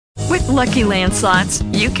Lucky Land Slots,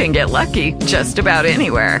 you can get lucky just about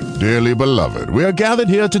anywhere. Dearly beloved, we are gathered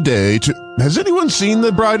here today to... Has anyone seen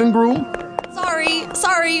the bride and groom?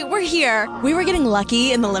 Sorry, we're here. We were getting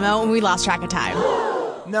lucky in the limo and we lost track of time.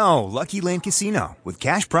 No, Lucky Land Casino, with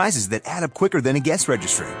cash prizes that add up quicker than a guest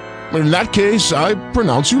registry. In that case, I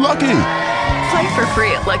pronounce you lucky. Play for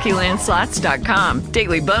free at LuckyLandSlots.com.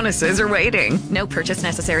 Daily bonuses are waiting. No purchase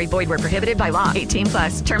necessary. Void where prohibited by law.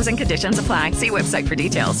 18+. Terms and conditions apply. See website for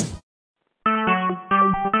details.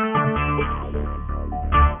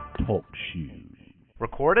 Talk shoes.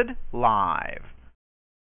 Recorded live.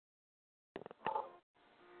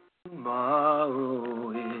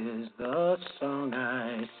 Tomorrow is the song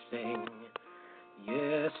I sing.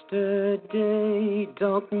 Yesterday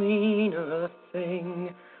don't mean a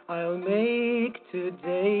thing. I'll make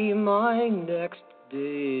today my next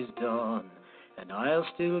day's dawn, and I'll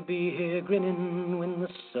still be here grinning when the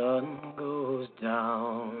sun goes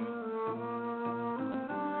down.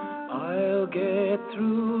 I'll get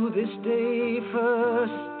through this day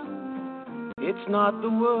first. It's not the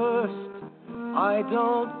worst. I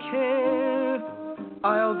don't care,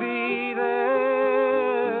 I'll be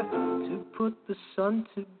there to put the sun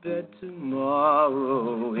to bed.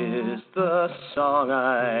 Tomorrow is the song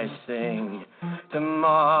I sing.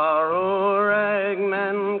 Tomorrow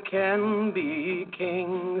ragmen can be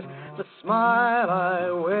kings. The smile I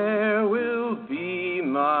wear will be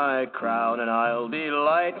my crown, and I'll be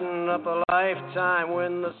lighting up a lifetime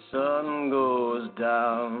when the sun goes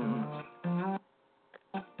down.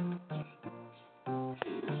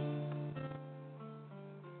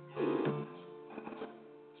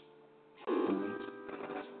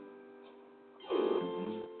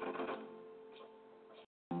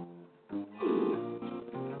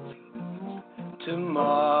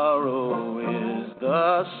 Tomorrow is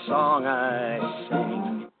the song I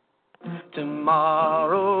sing.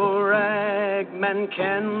 Tomorrow ragmen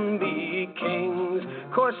can be kings.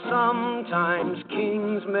 'Course sometimes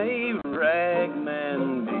kings may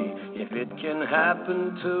ragmen be. If it can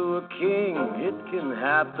happen to a king, it can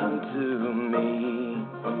happen to me.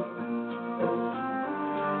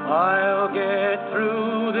 I'll get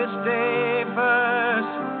through this day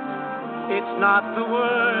first. It's not the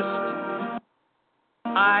worst.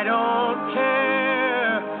 I don't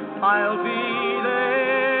care, I'll be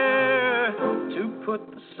there to put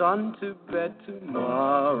the sun to bed.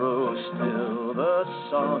 Tomorrow still the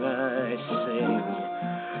song I sing.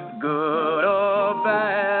 Good or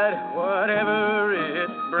bad, whatever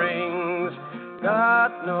it brings,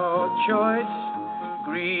 got no choice,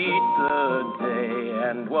 greet the day.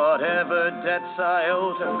 And whatever debts I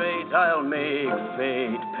owe to fate, I'll make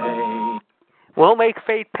fate pay. We'll make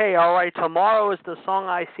fate pay. All right, Tomorrow is the song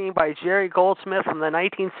I Sing by Jerry Goldsmith from the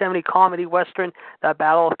 1970 comedy western The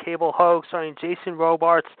Battle of Cable Hogue, starring Jason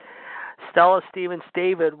Robards, Stella Stevens,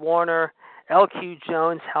 David Warner, L.Q.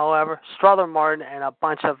 Jones, however, Strother Martin, and a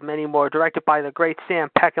bunch of many more. Directed by the great Sam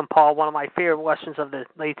Peckinpah, one of my favorite westerns of the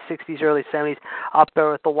late 60s, early 70s, up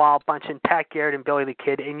there with the Wild Bunch and Pat Garrett and Billy the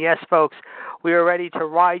Kid. And yes, folks, we are ready to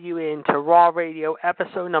ride you into Raw Radio,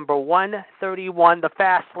 episode number 131, the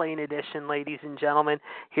FASTLANE edition, ladies and gentlemen,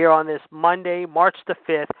 here on this Monday, March the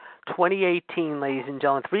 5th, 2018, ladies and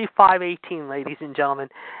gentlemen, 3518, ladies and gentlemen,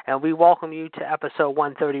 and we welcome you to episode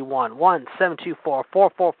 131,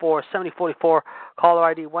 1-724-444-7044, caller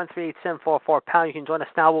ID 138744#. You can join us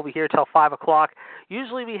now. We'll be here till 5 o'clock.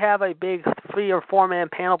 Usually we have a big 3 or 4 man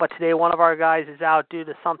panel, but today one of our guys is out due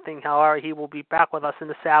to something. However, he will be back with us in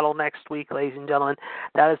the saddle next week, ladies and gentlemen.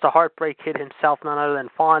 That is the Heartbreak Kid himself, none other than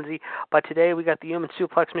Fonzie. But today we got the Human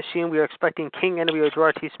Suplex Machine. We are expecting King NWO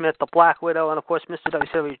Gerard T. Smith, the Black Widow, and of course Mr.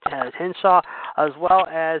 WCW Hinshaw, as well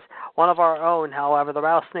as one of our own, however, the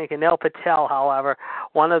Rattlesnake and Neil Patel, however,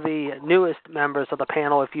 one of the newest members of the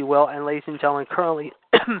panel, if you will, and ladies and gentlemen, currently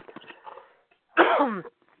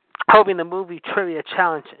holding the Movie Trivia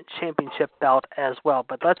Challenge Championship belt as well.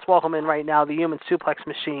 But let's welcome in right now the Human Suplex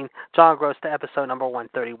Machine, John Gross, to episode number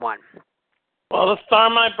 131. Well, to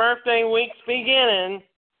start my birthday week's beginning.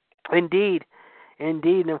 Indeed. And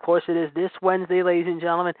of course it is this Wednesday, ladies and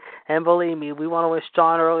gentlemen, and believe me, we want to wish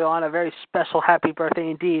John early on a very special happy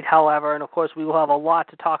birthday indeed, however, and of course we will have a lot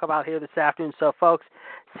to talk about here this afternoon, so folks,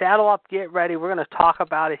 saddle up, get ready, we're going to talk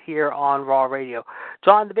about it here on Raw Radio.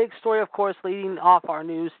 John, the big story, of course, leading off our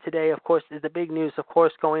news today, of course, is the big news, of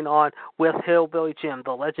course, going on with Hillbilly Jim,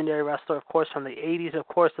 the legendary wrestler, of course, from the 80s, of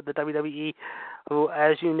course, of the WWE, who,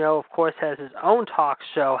 as you know, of course, has his own talk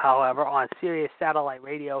show, however, on Sirius Satellite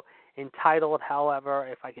Radio, entitled, however,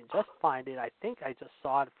 if I can just find it, I think I just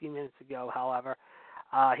saw it a few minutes ago, however,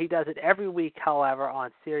 he does it every week, however,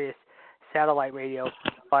 on Sirius satellite radio.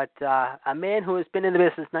 But a man who has been in the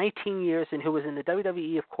business 19 years and who was in the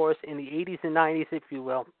WWE, of course, in the 80s and 90s, if you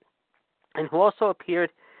will, and who also appeared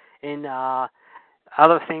in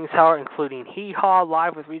other things, however, including Hee Haw,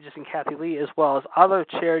 Live with Regis and Kathy Lee, as well as other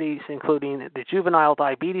charities, including the Juvenile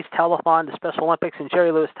Diabetes Telethon, the Special Olympics, and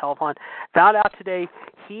Jerry Lewis Telethon. Found out today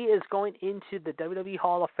he is going into the WWE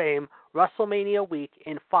Hall of Fame WrestleMania week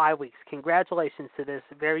in 5 weeks. Congratulations to this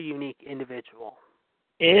very unique individual.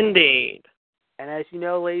 Indeed. And as you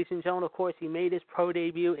know, ladies and gentlemen, of course, he made his pro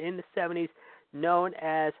debut in the 70s, known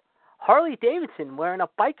as Harley Davidson, wearing a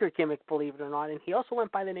biker gimmick, believe it or not, and he also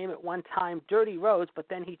went by the name at one time Dirty Rhodes, but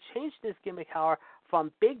then he changed his gimmick, however,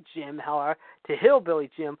 from Big Jim, however, to Hillbilly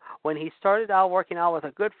Jim when he started out working out with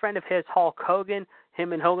a good friend of his, Hulk Hogan.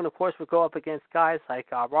 Him and Hogan, of course, would go up against guys like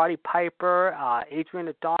Roddy Piper, Adrian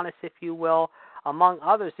Adonis, if you will, among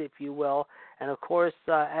others, if you will. And, of course,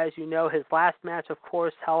 as you know, his last match, of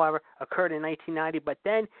course, however, occurred in 1990. But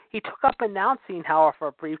then he took up announcing, however, for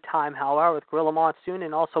a brief time, however, with Gorilla Monsoon,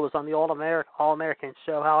 and also was on the All-American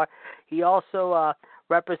show, however. He also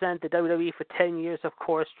represented the WWE for 10 years, of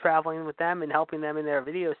course, traveling with them and helping them in their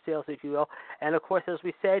video sales, if you will. And, of course, as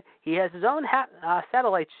we said, he has his own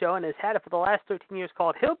satellite show and has had it for the last 13 years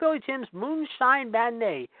called Hillbilly Jim's Moonshine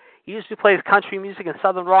Matinee. He usually plays country music and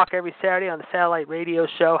southern rock every Saturday on the satellite radio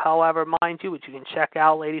show, however, mind you, which you can check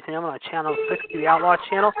out, ladies and gentlemen, on Channel 60, the Outlaw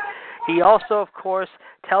Channel. He also, of course,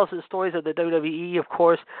 tells his stories of the WWE, of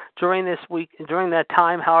course, during that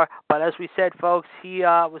time, however. But as we said, folks, he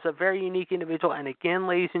was a very unique individual. And again,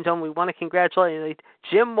 ladies and gentlemen, we want to congratulate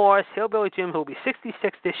Jim Morris, Hillbilly Jim, who will be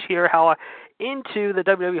 66 this year, however, into the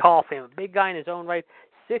WWE Hall of Fame. A big guy in his own right.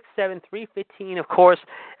 6'7", 315, of course.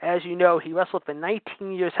 As you know, he wrestled for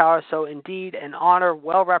 19 years, however, so indeed an honor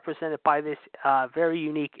well represented by this very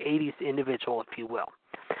unique 80s individual, if you will.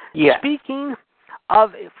 Yeah. Speaking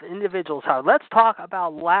of individuals, however, let's talk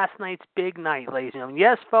about last night's big night, ladies and gentlemen.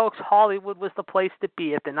 Yes, folks, Hollywood was the place to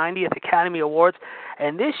be at the 90th Academy Awards,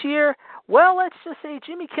 and this year, well, let's just say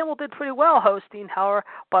Jimmy Kimmel did pretty well hosting, however,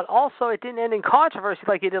 but also it didn't end in controversy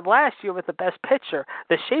like he did last year with the Best Picture.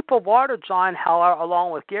 The Shape of Water, John, however,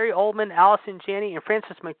 along with Gary Oldman, Allison Janney, and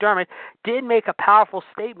Frances McDermott, did make a powerful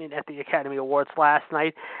statement at the Academy Awards last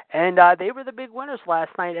night, and they were the big winners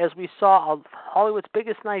last night as we saw Hollywood's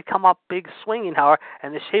biggest night come up big swinging, however,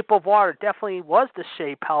 and The Shape of Water definitely was the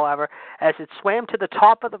shape, however, as it swam to the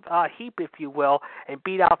top of the heap, if you will, and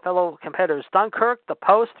beat out fellow competitors Dunkirk, The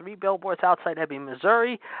Post, 3 Billboards Outside Ebbing,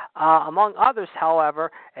 Missouri, among others,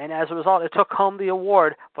 however, and as a result, it took home the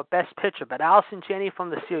award for Best Picture. But Allison Janney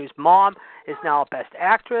from the series Mom is now Best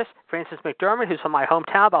Actress. Frances McDermott, who's from my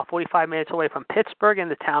hometown, about 45 minutes away from Pittsburgh, in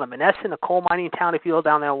the town of Menneson, a coal mining town, if you will,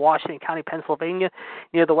 down there in Washington County, Pennsylvania,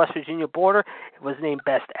 near the West Virginia border, was named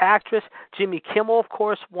Best Actress. Jimmy Kimmel, of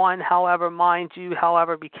course, won, however, mind you,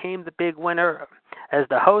 however, became the big winner as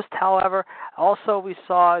the host, however. Also, we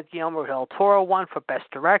saw Guillermo del Toro won for Best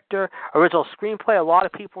Director. Original Screenplay, a lot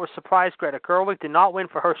of people were surprised Greta Gerwig did not win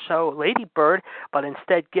for her show Lady Bird, but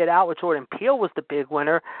instead Get Out with Jordan Peele was the big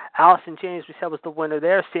winner. Allison Janney, as we said, was the winner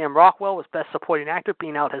there. Sam Rockwell was Best Supporting Actor,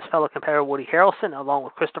 beating out his fellow competitor Woody Harrelson, along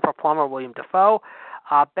with Christopher Plummer, William Dafoe.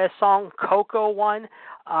 Best Song, Coco won.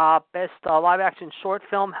 Best live-action short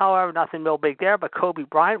film, however, nothing real big there, but Kobe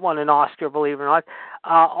Bryant won an Oscar, believe it or not.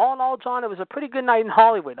 All in all, John, it was a pretty good night in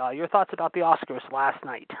Hollywood. Your thoughts about the Oscars last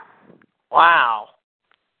night? Wow.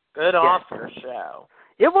 Good Oscar show.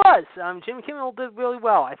 It was. Jimmy Kimmel did really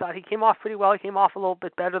well. I thought he came off pretty well. He came off a little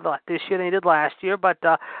bit better this year than he did last year. But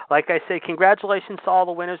like I say, congratulations to all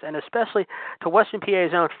the winners, and especially to Western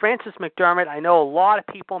PA's own Frances McDermott. I know a lot of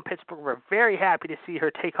people in Pittsburgh were very happy to see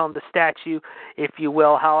her take home the statue, if you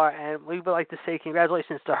will, however. And we would like to say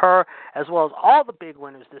congratulations to her, as well as all the big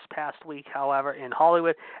winners this past week, however, in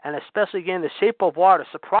Hollywood. And especially, again, The Shape of Water,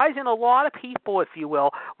 surprising a lot of people, if you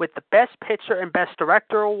will, with the Best Picture and Best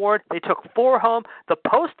Director award. They took 4 home. The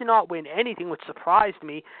Post did not win anything, which surprised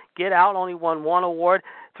me. Get Out only won 1 award.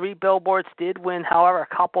 3 Billboards did win, however,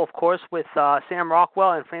 a couple, of course, with Sam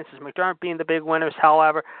Rockwell and Frances McDermott being the big winners,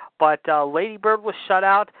 however. But Lady Bird was shut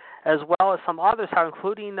out, as well as some others,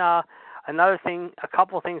 including a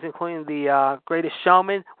couple of things, including The Greatest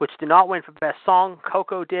Showman, which did not win for Best Song.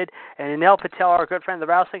 Coco did. And Anel Patel, our good friend of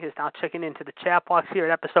the Wrestling, is now checking into the chat box here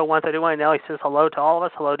at episode 131. Anel, he says hello to all of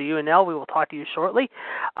us. Hello to you, Anel. We will talk to you shortly.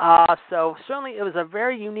 So certainly it was a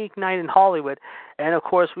very unique night in Hollywood. And, of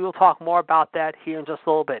course, we will talk more about that here in just a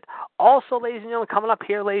little bit. Also, ladies and gentlemen, coming up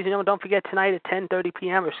here, ladies and gentlemen, don't forget tonight at 10:30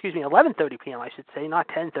 p.m., or excuse me, 11:30 p.m., I should say, not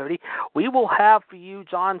 10:30, we will have for you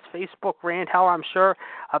John's Facebook rant, how I'm sure,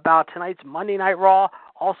 about tonight's Monday Night Raw.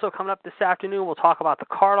 Also coming up this afternoon, we'll talk about the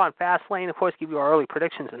card on FASTLANE, of course, give you our early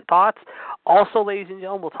predictions and thoughts. Also, ladies and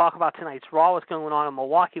gentlemen, we'll talk about tonight's Raw, what's going on in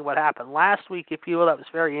Milwaukee, what happened last week, if you will. That was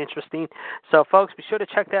very interesting. So, folks, be sure to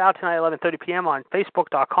check that out tonight at 11:30 p.m. on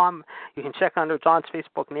Facebook.com. You can check under John's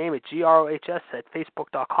Facebook name at GROHS at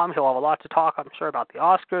Facebook.com. He'll have a lot to talk, I'm sure, about the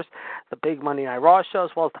Oscars, the big Monday Night Raw show,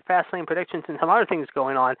 as well as the FASTLANE predictions and some other things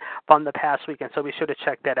going on from the past weekend. So be sure to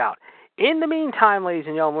check that out. In the meantime, ladies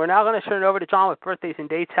and gentlemen, we're now going to turn it over to John with birthdays and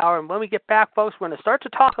dates hour. And when we get back, folks, we're going to start to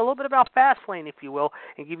talk a little bit about FASTLANE, if you will,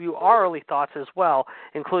 and give you our early thoughts as well,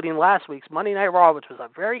 including last week's Monday Night Raw, which was a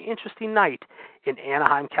very interesting night in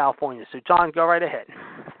Anaheim, California. So, John, go right ahead.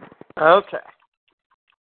 Okay.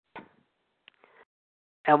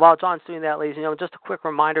 And while John's doing that, ladies and gentlemen, just a quick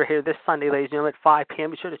reminder here, this Sunday, ladies and gentlemen, at 5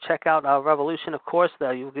 p.m., be sure to check out Revolution, of course.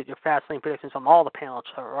 You'll get your FASTLANE predictions from all the panels,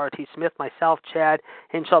 R.T. Smith, myself, Chad,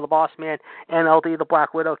 Hinshaw, the Boss Man, NLD, the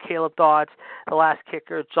Black Widow, Caleb Dodds, the Last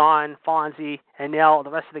Kicker, John, Fonzie, and Nell,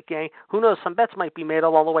 the rest of the gang. Who knows, some bets might be made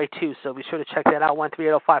all the way, too, so be sure to check that out,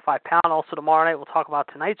 138-055-pound. Also, tomorrow night, we'll talk about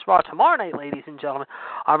tonight's Raw. Tomorrow night, ladies and gentlemen,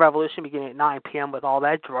 on Revolution, beginning at 9 p.m. with all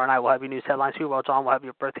that. Drew and I will have your news headlines for you, while John will have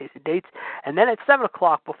your birthdays and dates. And then at 7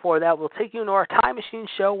 o'clock before that, we'll take you into our Time Machine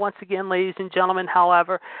show once again, ladies and gentlemen,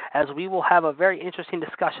 however, as we will have a very interesting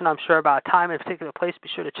discussion, I'm sure, about time and a particular place. Be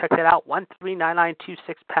sure to check that out,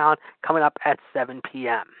 139-926-pound, coming up at 7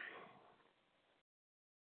 p.m.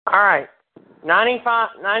 All right.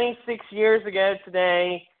 96 years ago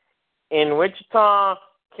today in Wichita,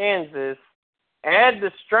 Kansas, Ed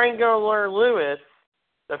the Strangler Lewis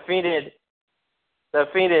defeated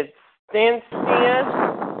Stanislas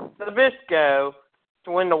Zabisco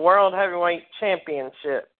to win the World Heavyweight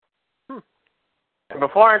Championship. And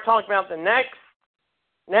before I talk about the next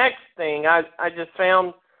thing, I just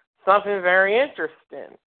found something very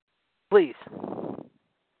interesting. Please.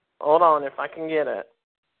 Hold on if I can get it.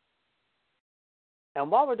 And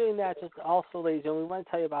while we're doing that, just also, ladies and gentlemen, we want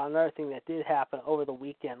to tell you about another thing that did happen over the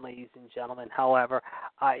weekend, ladies and gentlemen, however,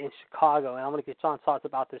 in Chicago. And I'm going to get John's thoughts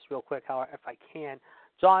about this real quick, however, if I can.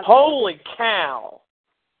 John. Holy cow.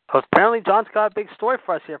 Because apparently John's got a big story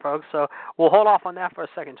for us here, folks, so we'll hold off on that for a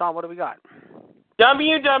second. John, what do we got?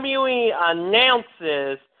 WWE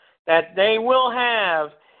announces that they will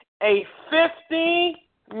have a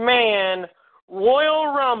 50-man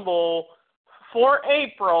Royal Rumble for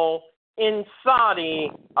April in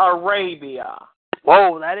Saudi Arabia.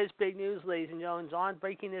 Whoa, that is big news, ladies and gentlemen. John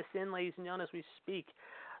breaking this in, ladies and gentlemen, as we speak.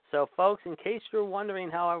 So, folks, in case you're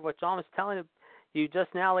wondering, however, what John was telling you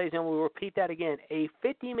just now, ladies and gentlemen, we'll repeat that again. A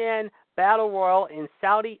 50-man battle royal in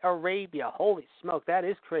Saudi Arabia. Holy smoke, that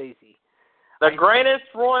is crazy. The greatest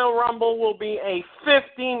Royal Rumble will be a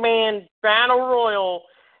 50-man battle royal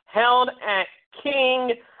held at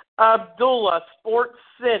King Abdullah Sports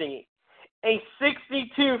City, a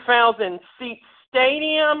 62,000-seat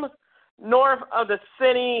stadium north of the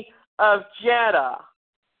city of Jeddah.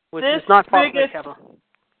 Which is not far from the capital.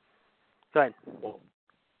 Go ahead.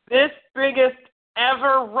 This biggest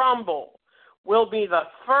ever Rumble will be the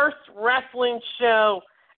first wrestling show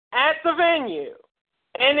at the venue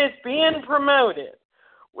and is being promoted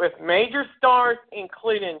with major stars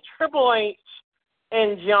including Triple H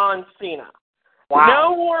and John Cena. Wow.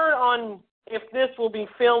 No word on if this will be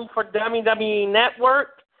filmed for WWE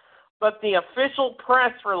Network, but the official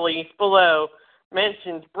press release below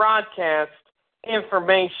mentions broadcast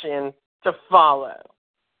information to follow.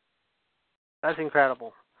 That's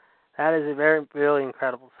incredible. That is really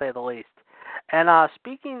incredible, to say the least. And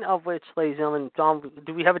speaking of which, ladies and gentlemen, John,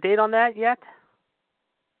 do we have a date on that yet?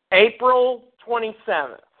 April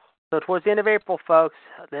 27th. So towards the end of April, folks,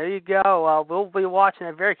 there you go. We'll be watching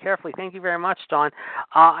it very carefully. Thank you very much, John.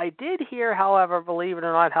 I did hear, however, believe it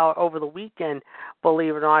or not, how over the weekend,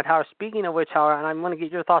 believe it or not, how speaking of which, however, and I'm going to get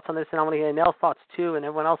your thoughts on this, and I'm going to get Nell's thoughts too, and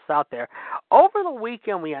everyone else out there. Over the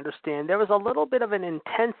weekend, we understand, there was a little bit of an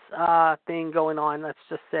intense thing going on, let's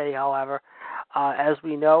just say, however, as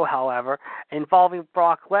we know, however, involving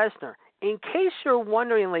Brock Lesnar. In case you're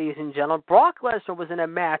wondering, ladies and gentlemen, Brock Lesnar was in a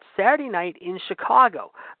match Saturday night in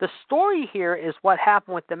Chicago. The story here is what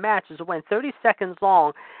happened with the match is it went 30 seconds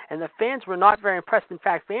long, and the fans were not very impressed. In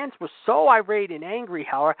fact, fans were so irate and angry,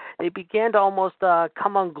 however, they began to almost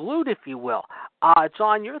come unglued, if you will.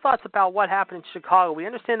 John, your thoughts about what happened in Chicago? We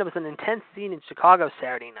understand there was an intense scene in Chicago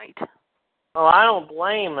Saturday night. Oh, I don't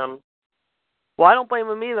blame them. Well, I don't blame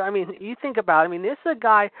him either. I mean, you think about it. I mean, this is a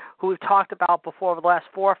guy who we've talked about before over the last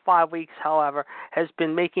 4 or 5 weeks, however, has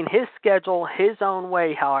been making his schedule his own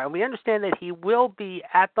way, however. And we understand that he will be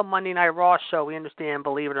at the Monday Night Raw show, we understand,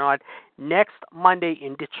 believe it or not, next Monday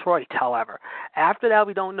in Detroit, however. After that,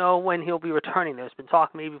 we don't know when he'll be returning. There's been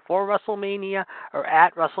talk maybe before WrestleMania or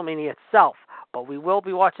at WrestleMania itself. But we will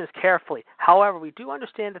be watching this carefully. However, we do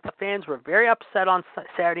understand that the fans were very upset on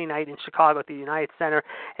Saturday night in Chicago at the United Center.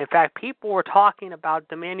 In fact, people were talking about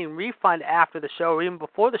demanding refund after the show, or even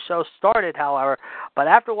before the show started, however. But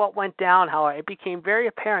after what went down, however, it became very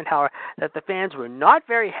apparent, however, that the fans were not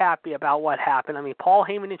very happy about what happened. I mean, Paul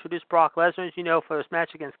Heyman introduced Brock Lesnar, as you know, for his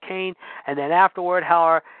match against Kane. And then afterward,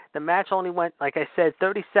 however, the match only went, like I said,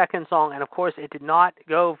 30 seconds long, and of course it did not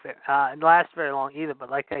last very long either.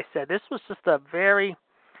 But like I said, this was just a very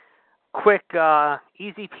quick,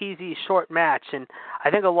 easy-peasy, short match, and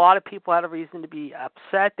I think a lot of people had a reason to be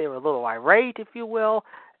upset. They were a little irate, if you will,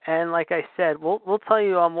 and like I said, we'll tell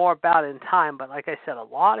you more about it in time, but like I said, a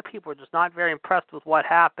lot of people were just not very impressed with what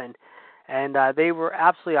happened, and they were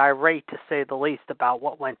absolutely irate, to say the least, about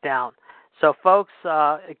what went down. So, folks,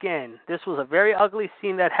 again, this was a very ugly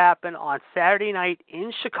scene that happened on Saturday night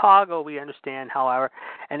in Chicago, we understand, however,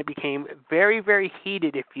 and it became very, very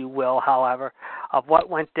heated, if you will, however, of what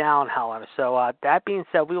went down, however. So, that being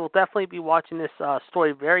said, we will definitely be watching this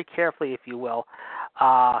story very carefully, if you will,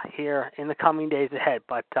 here in the coming days ahead.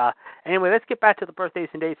 But anyway, let's get back to the birthdays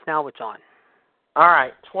and dates now with John. All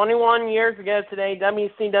right. 21 years ago today,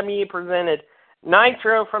 WCW presented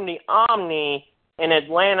Nitro from the Omni in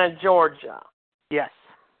Atlanta, Georgia. Yes.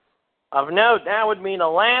 Of note, that would be the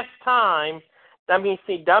last time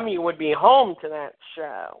WCW would be home to that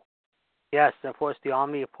show. Yes, of course, the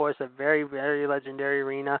Omni, of course, a very, very legendary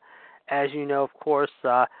arena. As you know, of course,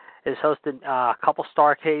 has hosted a couple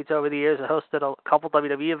Starcades over the years. It hosted a couple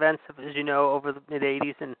WWE events, as you know, over the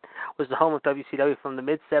mid-'80s, and was the home of WCW from the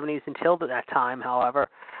mid-'70s until that time, however.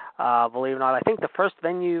 Believe it or not, I think the first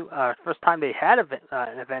time they had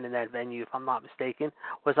an event in that venue, if I'm not mistaken,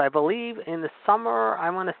 was, I believe, in the summer.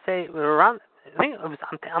 I want to say around. I think it was.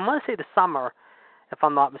 I'm going to say the summer, if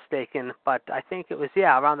I'm not mistaken. But I think it was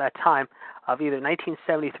around that time of either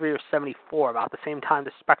 1973 or 74, about the same time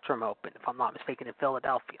the Spectrum opened, if I'm not mistaken, in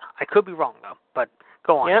Philadelphia. I could be wrong though, but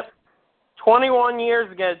go on. Yep. 21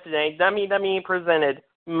 years ago today, WWE presented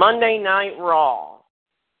Monday Night Raw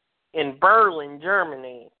in Berlin,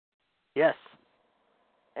 Germany. Yes.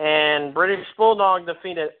 And British Bulldog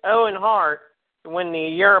defeated Owen Hart to win the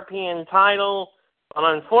European title, but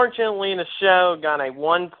unfortunately the show got a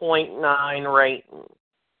 1.9 rating.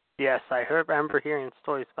 Yes, I remember hearing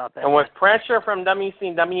stories about that. And with pressure from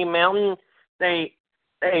WCW Mountain, they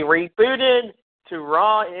rebooted to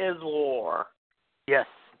Raw is War. Yes.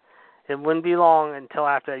 It wouldn't be long until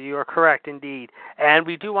after. You are correct, indeed. And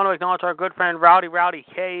we do want to acknowledge our good friend Rowdy. Rowdy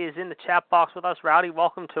K is in the chat box with us. Rowdy,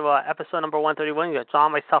 welcome to episode number 131. You got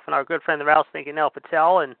John, myself, and our good friend, the Rattlesnake Nell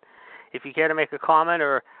Patel. And if you care to make a comment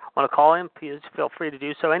or want to call in, please feel free to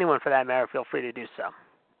do so. Anyone, for that matter, feel free to do so.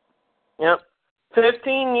 Yep.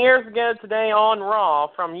 15 years ago today on Raw,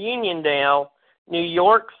 from Uniondale, New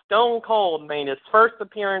York, Stone Cold made his first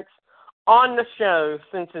appearance on the show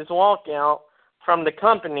since his walkout from the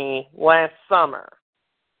company last summer.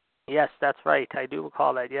 Yes, that's right. I do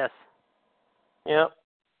recall that, yes. Yep.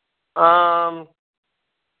 9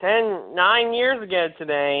 years ago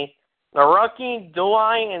today, Naruki,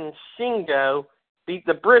 Doi, and Shingo beat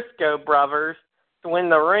the Briscoe brothers to win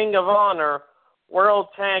the Ring of Honor World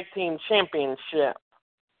Tag Team Championship.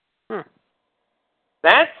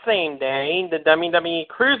 That same day, the WWE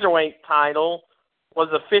Cruiserweight title was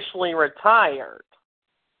officially retired.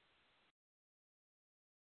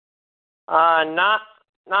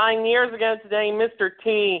 9 years ago today, Mr.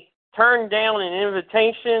 T turned down an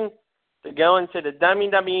invitation to go into the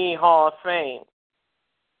WWE Hall of Fame.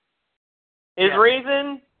 His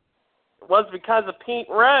reason was because of Pete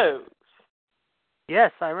Rose.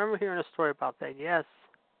 Yes, I remember hearing a story about that, yes.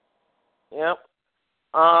 Yep.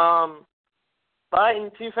 But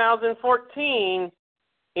in 2014,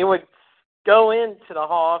 he would go into the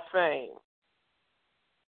Hall of Fame.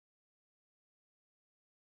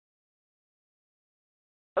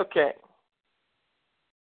 Okay.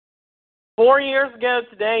 4 years ago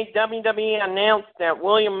today, WWE announced that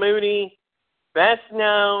William Moody, best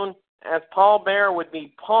known as Paul Bearer, would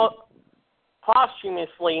be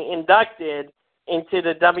posthumously inducted into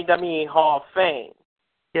the WWE Hall of Fame.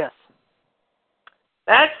 Yes.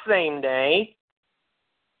 That same day,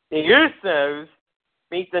 the Usos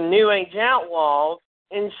beat the New Age Outlaws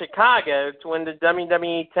in Chicago to win the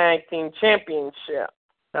WWE Tag Team Championship.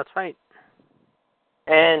 That's right.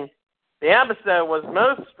 And The episode was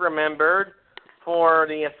most remembered for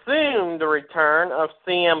the assumed return of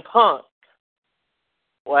CM Punk.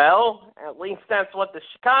 Well, at least that's what the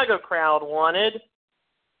Chicago crowd wanted.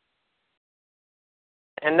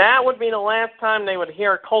 And that would be the last time they would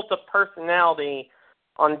hear Cult of Personality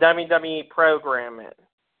on WWE programming.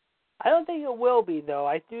 I don't think it will be, though.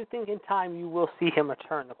 I do think in time you will see him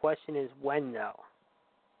return. The question is when, though.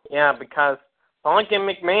 Yeah, because Punk and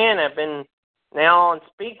McMahon have been now on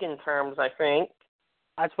speaking terms, I think.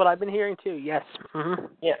 That's what I've been hearing, too, yes. Mm-hmm.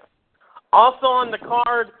 Yeah. Also on the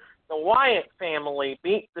card, the Wyatt family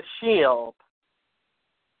beat the Shield.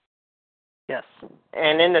 Yes.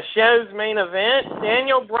 And in the show's main event,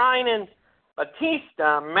 Daniel Bryan and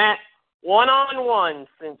Batista met one-on-one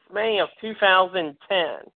since May of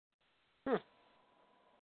 2010.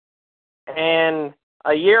 And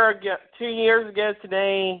 2 years ago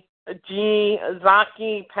today, G.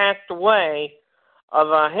 Zaki passed away of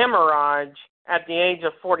a hemorrhage at the age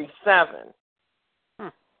of 47.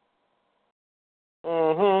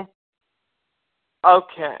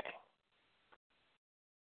 Okay.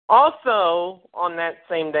 Also, on that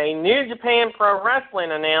same day, New Japan Pro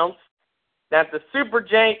Wrestling announced that the Super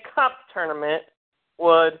J Cup tournament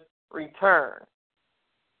would return.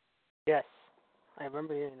 Yes. I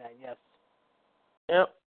remember hearing that, yes.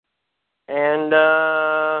 Yep. And,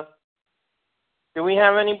 do we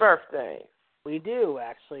have any birthdays? We do,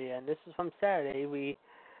 actually, and this is from Saturday. We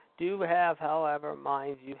do have, however,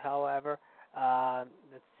 mind you,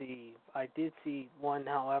 let's see, I did see one,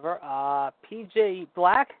 however. PJ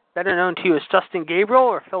Black, better known to you as Justin Gabriel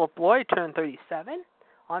or Philip Lloyd, turned 37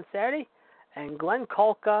 on Saturday. And Glenn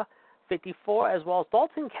Kolka, 54, as well as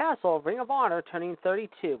Dalton Castle of Ring of Honor, turning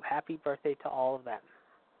 32. Happy birthday to all of them.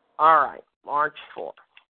 All right, March 4th.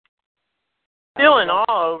 Still in all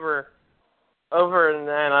over in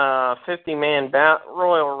that 50-man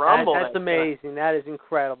Royal Rumble. That's amazing. That is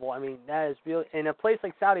incredible. I mean, that is really in a place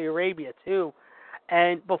like Saudi Arabia too.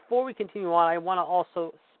 And before we continue on, I want to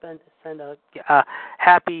also send a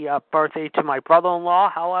happy birthday to my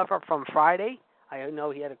brother-in-law. However, from Friday, I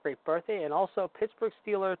know he had a great birthday, and also Pittsburgh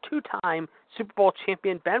Steeler two-time Super Bowl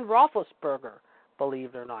champion Ben Roethlisberger,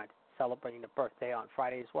 believe it or not, celebrating a birthday on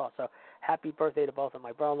Friday as well. So happy birthday to both of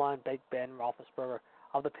my brother-in-law and Big Ben Roethlisberger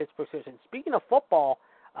of the Pittsburgh Steelers. And speaking of football,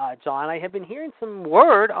 John, I have been hearing some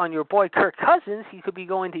word on your boy Kirk Cousins. He could be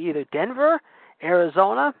going to either Denver,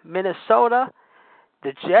 Arizona, Minnesota,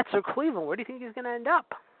 the Jets, or Cleveland. Where do you think he's going to end up?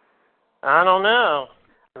 I don't know.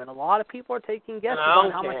 I mean, a lot of people are taking guesses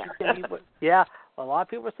on how much he's going to be worth. Yeah, a lot of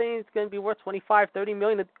people are saying it's going to be worth $25-30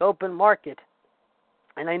 million at the open market.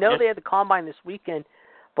 And I know they had the combine this weekend.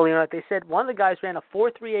 Believe it or not, they said one of the guys ran a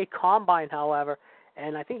 4.38 combine, however,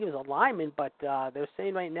 and I think he was a lineman, but they're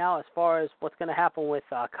saying right now as far as what's going to happen with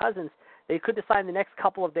Cousins, they could decide in the next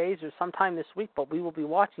couple of days or sometime this week, but we will be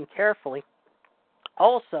watching carefully.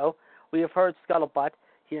 Also, we have heard scuttlebutt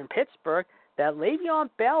here in Pittsburgh that Le'Veon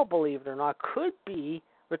Bell, believe it or not, could be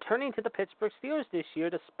returning to the Pittsburgh Steelers this year,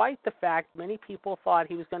 despite the fact many people thought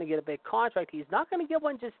he was going to get a big contract. He's not going to get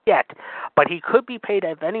one just yet, but he could be paid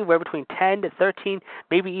anywhere between $10 to $13,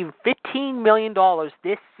 maybe even $15 million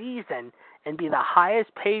this season and be the highest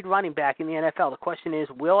paid running back in the NFL. The question is,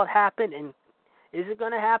 will it happen, and is it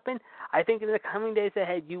going to happen? I think in the coming days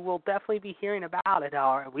ahead, you will definitely be hearing about it,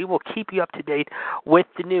 and we will keep you up to date with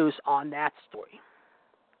the news on that story.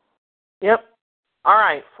 Yep. All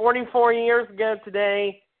right, 44 years ago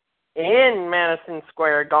today in Madison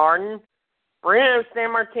Square Garden, Bruno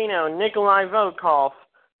Sammartino and Nikolai Volkov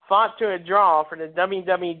fought to a draw for the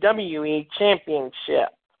WWE Championship.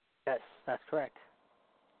 Yes, that's correct.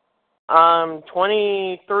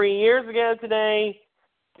 23 years ago today,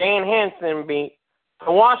 Dan Hansen beat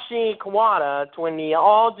Tawashi Kawada to win the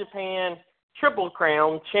All Japan Triple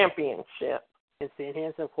Crown Championship. And Stan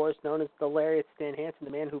Hansen, of course, known as the Lariat Stan Hansen, the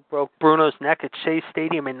man who broke Bruno's neck at Shea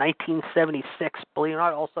Stadium in 1976. Believe it or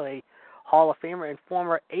not, also a Hall of Famer and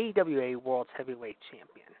former AWA World's Heavyweight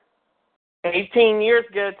Champion. 18 years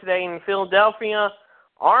ago today in Philadelphia,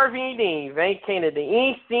 RVD vacated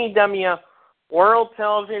the ECW World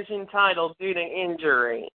Television title due to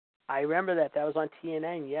injury. I remember that. That was on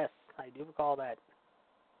TNN. Yes, I do recall that.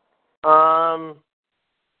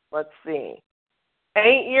 Let's see.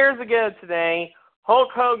 8 years ago today,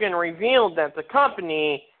 Hulk Hogan revealed that the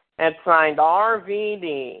company had signed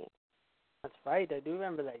RVD. That's right. I do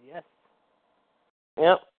remember that, yes.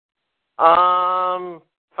 Yep.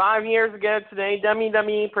 5 years ago today,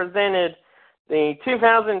 WWE presented the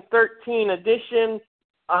 2013 edition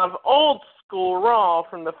of Old School Raw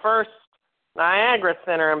from the first Niagara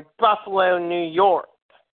Center in Buffalo, New York.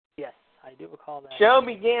 Yes, I do recall that. Show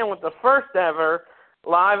began with the first ever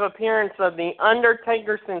live appearance of The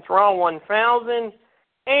Undertaker since Raw 1000,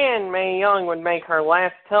 and Mae Young would make her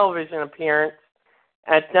last television appearance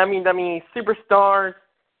at WWE Superstars,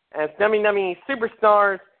 as WWE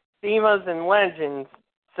Superstars, Divas, and Legends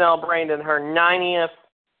celebrated her 90th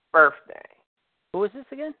birthday. Who is this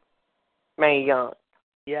again? Mae Young.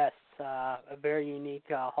 Yes, a very unique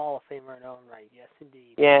Hall of Famer in her own right. Yes,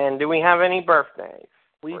 indeed. Yeah, and do we have any birthdays?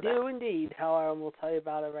 We do indeed. However, we'll tell you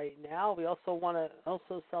about it right now. We also want to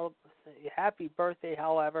celebrate a happy birthday,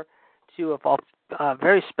 however, to a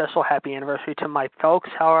very special happy anniversary to my folks,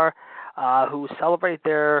 however, who celebrate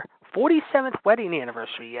their 47th wedding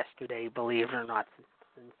anniversary yesterday, believe it or not.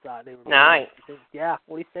 Since they were nice.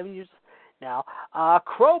 47 years now.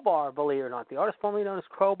 Crowbar, believe it or not, the artist formerly known as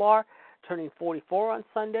Crowbar, turning 44 on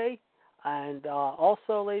Sunday. And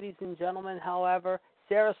also, ladies and gentlemen, however,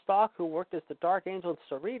 Sarah Stock, who worked as the Dark Angel in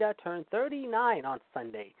Sarita, turned 39 on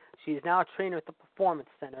Sunday. She is now a trainer at the Performance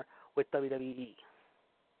Center with WWE.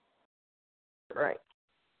 Right.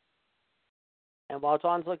 And while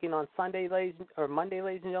John's looking on Monday, ladies and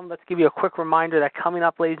gentlemen, let's give you a quick reminder that coming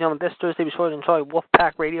up, ladies and gentlemen, this Thursday, be sure to enjoy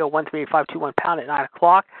Wolfpack Radio 138521 at 9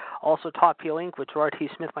 o'clock. Also, Top Peel Inc. with Gerard T.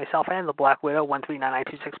 Smith, myself, and the Black Widow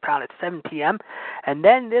 139926 at 7 p.m. And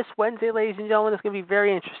then this Wednesday, ladies and gentlemen, it's going to be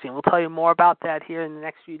very interesting. We'll tell you more about that here in the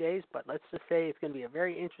next few days, but let's just say it's going to be a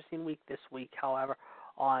very interesting week this week, however,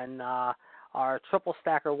 on our Triple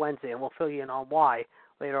Stacker Wednesday, and we'll fill you in on why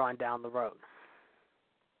later on down the road.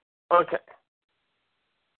 Okay.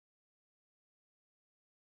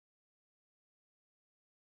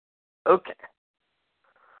 Okay.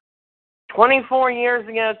 24 years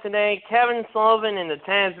ago today, Kevin Sullivan and the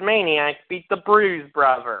Tasmaniacs beat the Bruise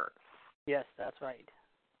Brothers. Yes, that's right.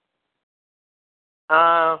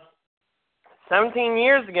 17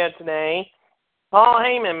 years ago today, Paul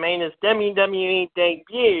Heyman made his WWE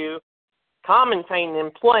debut commentating in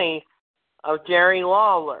place of Jerry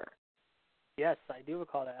Lawler. Yes, I do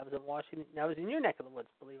recall that. I was in Washington. That was in your neck of the woods,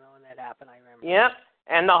 believe it, when that happened. I remember. Yep.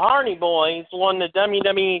 And the Hardy Boys won the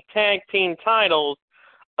WWE Tag Team titles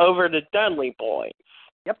over the Dudley Boys.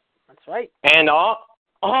 Yep, that's right. And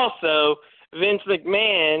also, Vince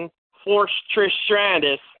McMahon forced Trish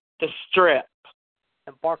Stratus to strip.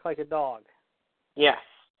 And bark like a dog. Yes.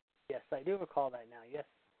 Yes, I do recall that now, yes.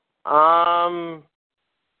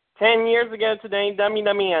 10 years ago today,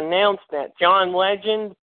 WWE announced that John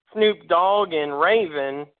Legend, Snoop Dogg, and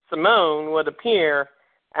Raven Simone would appear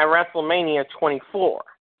at WrestleMania 24.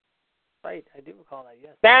 Right, I do recall that,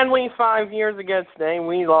 yes. Sadly, 5 years ago today,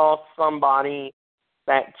 we lost somebody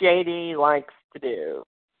that JD likes to do.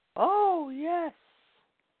 Oh, yes.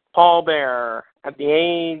 Paul Bearer, at the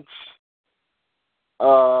age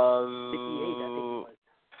of 58, I think it was.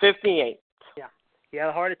 58. Yeah, he had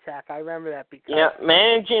a heart attack. I remember that because... Yeah,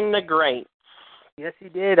 managing the greats. Yes, he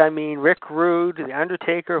did. I mean, Rick Rude, The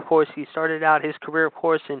Undertaker, of course, he started out his career, of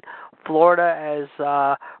course, in Florida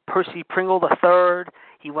as Percy Pringle III.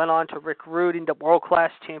 He went on to Rick Rude into World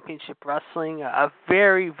Class Championship Wrestling, a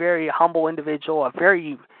very, very humble individual, a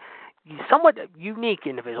very somewhat unique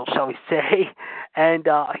individual, shall we say. And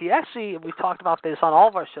he actually, we've talked about this on all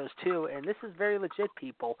of our shows, too, and this is very legit,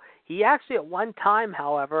 people. He actually, at one time,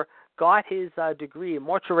 however, got his degree in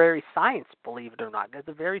mortuary science, believe it or not. That's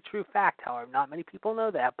a very true fact, however. Not many people know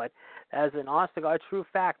that, but as an honest-to-God true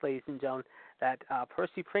fact, ladies and gentlemen, that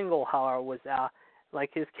Percy Pringle, however, was like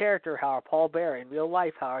his character, however, Paul Bearer, in real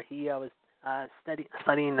life, however, he was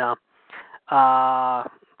studying,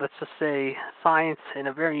 let's just say, science in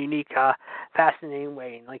a very unique, fascinating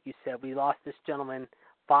way. And like you said, we lost this gentleman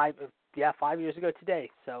 5 years ago today.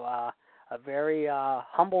 So a very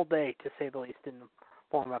humble day, to say the least, in the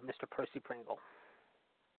form of Mr. Percy Pringle.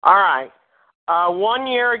 All right. 1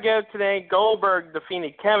 year ago today, Goldberg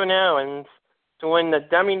defeated Kevin Owens to win the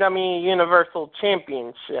WWE Universal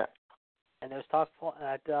Championship. And there's talk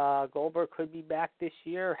that Goldberg could be back this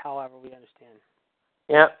year, however, we understand.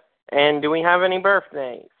 Yep. And do we have any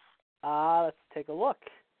birthdays? Let's take a look.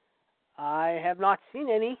 I have not seen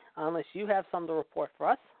any, unless you have some to report for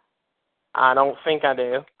us. I don't think I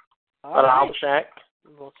do, but right. I'll check.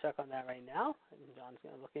 We'll check on that right now. And John's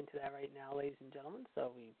going to look into that right now, ladies and gentlemen,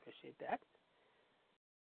 so we appreciate that.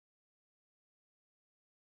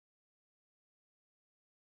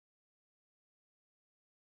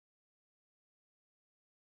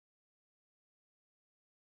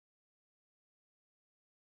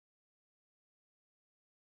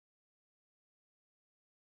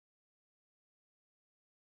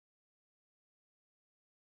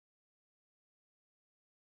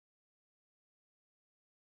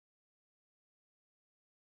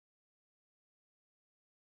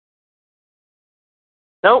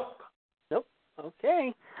 Nope. Nope.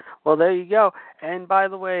 Okay. Well, there you go. And by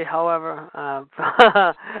the way, however,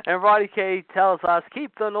 and Roddy K tells us,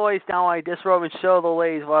 keep the noise down while I disrobe and show the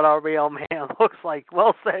ladies what our real man looks like.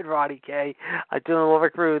 Well said, Roddy K. I'm doing a little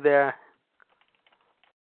work through there.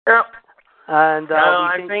 Yep. And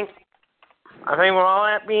I think with all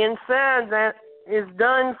that being said, that is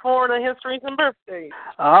done for the histories and birthdays.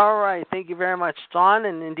 All right. Thank you very much, John.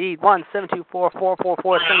 And indeed,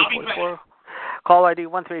 1-724-444-7044. Call ID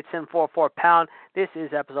 138-744-pound. This is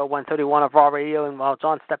episode 131 of Raw Radio. And while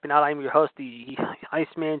John's stepping out, I'm your host, the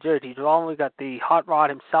Iceman, Jerry Drawlin. We got the Hot Rod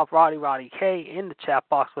himself, Roddy K, in the chat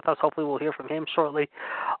box with us. Hopefully we'll hear from him shortly.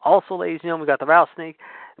 Also, ladies and gentlemen, we got the Rattlesnake,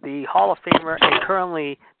 the Hall of Famer, and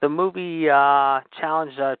currently the movie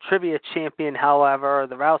challenge trivia champion, however,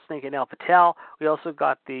 the Rattlesnake and El Patel. We also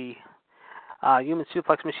got the Human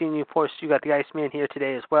Suplex Machine. Of course, you got the Iceman here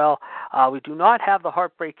today as well. We do not have the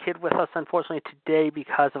Heartbreak Kid with us, unfortunately, today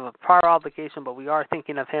because of a prior obligation, but we are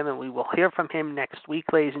thinking of him, and we will hear from him next week,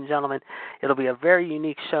 ladies and gentlemen. It'll be a very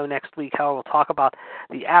unique show next week. However, we'll talk about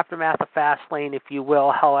the aftermath of FASTLANE, if you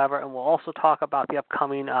will, however, and we'll also talk about the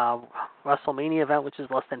upcoming WrestleMania event, which is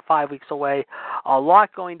less than 5 weeks away. A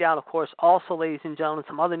lot going down, of course. Also, ladies and gentlemen,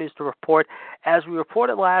 some other news to report. As we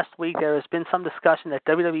reported last week, there has been some discussion that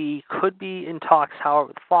WWE could be in talks, however,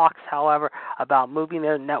 with Fox, however, about moving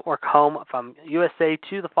their network home from USA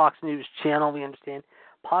to the Fox News channel, we understand,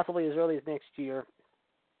 possibly as early as next year.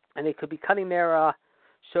 And they could be cutting their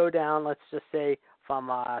show down, let's just say,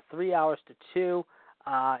 from 3 hours to 2.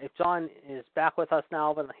 If John is back with us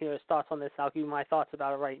now, but hear his thoughts on this, I'll give you my thoughts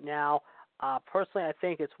about it right now. Personally, I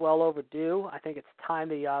think it's well overdue. I think it's time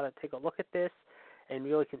they ought to take a look at this and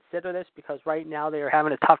really consider this, because right now they are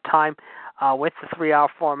having a tough time with the 3-hour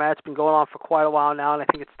format. It's been going on for quite a while now, and I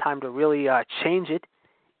think it's time to really change it,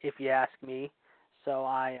 if you ask me. So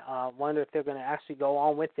I wonder if they're going to actually go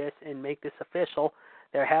on with this and make this official.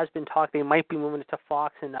 There has been talk they might be moving it to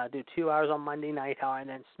Fox and do 2 hours on Monday night, and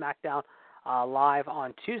then SmackDown live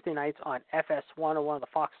on Tuesday nights on FS1 or one of the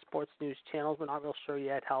Fox Sports News channels. We're not real sure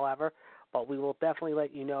yet, however, but we will definitely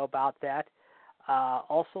let you know about that.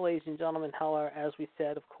 Also, ladies and gentlemen, however, as we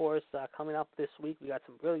said, of course, coming up this week, we got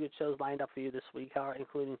some really good shows lined up for you this week, however,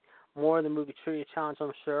 including more of the movie trivia challenge,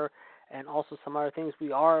 I'm sure, and also some other things.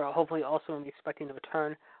 We are hopefully also going to be expecting a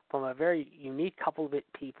return from a very unique couple of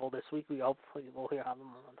people this week. We hopefully will hear from them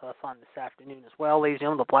on this afternoon as well, ladies and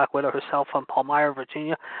gentlemen. The Black Widow herself from Palmyra,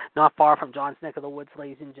 Virginia, not far from John's neck of the woods,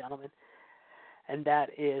 ladies and gentlemen. And that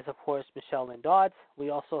is, of course, Michelle Lynn Dodds. We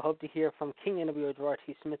also hope to hear from King NWO Gerard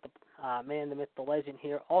T. Smith, the man, the myth, the legend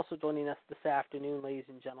here, also joining us this afternoon, ladies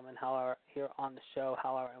and gentlemen, however, here on the show,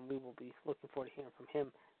 however, and we will be looking forward to hearing from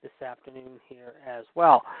him this afternoon here as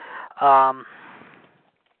well.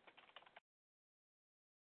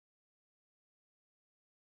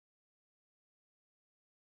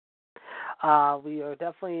 We are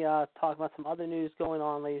definitely talking about some other news going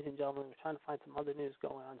on, ladies and gentlemen. We're trying to find some other news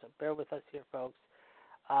going on, so bear with us here, folks.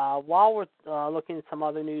 While we're looking at some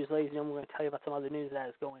other news, ladies and gentlemen, we're going to tell you about some other news that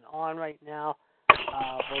is going on right now.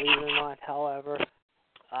 Believe it or not, however.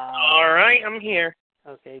 All right, I'm here.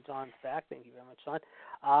 Okay, John's back. Thank you very much, John.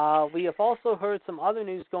 We have also heard some other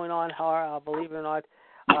news going on, however, believe it or not.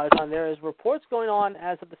 John, there is reports going on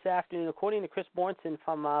as of this afternoon, according to Chris Bornson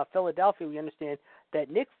from Philadelphia, we understand that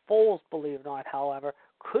Nick Foles, believe it or not, however,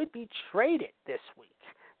 could be traded this week.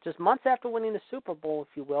 Just months after winning the Super Bowl,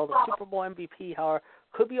 if you will, the Super Bowl MVP, however,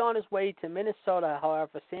 could be on his way to Minnesota,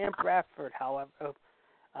 however. Sam Bradford, however,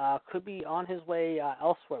 could be on his way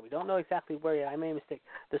elsewhere. We don't know exactly where yet. I made a mistake.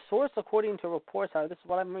 The source, according to reports, however, this is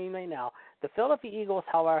what I'm reading right now, the Philadelphia Eagles,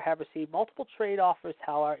 however, have received multiple trade offers,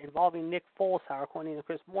 however, involving Nick Foles, however, according to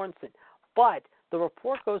Chris Morrison. But the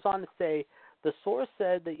report goes on to say, the source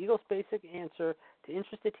said the Eagles' basic answer to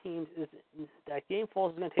interested teams is that Game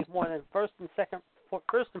Foles is going to take more than first and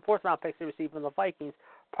fourth round picks they received from the Vikings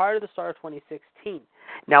prior to the start of 2016.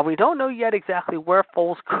 Now, we don't know yet exactly where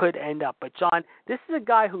Foles could end up, but John, this is a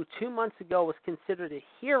guy who 2 months ago was considered a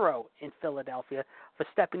hero in Philadelphia for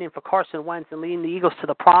stepping in for Carson Wentz and leading the Eagles to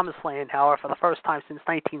the promised land, however, for the first time since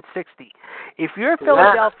 1960. If you're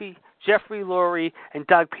Philadelphia, Jeffrey Lurie, and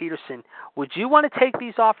Doug Peterson, would you want to take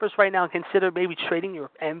these offers right now and consider maybe trading your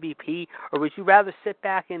MVP, or would you rather sit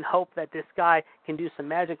back and hope that this guy can do some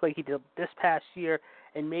magic like he did this past year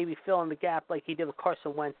and maybe fill in the gap like he did with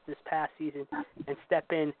Carson Wentz this past season and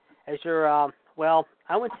step in as your, well,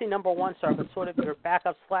 I wouldn't say number one star, but sort of your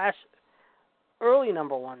backup / early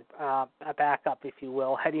number one backup, if you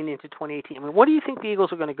will, heading into 2018? I mean, what do you think the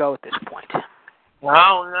Eagles are going to go at this point?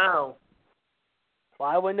 Oh, no. Well,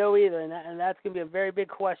 I wouldn't know either, and that's going to be a very big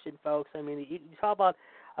question, folks. I mean, you talk about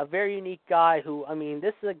a very unique guy who, I mean,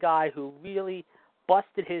 this is a guy who really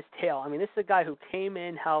busted his tail. I mean, this is a guy who came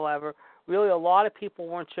in, however, really a lot of people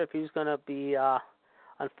weren't sure if he was going to be,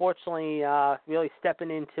 unfortunately, really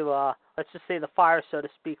stepping into, let's just say, the fire, so to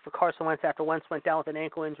speak, for Carson Wentz after Wentz went down with an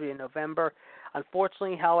ankle injury in November.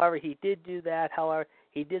 Unfortunately, however, he did do that. However,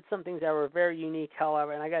 he did some things that were very unique,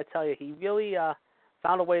 however, and I got to tell you, he really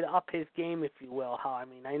found a way to up his game, if you will. I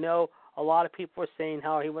mean, I know a lot of people were saying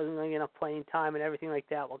how he wasn't going to get enough playing time and everything like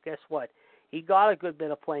that. Well, guess what? He got a good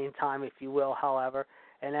bit of playing time, if you will, however,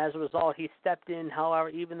 and as a result, he stepped in, however,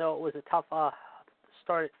 even though it was a tough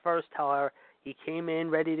start at first, however, he came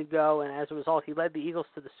in ready to go, and as a result, he led the Eagles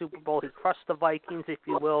to the Super Bowl. He crushed the Vikings, if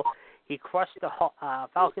you will. He crushed the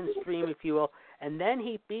Falcons' dream, if you will, and then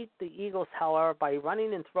he beat the Eagles, however, by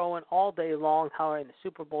running and throwing all day long, however, in the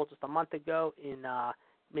Super Bowl just a month ago in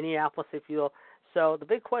Minneapolis, if you will. So the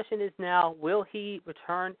big question is now, will he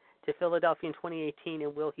return to Philadelphia in 2018,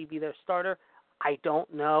 and will he be their starter? I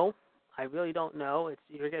don't know. I really don't know. It's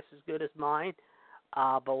your guess as good as mine,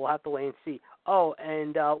 but we'll have to wait and see. Oh,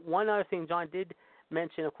 and one other thing John did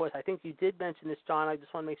mention, of course, I think you did mention this, John. I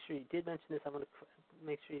just want to make sure you did mention this. I want to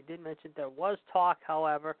make sure you did mention there was talk,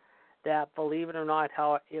 however, that, believe it or not,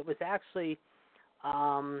 how it was actually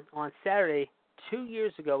on Saturday 2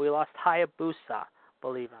 years ago, we lost Hayabusa,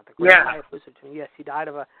 believe it or not. The great Hayabusa. Yes, he died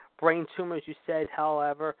of a brain tumor, as you said,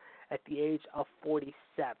 however, at the age of 47.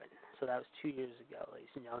 So that was 2 years ago, ladies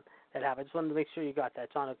and gentlemen. That happened. I just wanted to make sure you got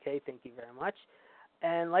that, John. Okay, thank you very much.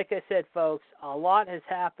 And like I said, folks, a lot has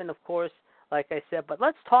happened, of course, like I said. But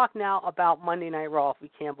let's talk now about Monday Night Raw, if we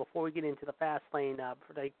can, before we get into the FASTLANE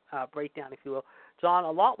breakdown, if you will. John,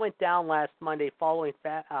 a lot went down last Monday following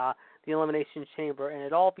the Elimination Chamber, and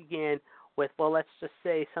it all began with, well, let's just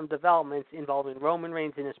say some developments involving Roman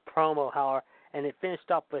Reigns in his promo, however, and it finished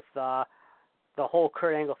up with the whole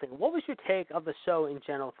Kurt Angle thing. What was your take of the show in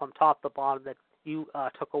general, from top to bottom, that you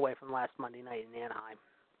took away from last Monday night in Anaheim?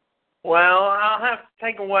 Well, I'll have to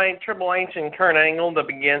take away Triple H and Kurt Angle to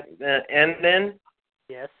begin ending.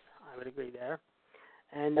 Yes, I would agree there.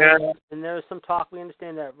 And there's some talk. We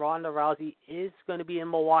understand that Ronda Rousey is going to be in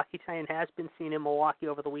Milwaukee tonight and has been seen in Milwaukee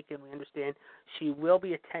over the weekend. We understand she will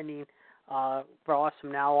be attending Raw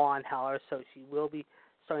from now on, however, so she will be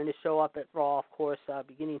starting to show up at Raw, of course,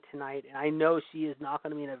 beginning tonight. And I know she is not going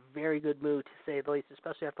to be in a very good mood, to say the least,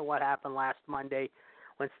 especially after what happened last Monday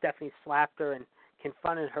when Stephanie slapped her and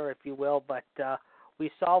confronted her, if you will. But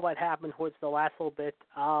we saw what happened towards the last little bit.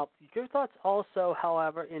 Your thoughts also,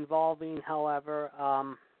 however, involving, what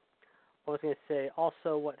was I going to say?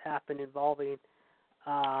 Also what happened involving,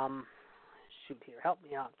 help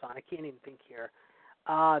me out, John. I can't even think here.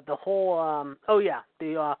 The whole,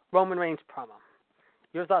 the Roman Reigns promo.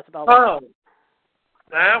 Your thoughts about that? Oh,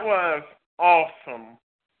 that was awesome.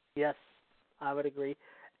 Yes, I would agree.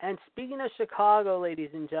 And speaking of Chicago, ladies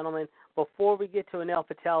and gentlemen, before we get to Anil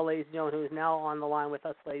Patel, ladies and gentlemen, who is now on the line with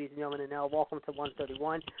us, ladies and gentlemen, Anil, welcome to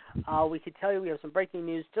 131. We can tell you we have some breaking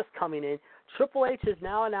news just coming in. Triple H has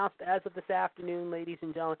now announced as of this afternoon, ladies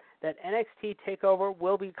and gentlemen, that NXT TakeOver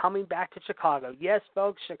will be coming back to Chicago. Yes,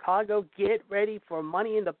 folks, Chicago, get ready for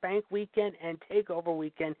Money in the Bank weekend and TakeOver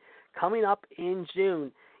weekend coming up in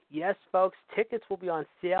June. Yes, folks, tickets will be on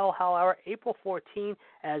sale, however, April 14,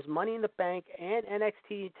 as Money in the Bank and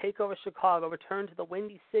NXT TakeOver Chicago return to the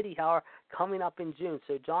Windy City, however, coming up in June.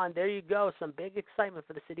 So, John, there you go, some big excitement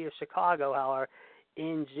for the city of Chicago, however,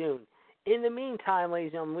 in June. In the meantime, ladies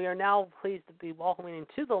and gentlemen, we are now pleased to be welcoming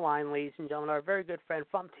into the line, ladies and gentlemen, our very good friend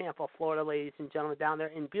from Tampa, Florida, ladies and gentlemen, down there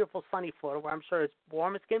in beautiful, sunny Florida, where I'm sure it's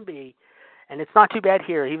warm as can be. And it's not too bad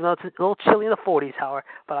here, even though it's a little chilly in the 40s, however.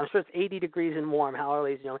 But I'm sure it's 80 degrees and warm, however,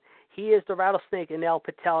 ladies and gentlemen. He is the rattlesnake, Anil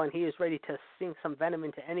Patel, and he is ready to sink some venom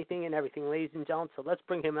into anything and everything, ladies and gentlemen. So let's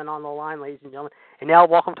bring him in on the line, ladies and gentlemen. Anil,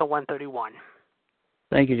 welcome to 131.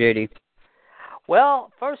 Thank you, JD.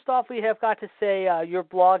 Well, first off, we have got to say your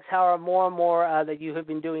blogs, however, more and more that you have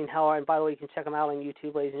been doing, however, and by the way, you can check them out on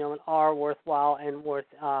YouTube, ladies and gentlemen, are worthwhile and worth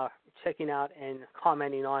checking out and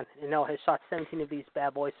commenting on. Anil has shot 17 of these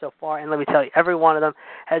bad boys so far, and let me tell you, every one of them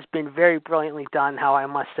has been very brilliantly done, how I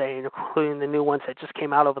must say, including the new ones that just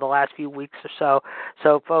came out over the last few weeks or so.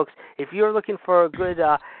 So, folks, if you're looking for a good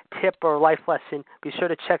tip or life lesson, be sure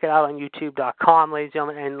to check it out on YouTube.com, ladies and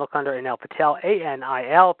gentlemen, and look under Anil Patel,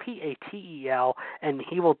 ANILPATEL, and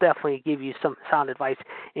he will definitely give you some sound advice,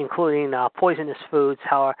 including poisonous foods,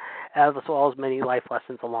 however, as well as many life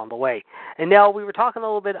lessons along the way. And now we were talking a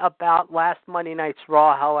little bit about last Monday night's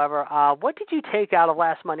Raw, however. What did you take out of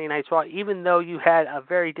last Monday night's Raw, even though you had a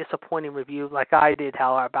very disappointing review like I did,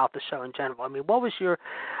 however, about the show in general? I mean, what was your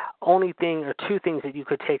only thing or two things that you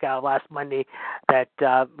could take out of last Monday that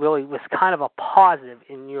really was kind of a positive,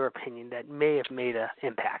 in your opinion, that may have made an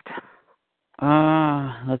impact?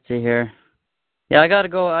 Let's see here. Yeah, I gotta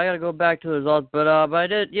go back to the results, but I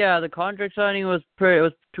did. Yeah, the contract signing was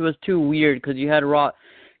too weird because you had Raw,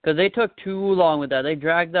 because they took too long with that. They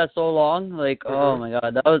dragged that so long. Like, oh my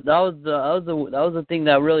God, that was the thing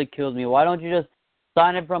that really killed me. Why don't you just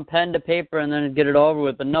sign it from pen to paper and then get it over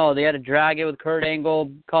with? But no, they had to drag it with Kurt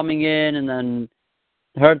Angle coming in and then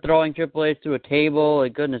her throwing Triple H through a table.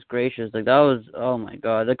 Like, goodness gracious, like that was, oh my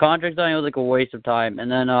God, the contract signing was like a waste of time.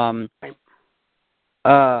 And then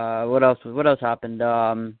what else happened?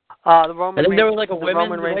 The Roman I think Reigns, there was like a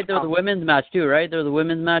there was a women's match too, right? There was a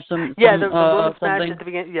women's match. There was a women's match at the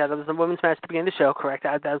beginning. Yeah, there was a women's match at the beginning of the show. Correct.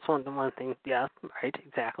 That's one thing. Yeah, right.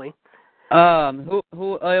 Exactly. Who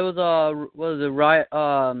it was it Riot?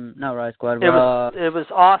 Not Riot Squad. It was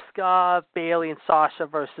Asuka, Bayley, and Sasha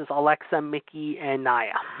versus Alexa, Mickey, and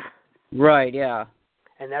Nia. Right. Yeah.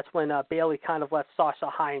 And that's when Bayley kind of left Sasha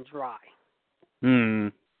high and dry.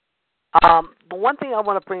 But one thing I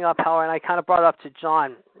want to bring up, Howard, and I kind of brought it up to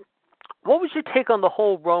John. What was your take on the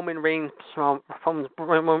whole Roman Reigns promo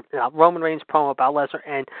about Lesnar?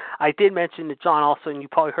 And I did mention to John also, and you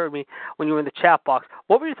probably heard me when you were in the chat box.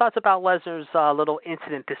 What were your thoughts about Lesnar's little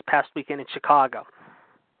incident this past weekend in Chicago?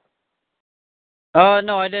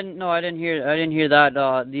 No, I didn't. No, I didn't hear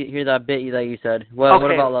that. Hear that bit that you said. Well, okay.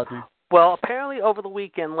 What about Lesnar? Well, apparently over the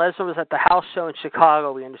weekend, Lesnar was at the house show in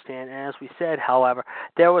Chicago, we understand. And as we said, however,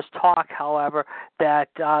 there was talk, however, that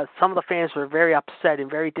some of the fans were very upset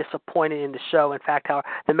and very disappointed in the show. In fact, however,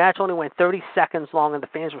 the match only went 30 seconds long, and the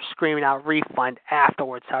fans were screaming out refund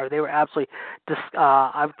afterwards. However, they were absolutely,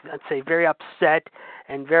 I'd say, very upset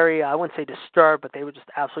and very, I wouldn't say disturbed, but they were just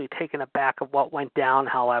absolutely taken aback of what went down,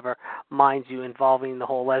 however, mind you, involving the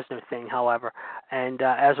whole Lesnar thing, however. And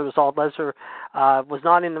as a result, Lesnar was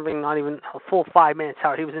not in the ring, not even a full 5 minutes,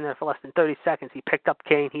 Howard. He was in there for less than 30 seconds. He picked up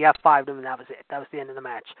Kane, he F5'd him, and that was it. That was the end of the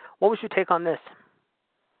match. What was your take on this?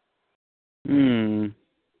 I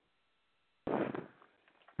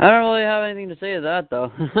don't really have anything to say to that,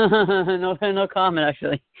 though. No comment,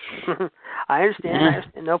 actually. I understand,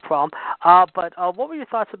 no problem. But what were your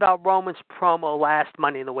thoughts about Roman's promo last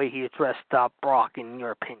Monday and the way he addressed Brock, in your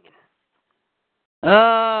opinion?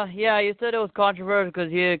 Yeah, you said it was controversial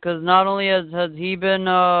because not only has he been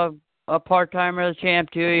a part-timer as champ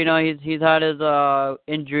too, you know, he's had his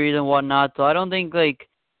injuries and whatnot. So I don't think you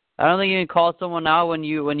can call someone out when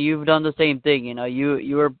you've done the same thing. You know,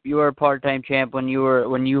 you were a part-time champ when you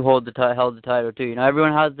held the title too. You know,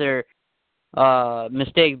 everyone has their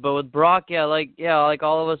mistakes, but with Brock, like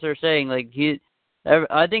all of us are saying, like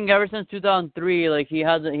I think ever since 2003, like he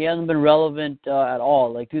hasn't been relevant at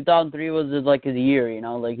all. Like 2003 was his year, you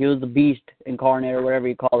know, like he was the beast incarnate or whatever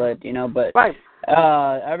you call it, you know. But right.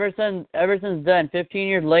 Ever since then, 15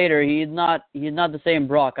 years later, he's not the same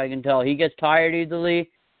Brock. I can tell he gets tired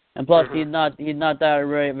easily, and plus he's not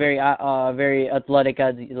that very athletic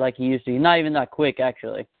as like he used to. He's not even that quick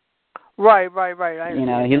actually. Right. You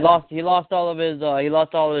know, he lost all of his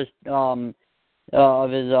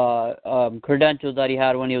credentials that he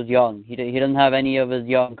had when he was young. He doesn't have any of his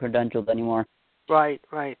young credentials anymore. Right.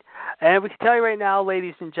 And we can tell you right now,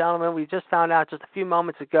 ladies and gentlemen, we just found out just a few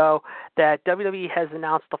moments ago that WWE has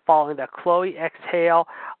announced the following: that Chloe X Hale,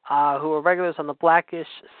 who are regulars on the Blackish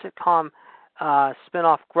sitcom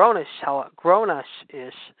spinoff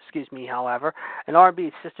Grownish-ish, however, an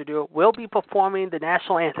R&B sister duo, will be performing the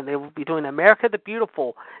national anthem. They will be doing America the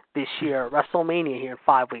Beautiful this year at WrestleMania here in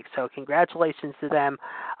 5 weeks. So congratulations to them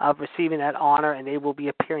of receiving that honor, and they will be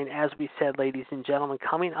appearing, as we said, ladies and gentlemen,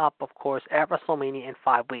 coming up, of course, at WrestleMania in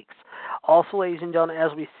 5 weeks. Also, ladies and gentlemen,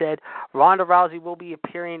 as we said, Ronda Rousey will be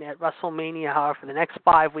appearing at WrestleMania, however, for the next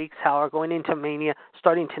 5 weeks, however, going into Mania,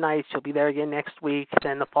 starting tonight. She'll be there again next week,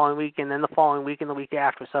 then the following week, and then the following week, and the week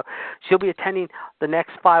after. So she'll be attending the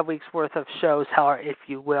next 5 weeks worth of shows, however, if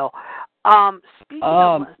you will. Speaking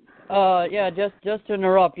of... just to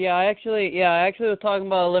interrupt. I actually was talking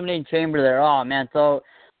about Eliminating Chamber there. Oh man, so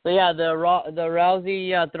yeah, the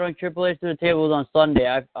Rousey throwing Triple H to the table was on Sunday.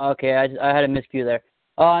 I had a miscue there.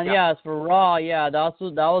 As for Raw, that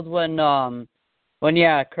was when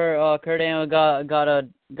Kurt Angle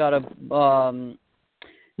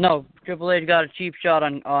Triple H got a cheap shot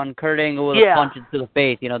on Kurt Angle with a punch to the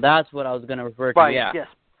face. You know, that's what I was going to refer to. Right. Yeah.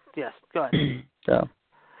 Yes. Go ahead. So.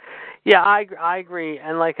 Yeah, I agree,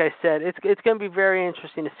 and like I said, it's going to be very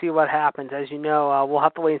interesting to see what happens. As you know, we'll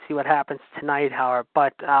have to wait and see what happens tonight, however.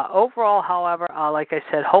 But overall, however, like I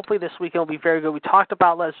said, hopefully this weekend will be very good. We talked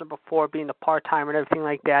about Lesnar before being a part-timer and everything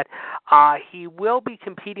like that. He will be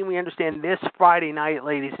competing, we understand, this Friday night,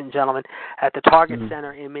 ladies and gentlemen, at the Target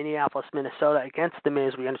Center in Minneapolis, Minnesota, against The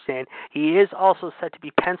Miz, we understand. He is also set to be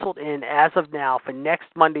penciled in, as of now, for next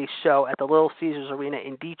Monday's show at the Little Caesars Arena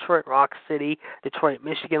in Detroit Rock City, Detroit,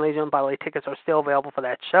 Michigan, ladies and gentlemen. By the way, tickets are still available for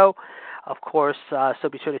that show, of course, so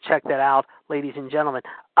be sure to check that out, ladies and gentlemen.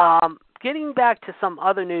 Getting back to some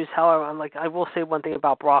other news, however, I will say one thing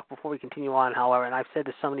about Brock before we continue on, however, and I've said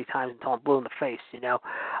this so many times until I'm blue in the face,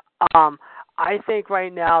 I think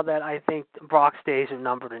right now that Brock's days are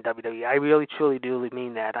numbered in WWE. I really, truly do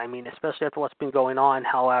mean that. I mean, especially after what's been going on,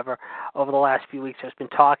 however, over the last few weeks, there's been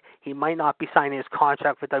talk he might not be signing his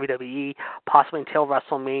contract with WWE, possibly until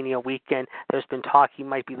WrestleMania weekend. There's been talk he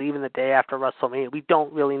might be leaving the day after WrestleMania. We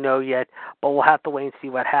don't really know yet, but we'll have to wait and see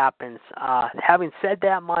what happens. Having said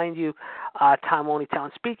that, mind you, time only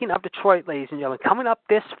telling. Speaking of Detroit, ladies and gentlemen, coming up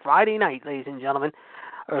this Friday night, ladies and gentlemen,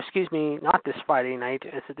 or excuse me, not this Friday night.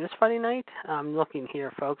 Is it this Friday night? I'm looking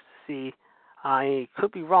here, folks, to see. I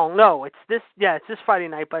could be wrong. No, it's this Friday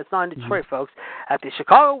night, but it's not in Detroit, folks. At the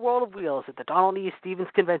Chicago World of Wheels at the Donald E. Stevens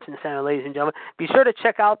Convention Center, ladies and gentlemen. Be sure to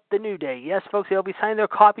check out the New Day. Yes, folks, they'll be signing their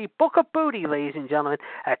copy, Book of Booty, ladies and gentlemen,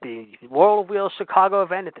 at the World of Wheels Chicago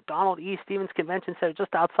event at the Donald E. Stevens Convention Center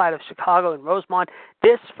just outside of Chicago in Rosemont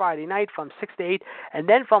this Friday night from 6 to 8. And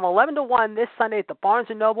then from 11 to 1 this Sunday at the Barnes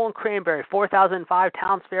 & Noble in Cranberry, 4005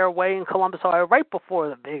 Towns Fair Way in Columbus, Ohio, right before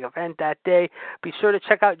the big event that day. Be sure to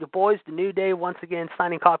check out your boys, the New Day, once again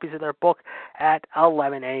signing copies of their book at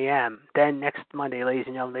 11 a.m. Then next Monday, ladies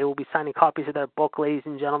and gentlemen, they will be signing copies of their book, ladies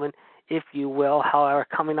and gentlemen, if you will. However,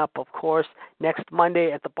 coming up, of course, next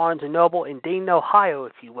Monday at the Barnes & Noble in Dayton, Ohio,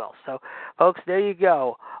 if you will. So, folks, there you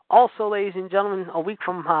go. Also, ladies and gentlemen, a week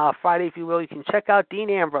from Friday, if you will, you can check out Dean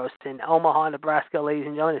Ambrose in Omaha, Nebraska, ladies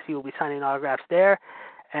and gentlemen, as he will be signing autographs there.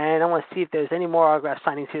 And I want to see if there's any more autograph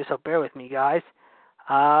signings here, so bear with me, guys.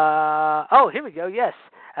 Here we go, yes.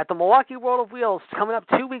 At the Milwaukee World of Wheels, coming up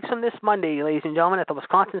 2 weeks from this Monday, ladies and gentlemen, at the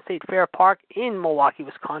Wisconsin State Fair Park in Milwaukee,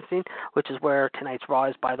 Wisconsin, which is where tonight's Raw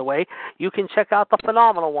is, by the way. You can check out the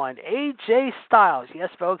phenomenal one, AJ Styles. Yes,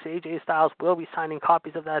 folks, AJ Styles will be signing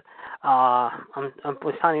copies of that. I'm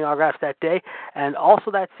signing autographs that day. And also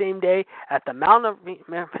that same day at the Mountain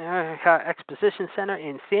America Exposition Center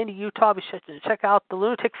in Sandy, Utah, be sure to check out the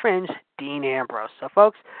Lunatic Fringe, Dean Ambrose. So,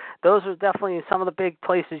 folks, those are definitely some of the big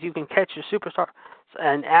places you can catch your superstar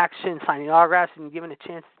and action, signing autographs, and given a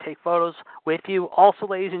chance to take photos with you. Also,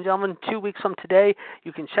 ladies and gentlemen, 2 weeks from today,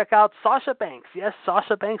 you can check out Sasha Banks. Yes,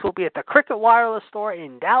 Sasha Banks will be at the Cricket Wireless store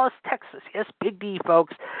in Dallas, Texas. Yes, Big D,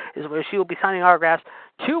 folks, is where she will be signing autographs.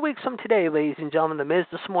 2 weeks from today, ladies and gentlemen, The Miz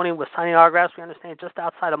this morning was signing autographs, we understand, just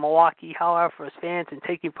outside of Milwaukee, however, for his fans and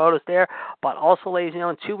taking photos there. But also, ladies and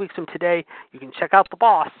gentlemen, 2 weeks from today, you can check out the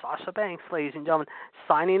boss, Sasha Banks, ladies and gentlemen,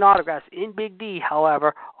 signing autographs in Big D,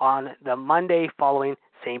 however, on the Monday following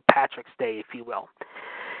St. Patrick's Day, if you will.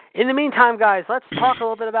 In the meantime, guys, let's talk a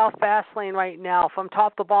little bit about FASTLANE right now. From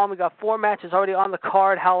top to bottom, we got 4 matches already on the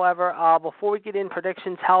card. However, before we get in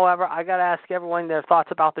predictions, however, I got to ask everyone their thoughts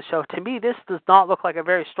about the show. To me, this does not look like a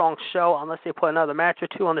very strong show unless they put another match or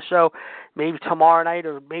two on the show, maybe tomorrow night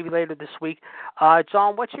or maybe later this week.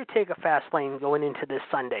 John, what's your take of FASTLANE going into this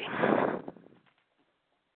Sunday?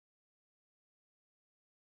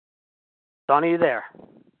 John, are you there?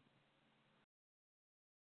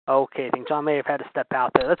 Okay, I think John may have had to step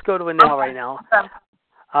out there. Let's go to Anel right now.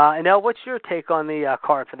 Anel, what's your take on the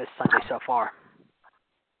card for this Sunday so far?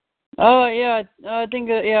 I think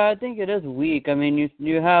it is weak. I mean,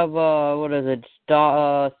 you have what is it?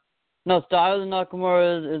 Styles and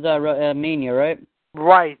Nakamura is at Mania, right?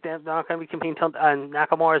 Right, they're not going to be competing until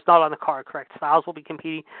Nakamura is not on the card, correct. Styles will be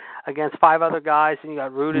competing against 5 other guys, and you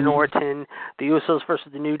got Rude and Orton, the Usos versus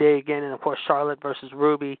the New Day again, and of course Charlotte versus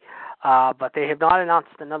Ruby. But they have not announced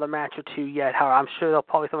another match or two yet. However, I'm sure they'll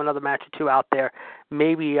probably throw another match or two out there,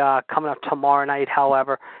 maybe coming up tomorrow night,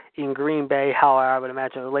 however, in Green Bay, however, I would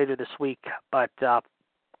imagine later this week. But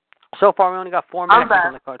so far we only got 4 matches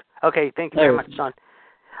on the card. Okay, thank you very much, John.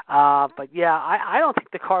 But yeah, I don't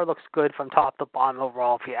think the card looks good from top to bottom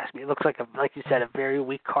overall, if you ask me. It looks like you said, a very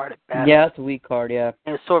weak card at best. Yeah, it's a weak card, yeah.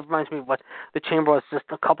 And it sort of reminds me of what the Chamber was just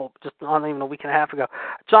not even a week and a half ago.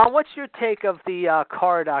 John, what's your take of the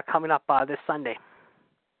card coming up this Sunday?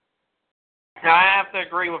 I have to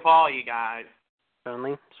agree with all you guys.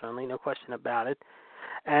 Certainly, no question about it.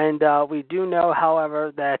 And we do know,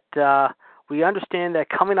 however, that we understand that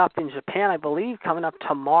coming up in Japan, I believe coming up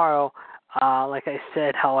tomorrow, Like I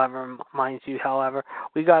said, however, mind you,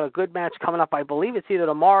 we got a good match coming up. I believe it's either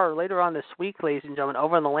tomorrow or later on this week, ladies and gentlemen,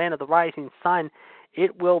 over in the land of the rising sun.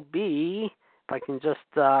 It will be, if I can just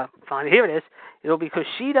find it, here it is. It'll be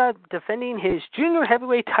Kushida defending his junior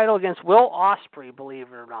heavyweight title against Will Ospreay, believe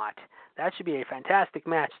it or not. That should be a fantastic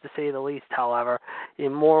match, to say the least, however,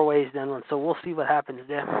 in more ways than one. So we'll see what happens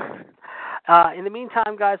there. In the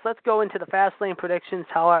meantime, guys, let's go into the FASTLANE predictions,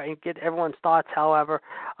 however, and get everyone's thoughts, however,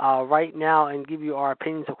 right now, and give you our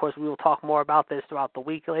opinions. Of course, we will talk more about this throughout the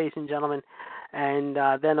week, ladies and gentlemen. And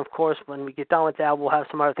then, of course, when we get done with that, we'll have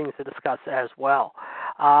some other things to discuss as well.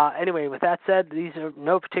 Anyway, with that said, these are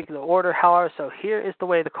no particular order, however, so here is the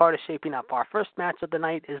way the card is shaping up. Our first match of the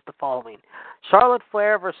night is the following. Charlotte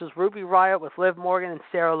Flair versus Ruby Riott with Liv Morgan and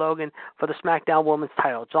Sarah Logan for the SmackDown Women's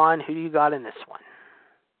title. John, who do you got in this one?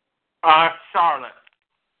 Charlotte.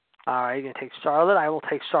 All right, you're going to take Charlotte. I will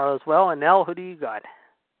take Charlotte as well. And Nell, who do you got?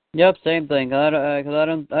 Yep, same thing. I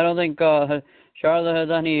don't think Charlotte has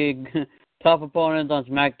any tough opponents on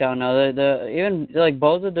SmackDown now. Even like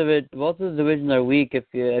both of the divisions are weak. If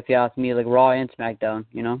you ask me, like Raw and SmackDown,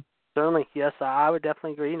 you know. Certainly, yes, I would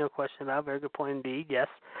definitely agree. No question about it. Very good point indeed. Yes,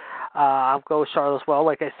 I'll go with Charlotte as well.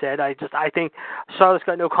 Like I said, I think Charlotte's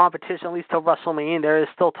got no competition at least till WrestleMania. There is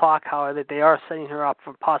still talk, however, that they are setting her up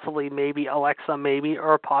for possibly maybe Alexa,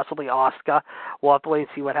 or possibly Asuka. We'll have to wait and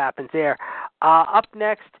see what happens there. Up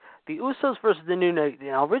next, the Usos versus the New Day.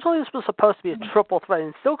 You know, originally this was supposed to be a triple threat,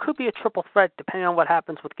 and still could be a triple threat depending on what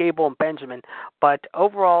happens with Gable and Benjamin. But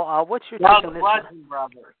overall, what's your take on this? Bludgeon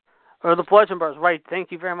Brothers. Or the Bludgeon Brothers, right.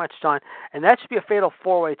 Thank you very much, John. And that should be a fatal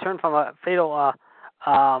four-way, turn from a fatal,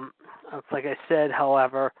 like I said,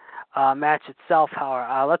 however, match itself,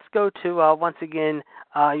 however. Let's go to, once again,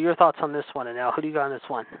 your thoughts on this one. And now, who do you got on this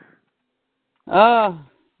one?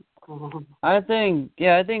 I think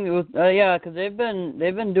because they've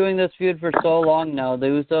been doing this feud for so long now, the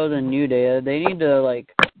Usos and New Day. They need to,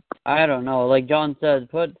 like, I don't know, like John said,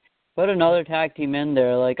 put another tag team in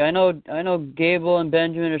there. Like I know Gable and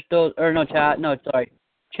Benjamin are still,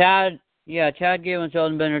 Chad, Gable and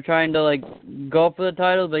Sheldon Benjamin are trying to like go for the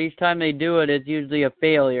title, but each time they do it, it's usually a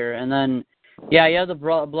failure. And then, you have the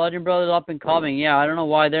Bludgeon Brothers up and coming. Yeah, I don't know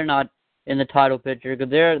why they're not in the title picture because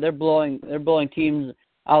they're blowing teams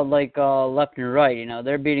out like left and right. You know,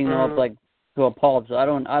 they're beating them up like to a pulp. So I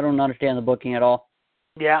don't understand the booking at all.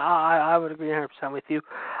 Yeah, I would agree 100% with you.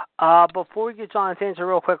 Before we get John's answer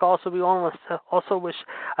real quick, also we want to also wish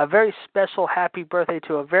a very special happy birthday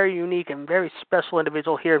to a very unique and very special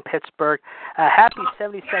individual here in Pittsburgh. A happy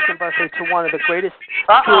 72nd birthday to one of the greatest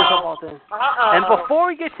heroes of all time. And before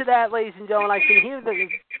we get to that, ladies and gentlemen, I can hear the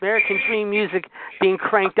American Dream music being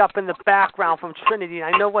cranked up in the background from Trinity,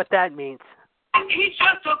 and I know what that means. He's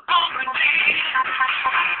just a common man.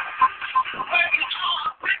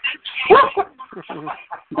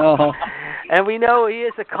 And we know he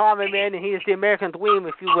is a common man, and he is the American Dream,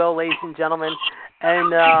 if you will, ladies and gentlemen.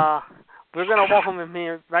 And we're going to welcome him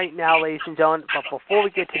here right now, ladies and gentlemen. But before we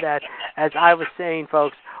get to that, as I was saying,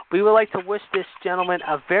 folks, we would like to wish this gentleman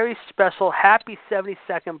a very special happy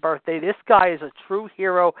 72nd birthday. This guy is a true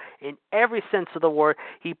hero in every sense of the word.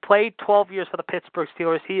 He played 12 years for the Pittsburgh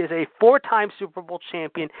Steelers. He is a 4-time Super Bowl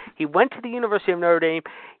champion. He went to the University of Notre Dame.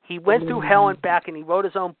 He went through hell and back, and he wrote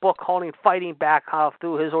his own book called Fighting Back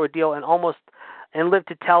through his ordeal and lived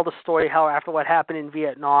to tell the story after what happened in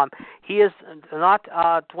Vietnam. He is not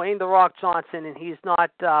Dwayne The Rock Johnson, and he's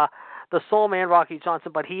not the Soul Man Rocky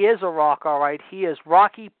Johnson, but he is a Rock, all right. He is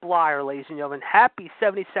Rocky Blyer, ladies and gentlemen. Happy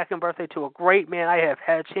 72nd birthday to a great man. I have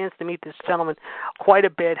had a chance to meet this gentleman quite a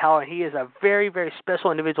bit. However, he is a very, very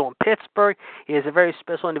special individual in Pittsburgh. He is a very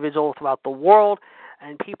special individual throughout the world.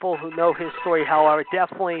 And people who know his story, however,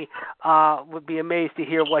 definitely would be amazed to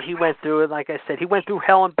hear what he went through. And like I said, he went through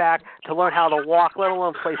hell and back to learn how to walk, let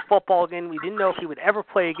alone play football again. We didn't know if he would ever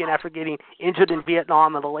play again after getting injured in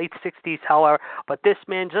Vietnam in the late 60s, however. But this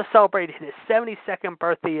man just celebrated his 72nd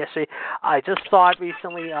birthday yesterday. I just saw it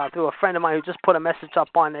recently through a friend of mine who just put a message up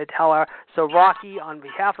on it, however. So, Rocky, on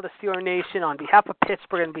behalf of the Steeler Nation, on behalf of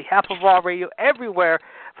Pittsburgh, on behalf of Raw Radio, everywhere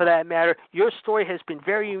for that matter, your story has been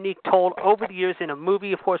very unique, told over the years in a movie.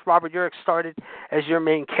 Of course, Robert Urich started as your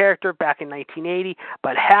main character back in 1980,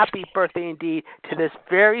 but happy birthday indeed to this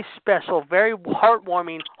very special, very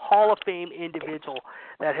heartwarming Hall of Fame individual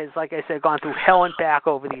that has, like I said, gone through hell and back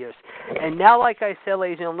over the years. And now, like I said,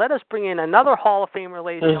 ladies and gentlemen, let us bring in another Hall of Famer,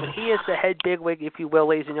 ladies and gentlemen. He is the head bigwig, if you will,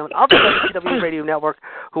 ladies and gentlemen, of the WCW Radio Network,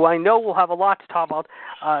 who I know will have a lot to talk about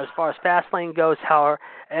as far as Fastlane goes, however,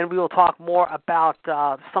 and we will talk more about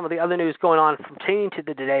some of the other news going on pertaining to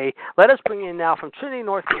the today. Let us bring in now from Trinity,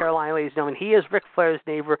 North Carolina, ladies and gentlemen. He is Ric Flair's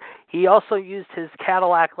neighbor. He also used his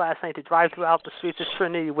Cadillac last night to drive throughout the streets of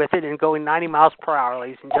Trinity with it and going 90 miles per hour,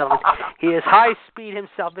 ladies and gentlemen. He is high speed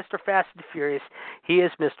himself, Mr. Fast and Furious. He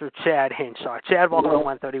is Mr. Chad Hinshaw. Chad, welcome to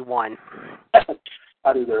 131.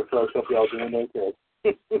 Howdy there, folks. Hope y'all doing okay.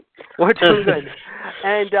 We're doing good.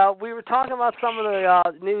 And we were talking about some of the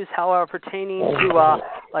news, however, pertaining to,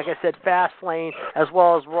 like I said, Fastlane, as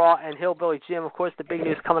well as Raw and Hillbilly Jim. Of course, the big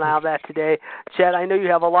news coming out of that today. Chad, I know you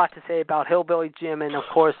have a lot to say about Hillbilly Jim and, of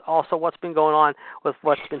course, also what's been going on with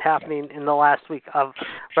what's been happening in the last week of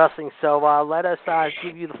wrestling. So let us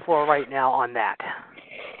give you the floor right now on that.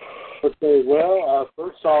 Okay, well,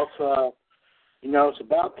 first off, it's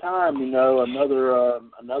about time, another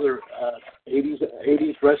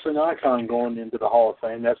 80s wrestling icon going into the Hall of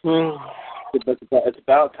Fame. It's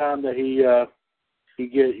about time that he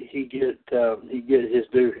get his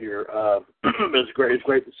due here. It's great. It's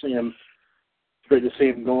great to see him. It's great to see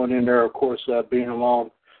him going in there. Of course, being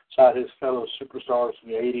alongside his fellow superstars from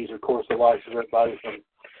the 80s. Of course, the likes of everybody from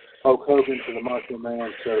Hulk Hogan to the Macho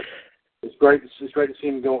Man. So. It's great to see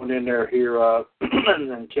him going in there here, and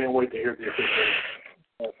can't wait to hear the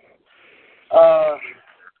official.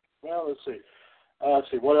 Well, let's see.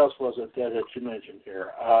 What else was it that you mentioned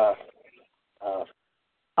here?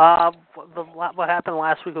 What happened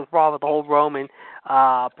last week with Raw with the whole Roman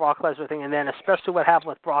Brock Lesnar thing, and then especially what happened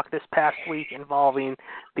with Brock this past week involving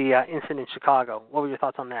the incident in Chicago. What were your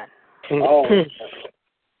thoughts on that? Oh,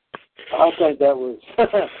 I think that was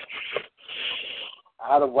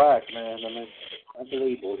out of whack, man. I mean,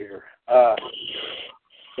 unbelievable here.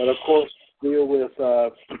 But of course, deal with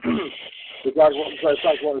it's like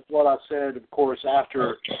what I said. Of course,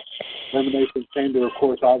 after Elimination Chamber, of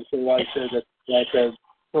course, obviously, like I said that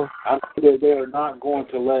they are not going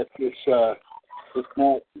to let this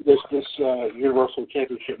Universal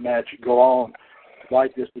Championship match go on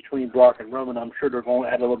like this between Brock and Roman. I'm sure they're going to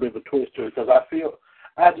add a little bit of a twist to it because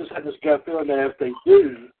I just had this gut feeling that if they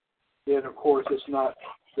do, then of course it's not.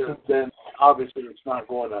 Then obviously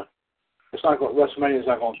WrestleMania is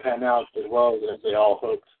not going to pan out as well as they all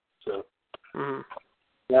hoped. So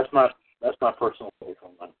that's my personal take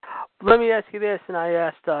on that. Let me ask you this, and I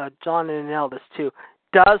asked John and Nell this too.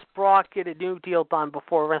 Does Brock get a new deal done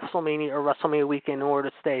before WrestleMania or WrestleMania weekend in order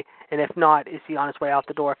to stay? And if not, is he on his way out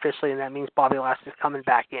the door officially, and that means Bobby Lashley's coming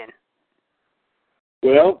back in?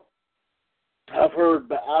 Well, I've heard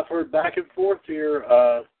back and forth here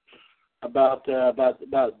about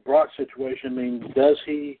Brock's situation. I mean, does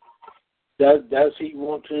he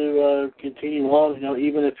want to continue on?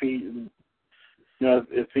 Even if he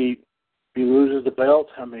loses the belt.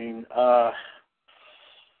 I mean,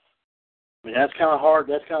 that's kind of hard.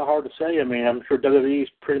 That's kind of hard to say. I mean, I'm sure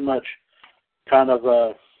WWE's pretty much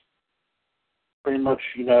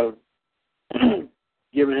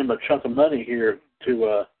giving him a chunk of money here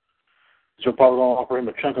to. So probably going to offer him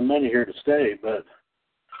a chunk of money here to stay, but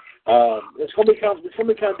it's going to be kind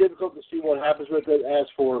of difficult to see what happens with it. As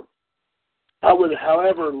for, I would,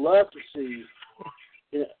 however, love to see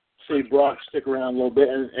Brock stick around a little bit,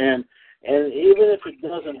 and even if it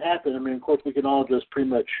doesn't happen, I mean, of course, we can all just pretty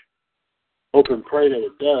much hope and pray that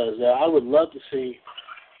it does. I would love to see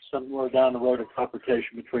somewhere down the road a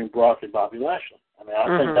confrontation between Brock and Bobby Lashley. I mean,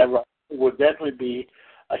 I think that would definitely be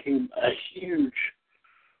a huge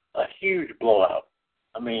blowout.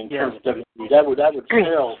 I mean, in terms of WWE, that would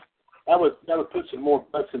put some more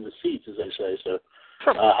butts in the seats, as they say. So,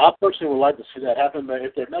 I personally would like to see that happen. But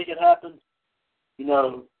if they make it happen,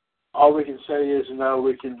 all we can say is,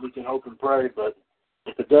 we can hope and pray. But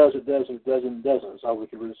if it does, it does. If it doesn't, it doesn't. That's all we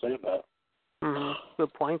can really say about it.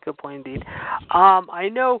 Good point indeed. I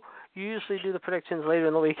know you usually do the predictions later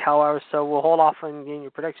in the week, however, so we'll hold off on getting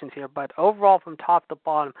your predictions here. But overall, from top to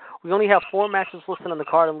bottom, we only have 4 matches listed on the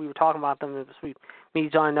card, and we were talking about them this week. Me,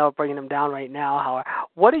 John, and Noah bringing them down right now. However,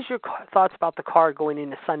 what is your thoughts about the card going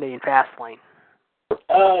into Sunday in Fastlane?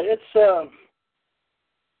 It's from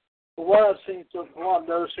what I've seen, so from what I've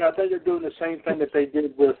noticed here, I think they're doing the same thing that they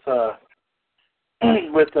did with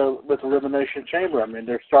Elimination Chamber. I mean,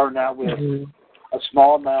 they're starting out with a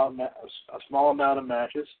small amount of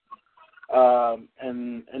matches,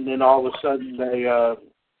 and then all of a sudden they're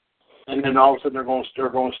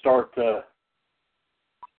going to start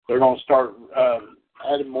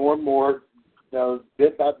adding more and more,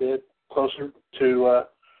 bit by bit, closer to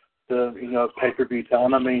the pay-per-view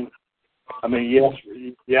time. I mean, yes. I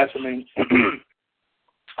mean,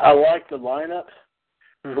 I like the lineup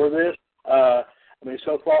for this. I mean,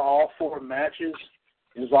 so far all 4 matches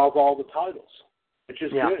involve all the titles, which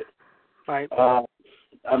is good. Right.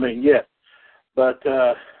 I mean, yeah. But,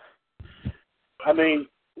 I mean,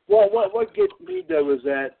 what gets me, though, is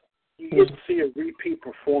that you get to see a repeat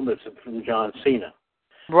performance from John Cena.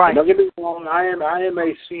 Right. And don't get me wrong, I am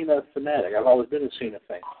a Cena fanatic. I've always been a Cena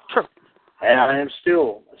fan. Sure. And I am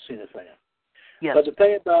still a Cena fan. Yes. But the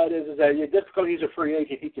thing about it is that just because he's a free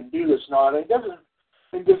agent, he can do this and all.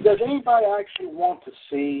 Does anybody actually want to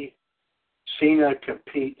see Cena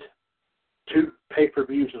compete 2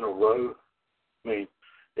 pay-per-views in a row? I mean,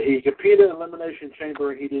 he competed in Elimination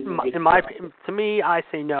Chamber and he didn't get to me, I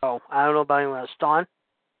say no. I don't know about anyone else. Don?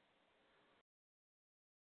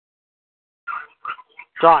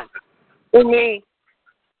 John. For me.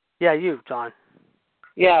 Yeah, you, John.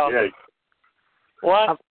 Yeah.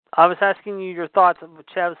 What? I was asking you your thoughts on what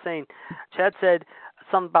Chad was saying. Chad said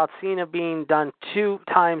something about Cena being done 2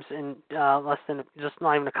 times in less than just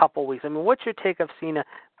not even a couple of weeks. I mean, what's your take of Cena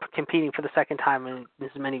competing for the second time in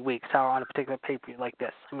as many weeks or on a particular pay-per-view like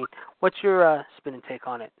this? I mean, what's your spin and take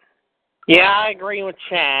on it? Yeah, I agree with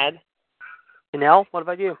Chad. Nell, what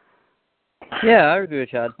about you? Yeah, I agree with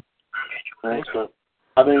Chad. Thanks, man.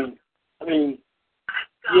 I mean,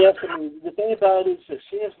 yes. I mean, the thing about it is that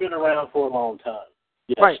Cena's been around for a long time.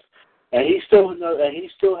 Yes. Right. And he still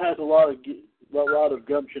has a lot of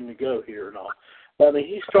gumption to go here and all. But I mean,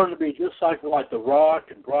 he's starting to be just like The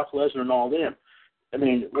Rock and Brock Lesnar and all them. I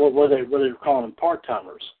mean, what they're calling them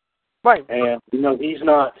part-timers. Right. And he's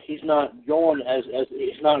not going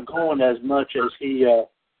as much as he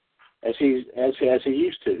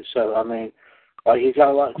used to. So I mean, he's got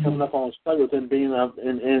a lot coming up on his plate with him being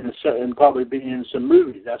and probably being in some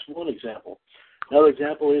movies. That's one example. Another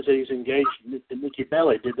example is that he's engaged to Nikki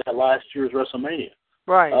Bella. Did that last year's WrestleMania.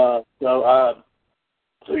 Right. So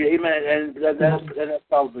yeah, man, and that's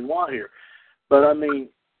probably why here. But I mean,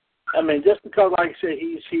 just because, like I said,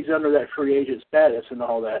 he's under that free agent status and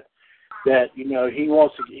all that he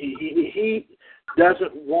wants to, he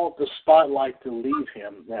doesn't want the spotlight to leave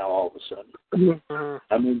him now all of a sudden. Mm-hmm.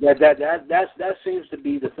 I mean, that seems to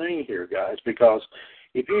be the thing here, guys, because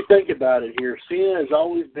if you think about it here, Cena has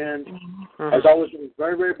always been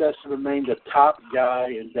very, very best to remain the top guy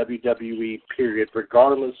in WWE, period,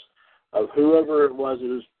 regardless of whoever it was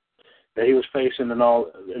that he was facing and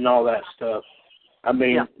all that stuff. I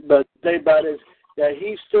mean, but the thing about it is that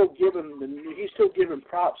he's still giving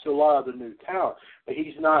props to a lot of the new talent, but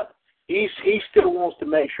he's not. He still wants to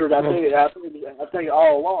make sure that I think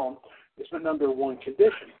all along it's the number one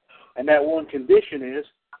condition, and that one condition is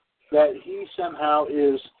that he somehow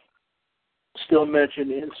is still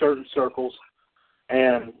mentioned in certain circles,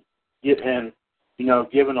 and given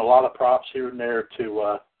a lot of props here and there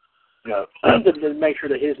to to make sure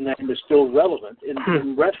that his name is still relevant in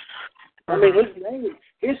wrestling. I mean,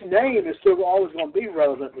 his name is still always going to be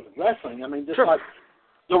relevant with wrestling. I mean, just like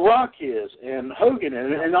The Rock is and Hogan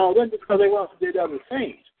and all them, because they want to do other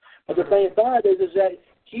things. But the thing about it is that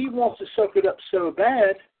he wants to soak it up so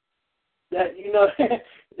bad that I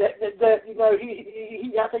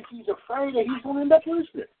think he's afraid that he's going to end up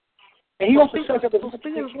losing it. And he wants to soak up.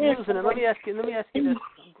 Speaking of losing it, let me ask you this.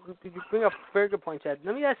 You bring up a very good point, Chad.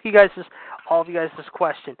 Let me ask you guys all of you guys this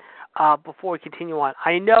question before we continue on.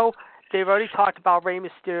 I know they've already talked about Rey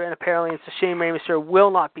Mysterio, and apparently it's a shame Rey Mysterio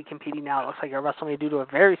will not be competing now. It looks like at WrestleMania due to a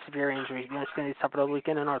very severe injury. You understand he suffered over the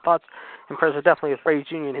weekend, and our thoughts and prayers are definitely with Ray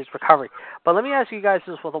Jr. and his recovery. But let me ask you guys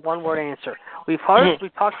this with a one-word answer. We've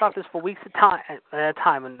talked about this for weeks at a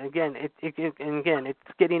time, and again, it's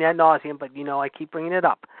getting ad nauseum, but I keep bringing it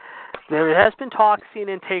up. There has been talk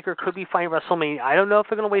Cena and Taker could be fighting WrestleMania. I don't know if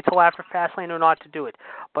they're going to wait till after FASTLANE or not to do it.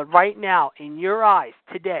 But right now, in your eyes,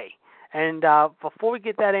 today, and before we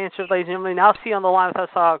get that answer, ladies and gentlemen, now see on the line with us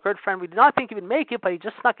our good friend. We did not think he would make it, but he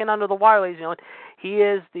just snuck in under the wire, ladies and gentlemen. He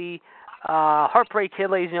is the Heartbreak Kid,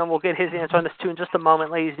 ladies and gentlemen. We'll get his answer on this too in just a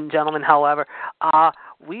moment, ladies and gentlemen. However,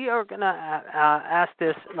 we are going to ask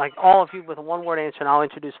this, like all of you, with a one-word answer, and I'll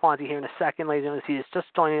introduce Fonzie here in a second, ladies and gentlemen. He is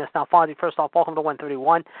just joining us now. Fonzie, first off, welcome to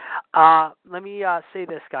 131. Let me say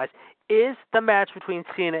this, guys. Is the match between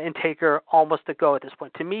Cena and Taker almost a go at this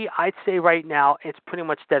point? To me, I'd say right now it's pretty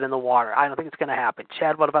much dead in the water. I don't think it's going to happen.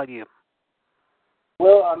 Chad, what about you?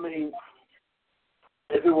 Well, I mean,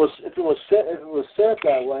 if it was said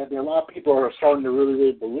that way, I mean, a lot of people are starting to really,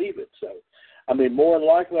 really believe it. So, I mean, more than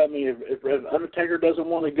likely, I mean, if Undertaker doesn't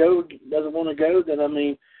want to go, then I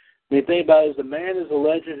mean, the thing about it is the man is a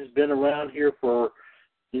legend. Has been around here for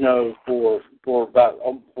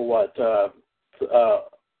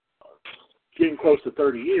getting close to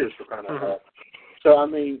 30 years for crying out loud. So I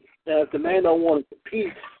mean, if the man don't want to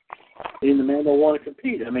compete, then the man don't want to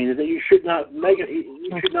compete. I mean, you should not make it.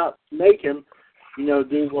 You should not make him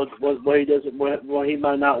do what he doesn't, what he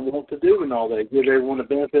might not want to do and all that. Give everyone the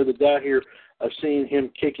benefit of the doubt here of seeing him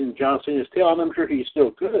kicking John Cena's tail. I'm sure he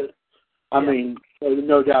still could. I mean,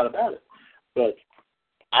 no doubt about it. But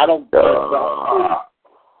I don't.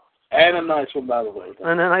 And a nice one, by the way.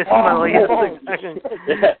 And a nice one, by the way.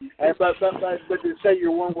 Yes, but to say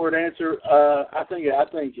your one-word answer, I think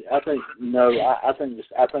no. I think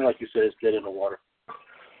like you said, it's dead in the water.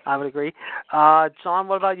 I would agree. John,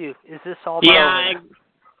 what about you? Is this all? Yeah,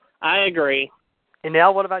 I agree. And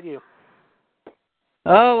Nell, what about you?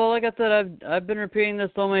 Oh well, like I said, I've been repeating this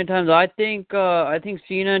so many times. I think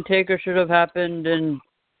Cena and Taker should have happened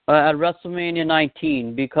at WrestleMania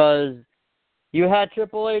 19 because you had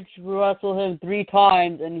Triple H wrestle him 3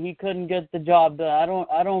 times and he couldn't get the job done.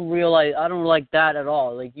 I don't like that at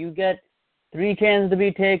all. Like, you get 3 chances to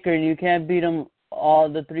beat Taker and you can't beat him all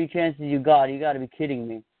the 3 chances you got. You got to be kidding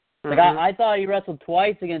me. Like, I thought he wrestled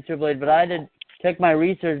twice against Triple H, but I did check my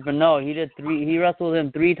research. But no, he did 3. He wrestled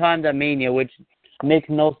him 3 times at Mania, which makes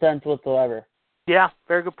no sense whatsoever. Yeah,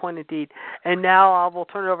 very good point indeed. And now we'll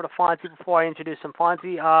turn it over to Fonzie before I introduce him.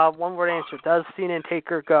 Fonzie, one-word answer: does Cena and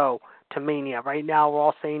Taker go to Mania? Right now, we're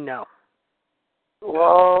all saying no.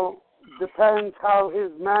 Well, depends how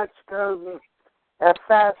his match goes at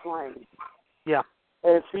FASTLANE. Yeah.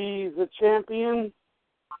 If he's a champion,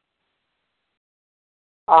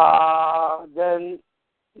 then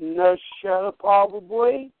no show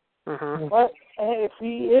probably. Mm-hmm. But if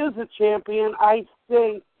he is a champion, I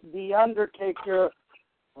think The Undertaker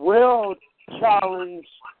will challenge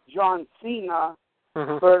John Cena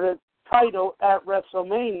for the title at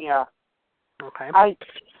WrestleMania. Okay.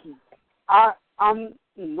 I'm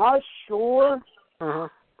not sure.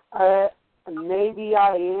 Maybe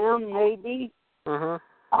I am. Maybe.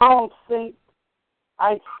 I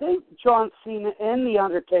think John Cena and The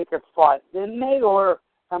Undertaker fought, didn't they? Or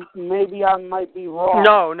maybe I might be wrong.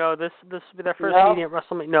 No. This will be their first meeting at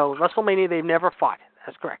WrestleMania. No, WrestleMania they've never fought.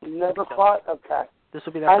 That's correct. Never fought? Okay. This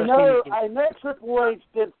will be their first meeting. I know Triple H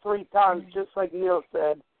did 3 times, just like Neil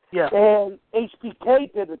said. Yeah. And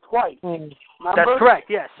HBK did it twice. That's correct.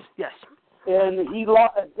 Yes. And he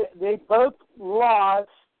lost. They both lost.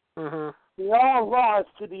 They all lost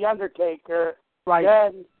to The Undertaker. Right.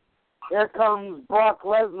 Then here comes Brock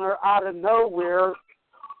Lesnar out of nowhere,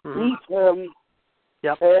 beats him.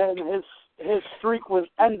 Yep. And his streak was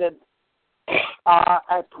ended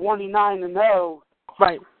at 29-0.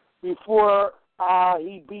 Right. Before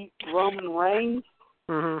he beat Roman Reigns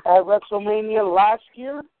at WrestleMania last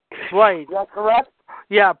year. Right. Is that correct?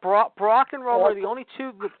 Yeah. Brock and Roman are the only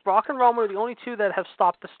two. Brock and Roman are the only two that have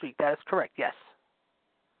stopped the streak. That is correct. Yes.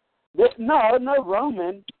 No,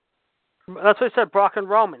 Roman. That's what I said. Brock and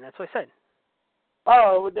Roman. That's what I said.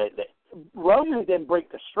 Oh, Roman didn't break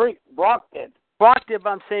the streak. Brock did. Brock did, but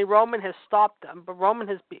I'm saying Roman has stopped them. But Roman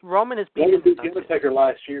has beaten The Undertaker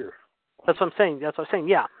last year. That's what I'm saying.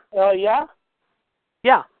 Yeah. Yeah.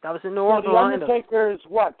 Yeah, that was in New Orleans. The Undertaker is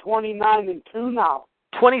what, 29-2 now?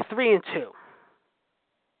 23-2.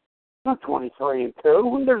 Not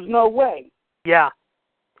 23-2. There's no way. Yeah.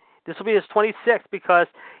 This will be his 26th because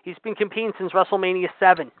he's been competing since WrestleMania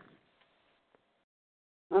 7.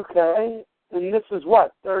 Okay. And this is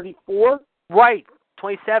what, 34? Right.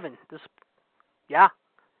 27. Yeah.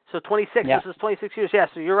 So 26. Yeah. This is 26 years. Yeah,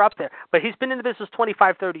 so you're up there. But he's been in the business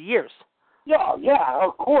 25, 30 years. Yeah,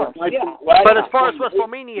 of course. Yeah. But as far as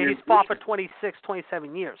WrestleMania, he's fought for 26,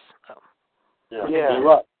 27 years. So. Yeah. You're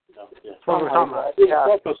right. That's what we're talking about.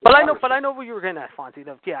 Yeah. But I know where you were getting at, Fonzie.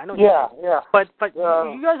 Yeah, I know. Yeah. But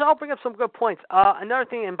you guys all bring up some good points. Another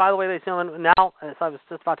thing, and by the way, ladies and gentlemen, now as I was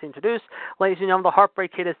just about to introduce, ladies and gentlemen, the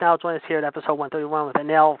Heartbreak Kid has now joined us here at episode 131 with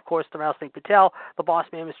Anil, of course, the Wrestling Patel, the Boss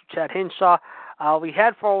Man, Mr. Chad Hinshaw. We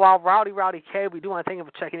had for a while Rowdy K. We do want to thank him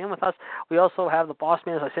for checking in with us. We also have the Boss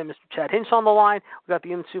Man, as I said, Mr. Chad Hinshaw on the line. We got the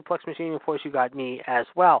Human Suplex Machine, and of course, you got me as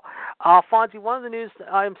well. Fonzie, one of the news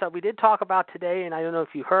items that we did talk about today, and I don't know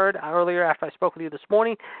if you heard earlier after I spoke with you this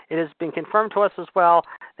morning, it has been confirmed to us as well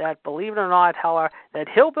that, believe it or not, however, that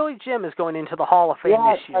Hillbilly Jim is going into the Hall of Fame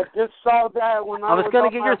this year. I just saw that when I was going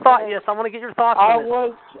to get your thoughts. Yes, I want to get your thoughts on this. I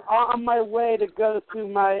was on my way to go to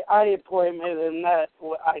my eye appointment, and I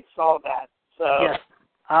saw that. So. Yes.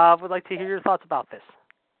 Would like to hear your thoughts about this.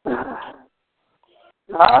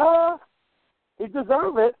 He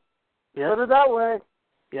deserves it. Yes. Put it that way.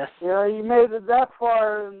 Yes. You made it that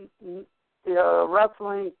far in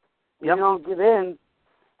wrestling. You don't get in.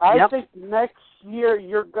 I think next year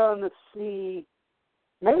you're going to see,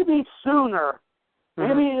 maybe sooner,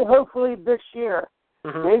 maybe hopefully this year,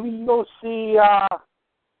 maybe you'll see,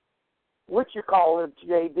 what you call it,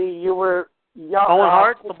 JD? You were young. Owen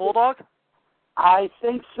Hart, the Bulldog? I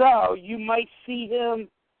think so. You might see him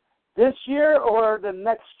this year or the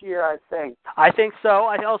next year, I think. I think so.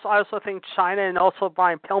 I also think China and also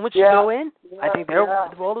Brian Pillman should go in. I think they're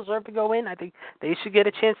well deserved to go in. I think they should get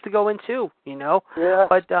a chance to go in too. Yeah.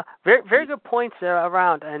 But very very good points there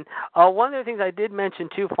around. And one of the things I did mention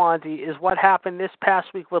too, Fonzie, is what happened this past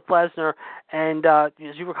week with Lesnar. And as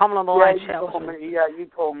you were coming on the line, you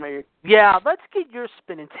told me. Yeah, let's get your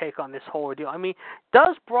spin and take on this whole deal. I mean,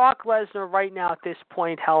 does Brock Lesnar right now at this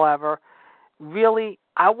point, however, really,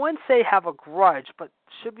 I wouldn't say have a grudge, but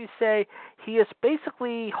should we say he is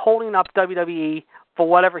basically holding up WWE for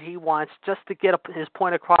whatever he wants just to get his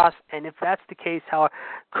point across? And if that's the case,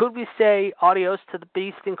 could we say adios to the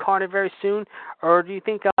Beast incarnate very soon? Or do you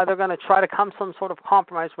think they're going to try to come some sort of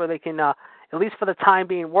compromise where they can, at least for the time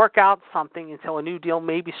being, work out something until a new deal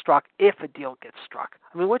may be struck, if a deal gets struck?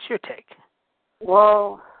 I mean, what's your take?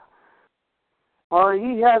 Well,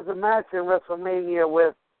 he has a match in WrestleMania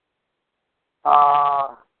with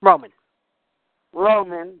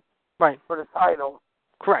Roman, right, for the title.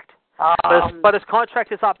 Correct. But his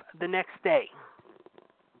contract is up the next day.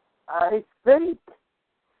 I think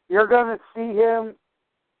you're going to see him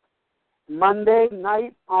Monday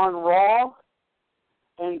night on Raw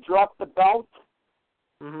and drop the belt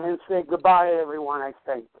and say goodbye to everyone, I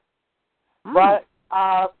think. But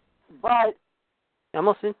I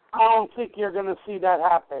don't think you're going to see that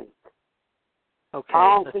happen. Okay.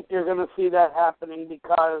 I don't think you're going to see that happening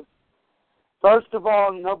because, first of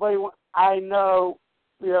all, I know,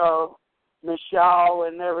 Michelle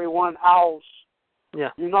and everyone else do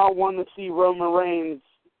not want to see Roman Reigns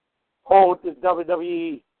hold the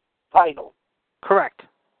WWE title. Correct.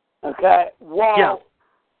 Okay. Well,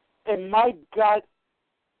 in my gut,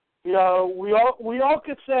 we all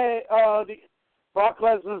could say Brock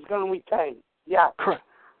Lesnar is going to retain. Yeah. Correct.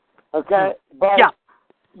 Okay. But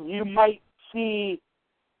you might see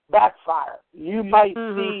backfire. You might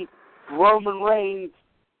see Roman Reigns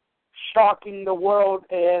shocking the world,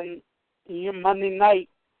 and Monday night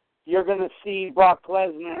you're going to see Brock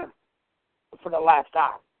Lesnar for the last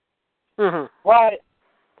time. But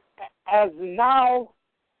as now,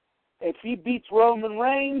 if he beats Roman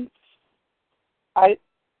Reigns,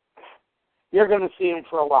 you're going to see him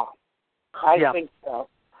for a while. I think so.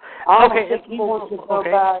 I don't think he wants to go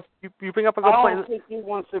back. You bring up a good point. I don't think he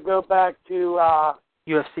wants to go back to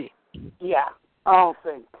UFC. Yeah, I don't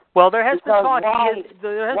think. Well, there has been talk.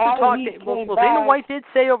 Dana White did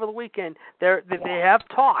say over the weekend that they have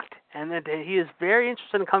talked and that he is very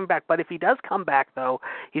interested in coming back. But if he does come back, though,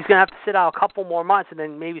 he's going to have to sit out a couple more months and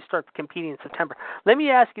then maybe start competing in September. Let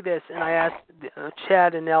me ask you this, and I asked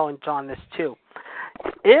Chad and Nell and John this too.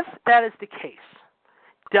 If that is the case,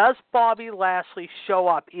 does Bobby Lashley show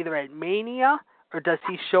up either at Mania or does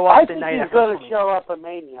he show up the night after? I think he's going to show up at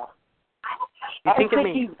Mania. I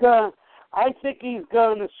think he's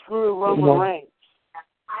going to screw Roman Reigns.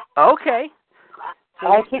 Okay. So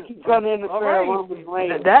I think he's going to interfere with Roman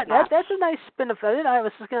Reigns. That's a nice spin of it. I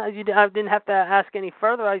didn't have to ask any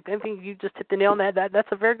further. I think you just hit the nail on the head.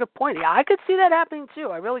 That's a very good point. Yeah, I could see that happening too.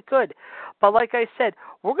 I really could. But like I said,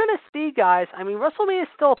 we're going to see, guys. I mean, WrestleMania is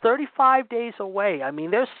still 35 days away. I mean,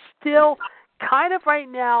 there's still kind of right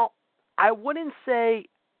now, I wouldn't say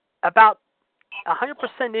about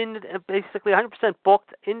 100% in, basically 100%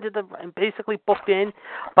 booked into basically booked in.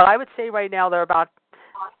 But I would say right now they're about,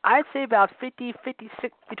 I'd say about 50,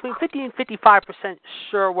 56, between 50 and 55%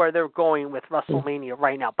 sure where they're going with WrestleMania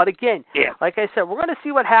right now. But again, like I said, we're going to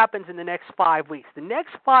see what happens in the next 5 weeks. The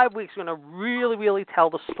next 5 weeks are going to really, really tell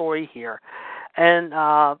the story here. And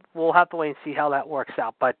we'll have to wait and see how that works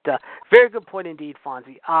out. But very good point indeed,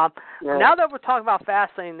 Fonzie. Now that we're talking about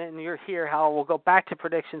Fastlane and you're here, we'll go back to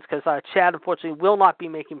predictions because Chad, unfortunately, will not be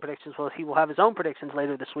making predictions. Well, he will have his own predictions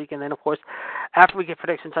later this week. And then, of course, after we get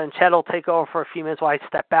predictions on, Chad will take over for a few minutes while I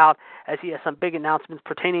step out as he has some big announcements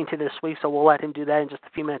pertaining to this week. So we'll let him do that in just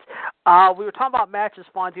a few minutes. We were talking about matches,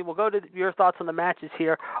 Fonzie. We'll go to your thoughts on the matches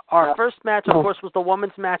here. Our first match, of course, was the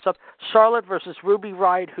women's matchup, Charlotte versus Ruby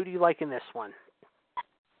Riott. Who do you like in this one?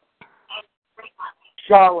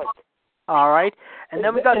 Charlotte. All right. And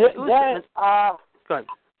then we got Go ahead.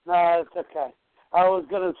 No, it's okay. I was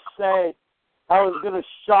going to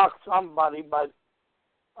shock somebody, but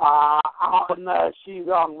she's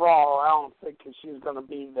on Raw. I don't think she's going to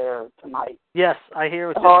be there tonight. Yes, I hear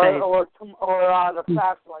what you're saying. Or on the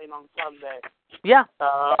Fastlane on Sunday. Yeah.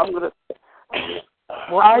 I'm going to...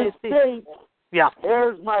 I think... Yeah.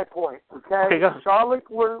 Here's my point, okay? Go ahead. Charlotte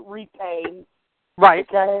will retain. Right.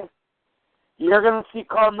 Okay? You're going to see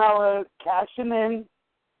Carmella cashing in,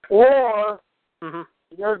 or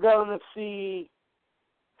you're going to see,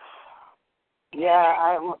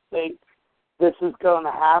 I don't think this is going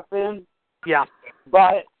to happen. Yeah.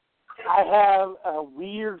 But I have a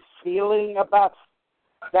weird feeling about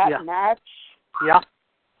that match. Yeah.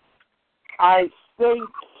 I think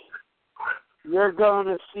you're going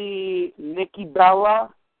to see Nikki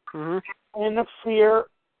Bella interfere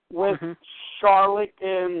with Charlotte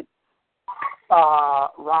and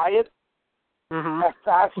Riot at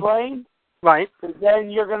Fastlane. Right. And then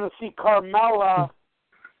you're going to see Carmella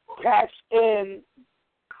cash in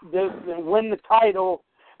and win the title.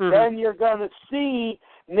 Then you're going to see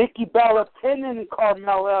Nikki Bella pinning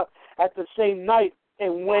Carmella at the same night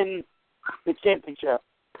and win the championship.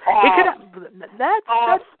 That's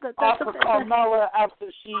Carmella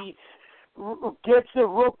after she gets it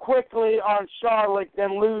real quickly on Charlotte,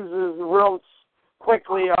 then loses real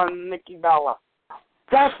quickly on Nikki Bella.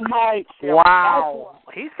 That's my feeling. Wow.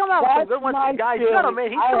 He's coming out with some good ones, guys. You gotta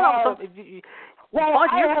admit, he's coming out with some.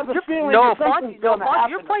 Fonz,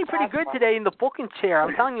 you're playing pretty good today in the booking chair.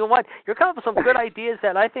 I'm telling you what, you're coming up with some good ideas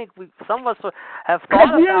that I think some of us have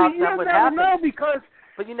thought about that would happen.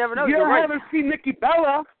 But you never know. You right. haven't seen Nikki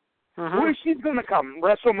Bella. Where's she going to come?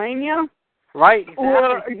 WrestleMania? Right. Exactly.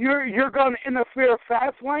 Or you're going to interfere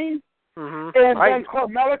Fastlane? And then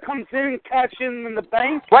Carmella comes in and cash in the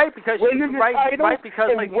bank? Right, because winning the title,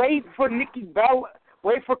 and wait for Nikki Bella,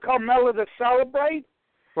 wait for Carmella to celebrate?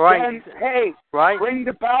 Right. And, hey, ring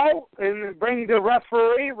the bell, and bring the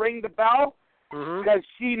referee, ring the bell, because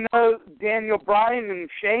she knows Daniel Bryan and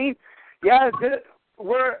Shane. Yeah,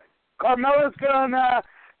 Carmella's going to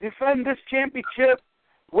defend this championship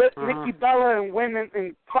with Nikki Bella and win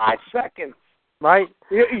in 5 seconds. Right.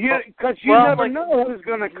 Because you never know who's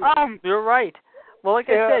going to come. You're right. Well, like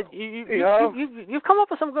I said, you've come up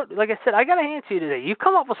with some good. Like I said, I got to hand to you today. You've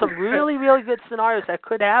come up with some really, really good scenarios that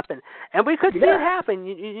could happen, and we could see it happen.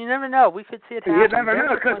 You never know. We could see it happen. You never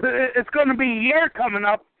know, because it's going to be a year coming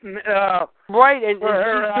up. Right, and she's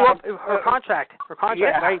due up her contract.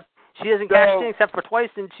 Right. She hasn't cashed in except for twice,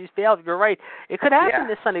 and she's failed. You're right. It could happen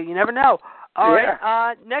this Sunday. You never know. All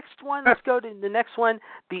right. Next one. Let's go to the next one.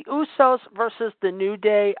 The Usos versus the New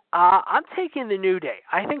Day. I'm taking the New Day.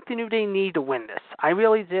 I think the New Day need to win this. I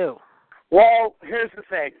really do. Well, here's the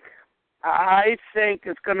thing. I think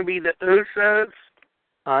it's going to be the Usos.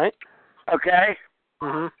 All right. Okay.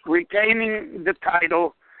 Retaining the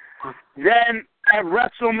title. Then at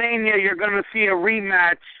WrestleMania, you're going to see a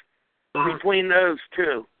rematch between those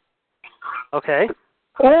two. Okay.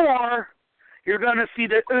 Or you're going to see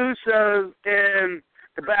the Usos and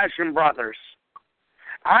the Basham Brothers.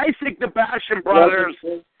 I think the Basham Brothers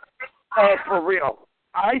are for real.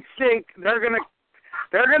 I think they're going to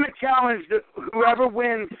challenge whoever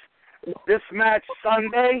wins this match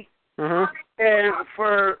Sunday and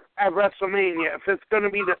at WrestleMania. If it's going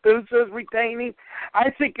to be the Usos retaining,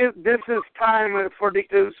 I think this is time for the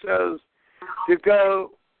Usos to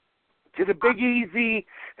go to the Big Easy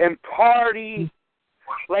and party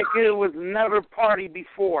like it was never party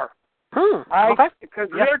before. Because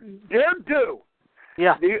they're due.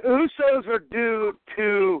 Yeah. The Usos are due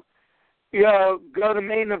to go to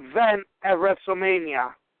main event at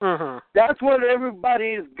WrestleMania. That's what everybody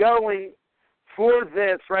is going for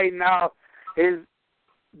this right now, is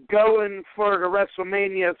going for the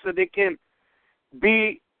WrestleMania so they can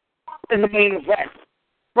be in the main event.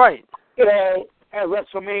 Right. At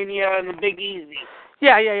WrestleMania and the Big Easy.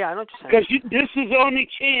 Yeah, I know what you're saying. Because this is the only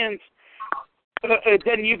chance,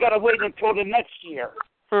 then you got to wait until the next year.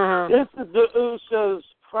 This is the Usos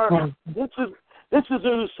first. This is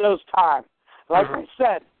Usos time. Like I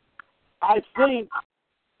said, I think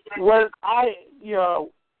when I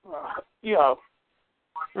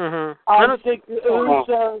think the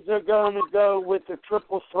Usos are going to go with the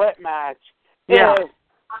triple threat match. Yeah.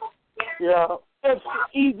 If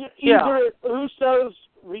either Usos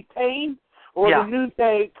retain or the New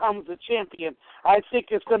Day comes the champion, I think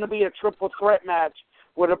it's going to be a triple threat match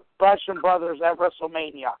with the Basham Brothers at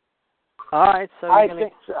WrestleMania. All right, so I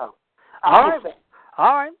think so. All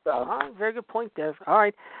right. Very good point, Dev. All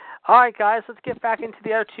right, guys. Let's get back into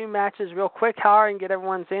the other two matches real quick, Howard, and get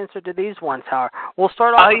everyone's answer to these ones, Howard. We'll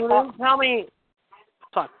start off. You didn't tell me.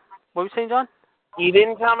 Sorry, what were you saying, John? You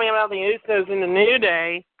didn't tell me about the Usos and the New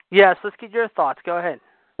Day. Yes, let's get your thoughts. Go ahead.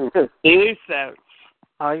 The Usos.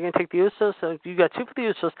 You're going to take the Usos? So you got two for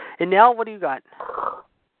the Usos. And Nell, what do you got?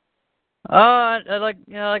 Like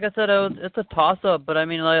I said, it's a toss-up. But I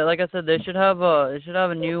mean, like I said, they should have a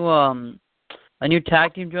new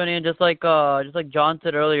tag team joining in, just like John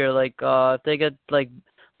said earlier. Like if they get like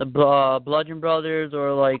the Bludgeon Brothers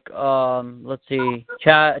or like let's see,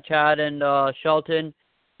 Chad and Shelton.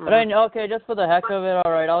 But just for the heck of it,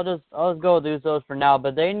 all right, I'll just go with Usos for now.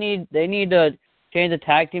 But they need to change the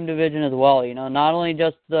tag team division as well. You know, not only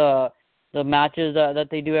just the matches that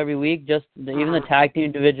they do every week, just even the tag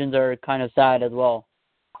team divisions are kind of sad as well.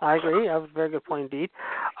 I agree. That was a very good point indeed.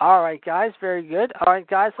 All right, guys, very good. All right,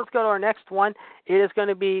 guys, let's go to our next one. It is going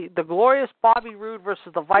to be the glorious Bobby Roode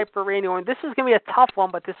versus the Viper Randy Orton. This is going to be a tough one,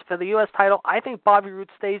 but this is for the U.S. title. I think Bobby Roode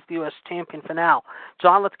stays the U.S. champion for now.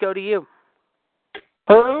 John, let's go to you.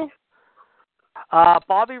 Who?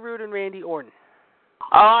 Bobby Roode and Randy Orton.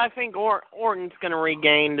 Oh, I think Orton's going to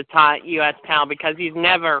regain the U.S. title because he's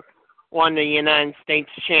never won the United States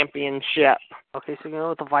Championship. Okay, so you're going to go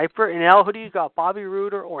with the Viper. And L, who do you got, Bobby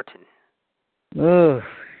Roode or Orton? Ugh.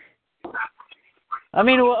 I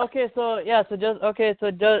mean, well, okay, so just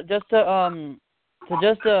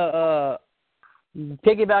to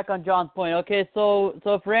piggyback on John's point. Okay, so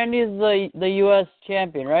if Randy's the U.S.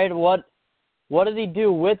 champion, right? What does he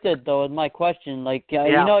do with it, though? Is my question. Like,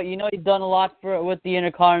 you know, he's done a lot with the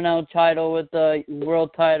Intercontinental title, with the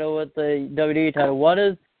World title, with the WWE title. What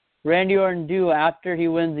does Randy Orton do after he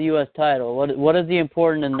wins the U.S. title? What is the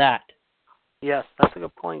important in that? Yes, that's a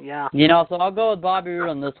good point. Yeah. You know, so I'll go with Bobby Roode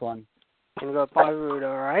on this one. You're going to go with Bobby Roode,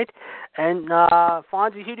 all right. And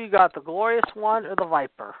Fonzie, who do you got, the Glorious One or the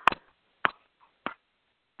Viper?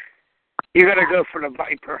 You're going to go for the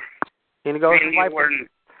Viper. You're going to go with the Viper? Orton.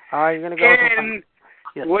 All right, you're going to go with the Viper.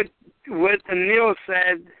 Yes. What Neil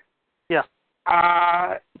said,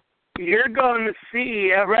 you're going to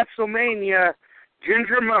see at WrestleMania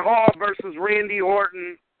Jinder Mahal versus Randy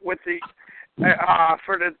Orton with the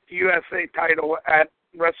for the USA title at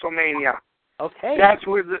WrestleMania. Okay. That's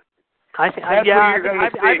where the I've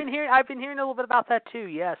been hearing a little bit about that too.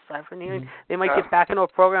 Yes, I've been hearing they might get back into a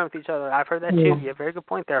program with each other. I've heard that too. Yeah, very good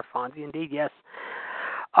point there, Fonzie. Indeed, yes.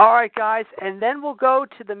 All right, guys, and then we'll go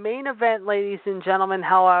to the main event, ladies and gentlemen,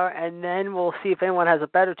 however, and then we'll see if anyone has a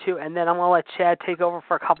better two, and then I'm going to let Chad take over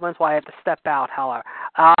for a couple minutes while I have to step out, however.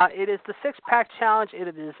 It is the six-pack challenge. It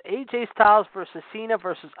is AJ Styles versus Cena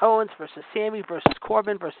versus Owens versus Sammy versus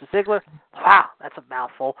Corbin versus Ziggler. Wow, that's a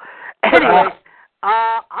mouthful. Anyway,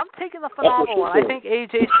 I'm taking the Phenomenal one. I think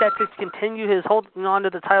AJ's set to continue his holding on to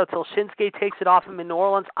the title until Shinsuke takes it off him in New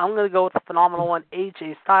Orleans. I'm going to go with the Phenomenal one,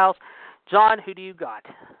 AJ Styles. John, who do you got?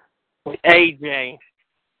 AJ.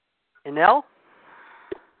 And L?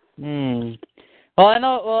 Well, I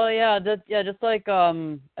know. Well, yeah, just like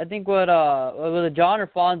I think what was it John or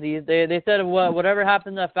Fonzie? They said whatever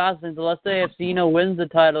happens at Fastlane. So let's say if Cena wins the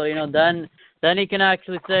title, you know, then he can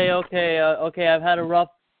actually say, okay, I've had a rough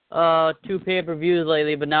 2 pay-per-views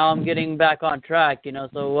lately, but now I'm getting back on track. You know,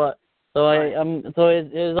 so what? So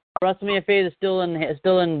is WrestleMania phase is still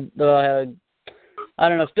in the I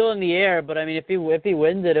don't know, still in the air, but I mean, if he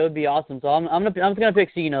wins it, it would be awesome. So I'm just gonna pick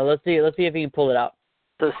Cena. Let's see if he can pull it out.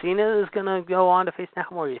 So Cena is gonna go on to face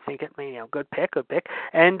Nakamura. You think it? You know, good pick.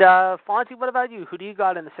 And Fonzie, what about you? Who do you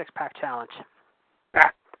got in the six-pack challenge?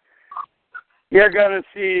 You're gonna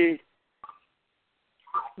see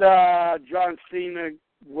the John Cena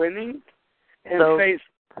winning and face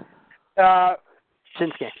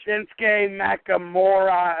Shinsuke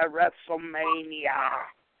Nakamura at WrestleMania.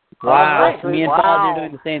 Wow, me and Paul are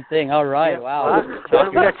doing the same thing. All right, wow.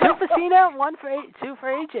 We got 2 for Cena, 2 for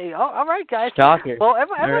AJ. Oh, all right, guys. Shocker. Well,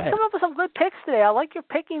 everyone's coming up with some good picks today. I like your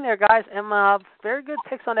picking there, guys. And very good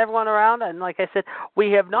picks on everyone around. And like I said,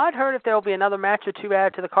 we have not heard if there will be another match or 2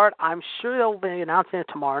 added to the card. I'm sure they'll be announcing it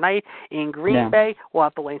tomorrow night in Green Bay. We'll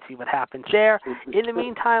have to wait and see what happens there. In the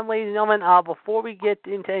meantime, ladies and gentlemen, before we get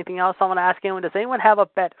into anything else, I want to ask anyone, does anyone have a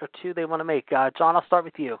bet or 2 they want to make? John, I'll start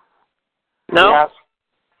with you. No. Yes.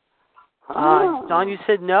 John, you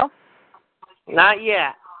said no? Not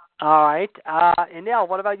yet. All right. And Nell,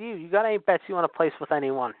 what about you? You got any bets you want to place with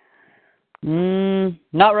anyone?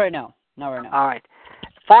 Not right now. All right.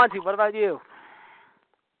 Fonzie, what about you?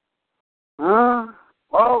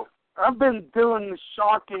 Well, I've been doing the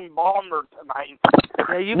shocking bomber tonight.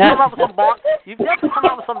 Yeah, you've come up with some You've definitely come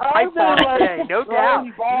up with some pipe bombs today, no doubt.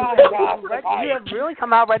 You have really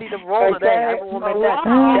come out ready to roll today. I will admit that.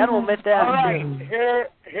 Dad will admit that. All right,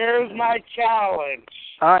 here's my challenge.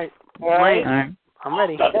 All right. All right. I'm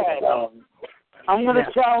ready. I'm going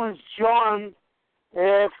to challenge John.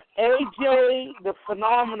 If AJ, the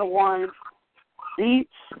Phenomenal One, beats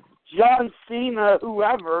John Cena,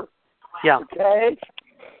 whoever, okay,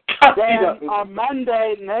 then on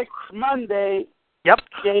next Monday,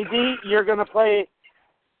 JD, you're going to play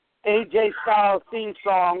AJ Styles theme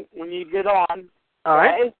song when you get on. All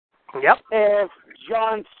right. Yep. If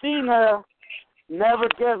John Cena never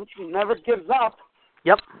gives up,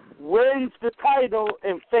 wins the title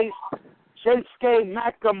and face Shinsuke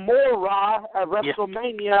Nakamura at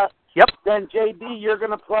WrestleMania, then JD, you're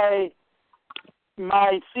going to play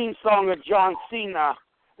my theme song of John Cena.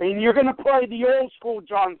 And you're going to play the old school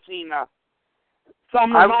John Cena.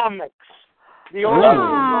 Summernomics. The old school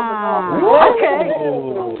Summernomics.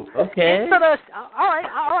 Okay. All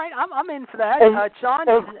right. I'm in for that. John,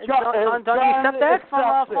 do you accept that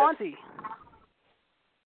from Fonzie?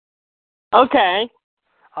 Okay.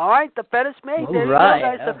 All right, the bet is made. There you go,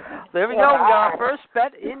 guys. There we go. We got our first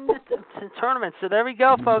bet in the tournament. So there we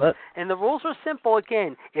go, folks. And the rules are simple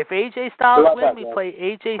again. If AJ Styles wins, we play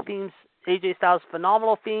AJ Styles'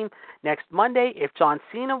 phenomenal theme next Monday. If John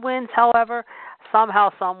Cena wins, however, somehow,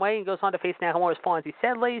 some way, and goes on to face Nakamura, as Fonzie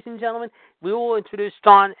said, ladies and gentlemen, we will introduce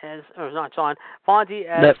Fonzie as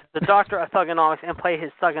the Doctor of Thugonomics and play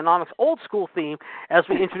his Thugonomics old school theme as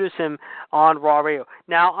we introduce him on Raw Radio.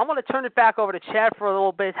 Now, I'm going to turn it back over to Chad for a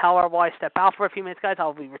little bit. However, while I step out for a few minutes, guys,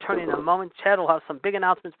 I'll be returning in a moment. Chad will have some big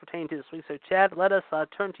announcements pertaining to this week. So, Chad, let us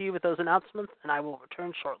turn to you with those announcements, and I will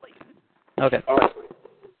return shortly. Okay. All right.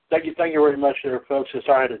 Thank you very much there, folks.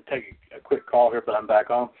 Sorry I had to take a quick call here, but I'm back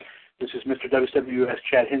on. This is Mr. WCWUS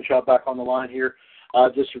Chad Henshaw back on the line here.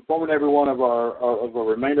 Just informing everyone of the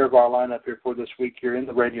remainder of our lineup here for this week here in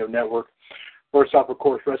the radio network. First off, of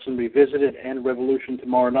course, Wrestling Revisited and Revolution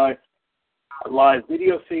tomorrow night. A live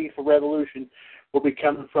video feed for Revolution will be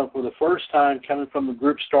coming from, for the first time, coming from the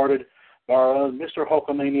group started by our own Mr.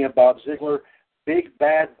 Hulkamania, Bob Ziegler, Big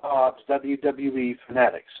Bad Bob's WWE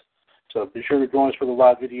Fanatics. So be sure to join us for the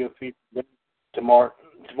live video feed tomorrow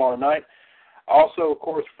night. Also, of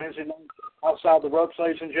course, Wednesday night, Outside the Ropes,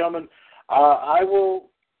 ladies and gentlemen. I will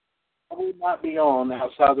not be on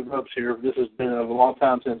Outside the Ropes here. This has been a long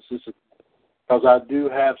time since this, because I do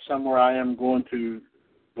have somewhere I am going to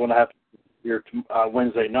have here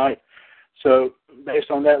Wednesday night. So,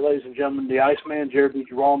 based on that, ladies and gentlemen, the Iceman, Jared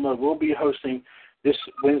DiGirolamo, will be hosting this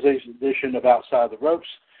Wednesday's edition of Outside the Ropes,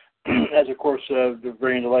 as, of course,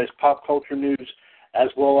 bringing the latest pop culture news, as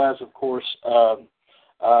well as, of course,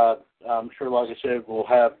 I'm sure, like I said, we'll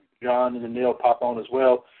have John and Neil pop on as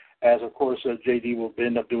well, as, of course, JD will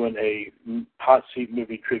end up doing a hot seat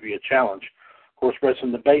movie trivia challenge. Of course,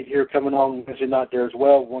 Wrestling Debate here coming on Wednesday night there as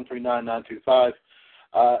well, 139-925.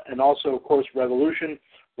 And also, of course, Revolution,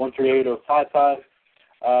 138055.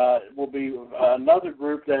 Will be another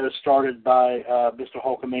group that is started by Mr.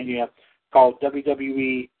 Hulkamania called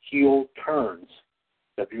WWE Heel Turns.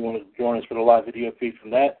 So if you want to join us for the live video feed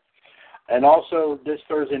from that. And also this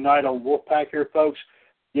Thursday night on Wolfpack here, folks,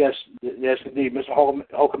 yes, indeed, Mr.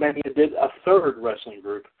 Hulkamania did a third wrestling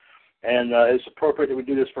group. And it's appropriate that we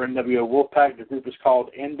do this for NWO Wolfpack. The group is called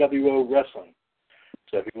NWO Wrestling.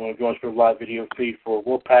 So if you want to join us for the live video feed for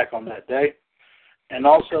Wolfpack on that day. And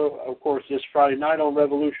also, of course, this Friday night on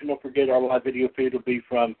Revolution, don't forget our live video feed will be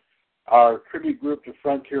from our tribute group to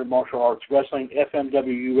Frontier Martial Arts Wrestling,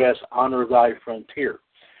 FMWUS Honor Thy Frontier.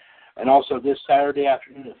 And also this Saturday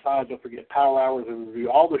afternoon at 5, don't forget Power Hour to review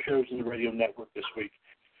all the shows in the radio network this week,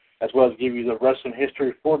 as well as give you the wrestling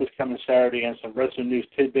history for this coming Saturday and some wrestling news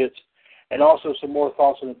tidbits, and also some more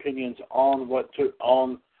thoughts and opinions on what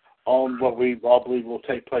we all believe will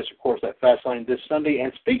take place, of course, at FASTLANE this Sunday.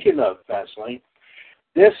 And speaking of FASTLANE,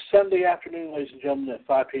 this Sunday afternoon, ladies and gentlemen, at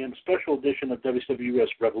 5 p.m., special edition of WCWUS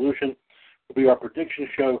Revolution will be our prediction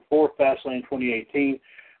show for FASTLANE 2018.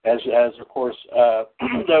 As of course,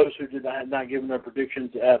 those who did not give their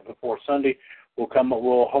predictions before Sunday will come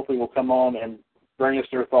on and bring us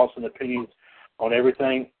their thoughts and opinions on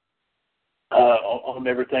everything,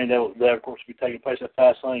 that of course will be taking place at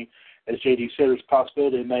FASTLANE. As JD said, there's a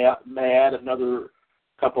possibility they may add another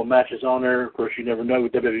couple of matches on there. Of course, you never know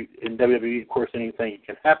with WWE. Of course, anything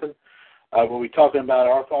can happen. We'll be talking about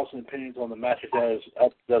our thoughts and opinions on the matches as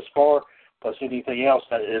up thus far, plus anything else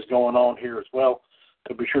that is going on here as well.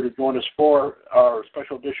 So be sure to join us for our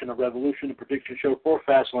special edition of Revolution, the prediction show for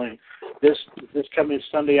FASTLANE, this coming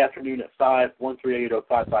Sunday afternoon at 5,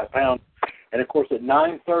 138-055 £. And, of course, at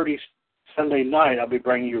 9:30 Sunday night, I'll be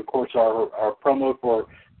bringing you, of course, our promo for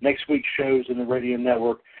next week's shows in the radio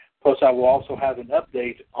network. Plus, I will also have an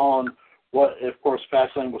update on what, of course,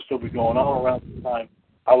 FASTLANE will still be going on around the time.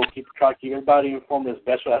 I will try to keep everybody informed as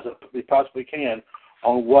best as we possibly can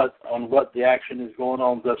on what the action is going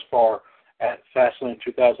on thus far at FASTLANE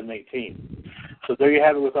 2018. So there you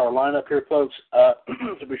have it with our lineup here, folks.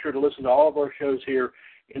 So be sure to listen to all of our shows here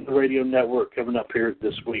in the radio network coming up here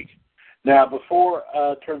this week. Now, before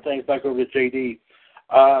I turn things back over to JD,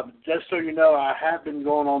 just so you know, I have been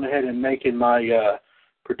going on ahead and making my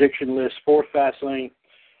prediction list for FASTLANE.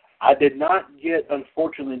 I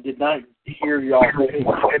unfortunately did not hear y'all.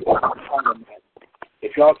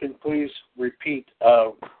 If y'all can please repeat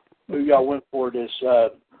who y'all went for this.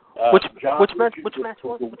 Which match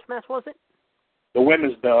was it? the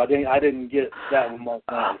women's belt. I didn't get that one marked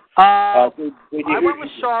down. I went with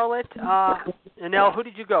Charlotte. And Nell, who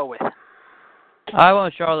did you go with? I went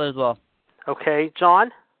with Charlotte as well. Okay,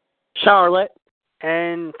 John? Charlotte.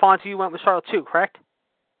 And Fonzie, you went with Charlotte too, correct?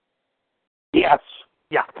 Yes.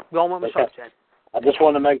 Yeah, we all went with Charlotte, Chad. I just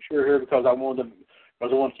wanted to make sure here because I want to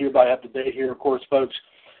keep everybody up to date here, of course, folks.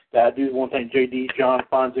 That I do want to thank JD, John,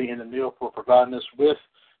 Fonzie, and Emil for providing us with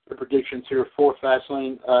the predictions here for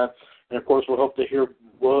Fastlane. And of course, we'll hope to hear.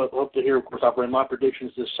 Of course, I'll bring my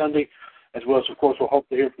predictions this Sunday, as well as, of course, we'll hope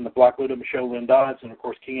to hear from the Black Widow, Michelle Lynn Dodds, and of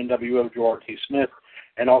course, King NWO, Joe R.T. Smith,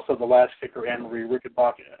 and also the last kicker, Anne Marie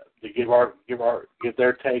Rickenbach, to give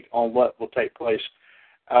their take on what will take place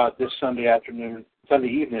this Sunday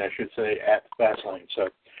evening, I should say, at Fastlane. So,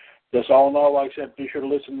 just all in all, like I said, be sure to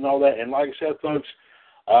listen and all that. And like I said, folks,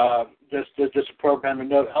 just a programming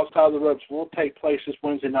note. Outside of the Ropes will take place this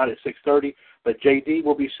Wednesday night at 6:30, but JD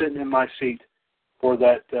will be sitting in my seat for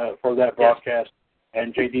that broadcast,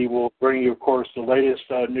 and JD will bring you, of course, the latest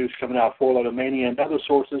news coming out of Fort Mania and other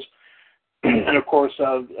sources. And of course,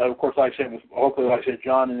 like I said, hopefully, like I said,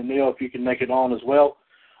 John and Emil, if you can make it on as well.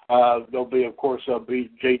 There'll be, of course,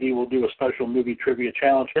 JD will do a special movie trivia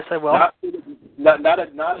challenge. Yes, I will. Not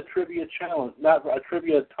a trivia challenge, not a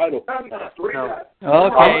trivia title.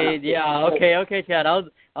 No. Okay, yeah, okay, Chad. I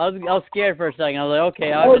was scared for a second. I was like,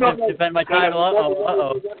 okay, I'll just defend my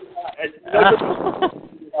title.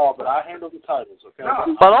 But I handle the titles, okay?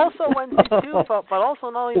 But also Wednesday too. But also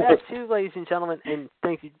not only that too, ladies and gentlemen. And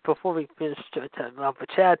thank you. Before we finish for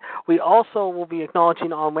Chad, we also will be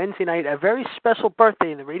acknowledging on Wednesday night a very special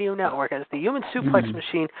birthday in the radio network, as the Human Suplex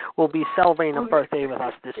Machine will be celebrating a birthday with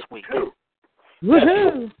us this week.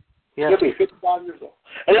 Woohoo! He'll be 55 years old.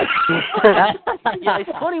 Yeah, he's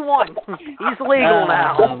 21. He's legal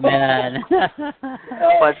now. Oh, man.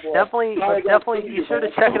 But definitely be sure to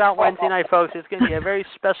check it out Wednesday night, folks. It's going to be a very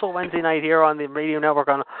special Wednesday night here on the radio network,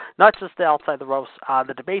 on not just the Outside the Ropes.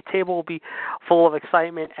 The debate table will be full of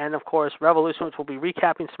excitement, and, of course, Revolution, which will be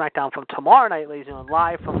recapping SmackDown from tomorrow night, ladies and gentlemen,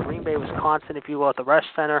 live from Green Bay, Wisconsin, if you will, at the Resch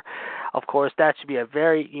Center. Of course, that should be a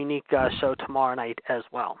very unique show tomorrow night as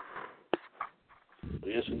well.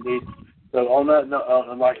 Yes, indeed. So on that note,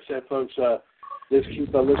 and like I said, folks, let's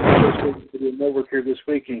keep listening to the network here this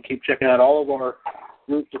week and keep checking out all of our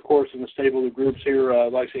groups, of course, in the stable of groups here.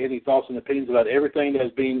 Like I say, any thoughts and opinions about everything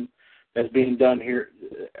that's being done here,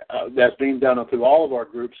 that's being done through all of our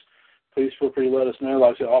groups, please feel free to let us know.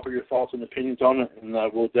 Like I said, offer your thoughts and opinions on it, and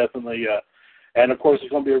we'll definitely. And of course,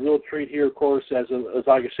 it's going to be a real treat here, of course, as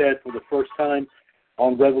like I said, for the first time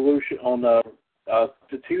on Revolution on the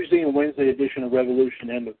Tuesday and Wednesday edition of Revolution,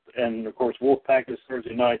 and of course Wolfpack this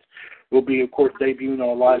Thursday night will be, of course, debuting on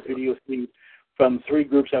a live video feed from three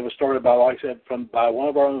groups that was started by, like I said, by one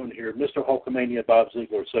of our own here, Mr. Hulkamania Bob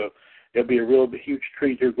Ziegler. So it'll be a real huge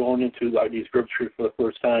treat here going into these groups here for the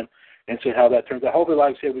first time and see how that turns out. Hopefully,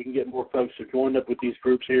 like I said, we can get more folks to join up with these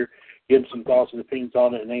groups here, give them some thoughts and opinions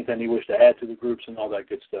on it, and anything they wish to add to the groups and all that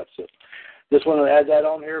good stuff. So just want to add that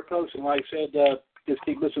on here, folks, and like I said, just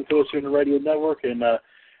keep listening to us here in the radio network, and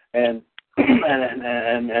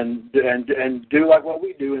do like what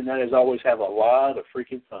we do, and that is always have a lot of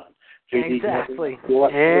freaking fun. JD, exactly.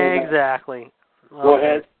 Exactly. Go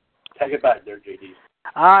ahead, take it back there, JD.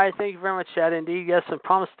 All right, thank you very much, Chad. Indeed, yes, it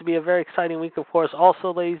promised to be a very exciting week, of course.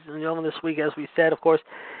 Also, ladies and gentlemen, this week, as we said, of course,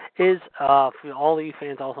 is for all of you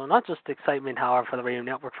fans also, not just excitement, however, for the radio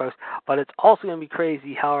network, folks, but it's also going to be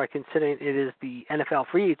crazy, however, considering it is the NFL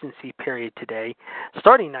free agency period today,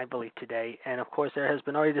 starting, I believe, today. And, of course, there has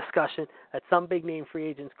been already discussion that some big-name free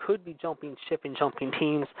agents could be jumping ship and jumping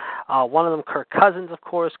teams. One of them, Kirk Cousins, of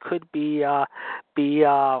course, could be on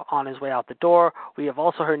his way out the door. We have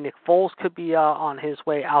also heard Nick Foles could be on his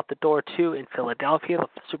way out the door, too, in Philadelphia.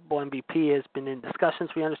 The Super Bowl MVP has been in discussions,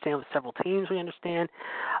 we understand, with several teams, we understand.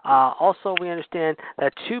 Also, we understand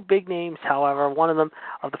that two big names, however, one of them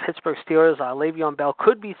of the Pittsburgh Steelers, Le'Veon Bell,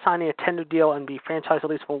 could be signing a tender deal and be franchised at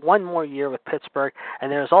least for one more year with Pittsburgh.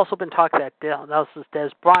 And there's also been talk that Des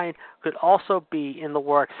Bryant could also be in the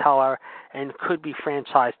works, however, and could be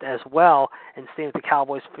franchised as well and stay with the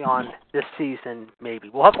Cowboys beyond this season, maybe.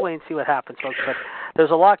 We'll have to wait and see what happens, folks. But there's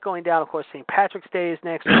a lot going down. Of course, St. Patrick's Day is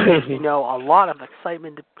next week. You know, a lot of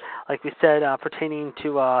excitement, like we said, pertaining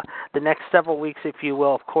to the next several weeks, if you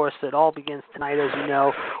will. Of course, it all begins tonight, as you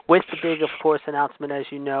know, with the big, of course, announcement, as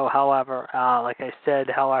you know. However, like I said,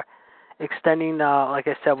 extending, like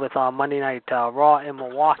I said, with Monday Night Raw in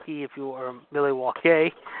Milwaukee, if you were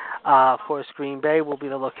Milwaukee, Of course, Green Bay will be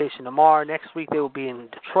the location tomorrow. Next week, they will be in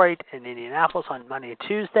Detroit and Indianapolis on Monday and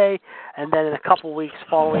Tuesday. And then in a couple weeks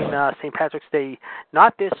following St. Patrick's Day,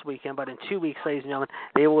 not this weekend, but in 2 weeks, ladies and gentlemen,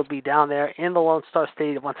 they will be down there in the Lone Star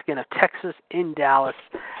Stadium, once again, of Texas in Dallas.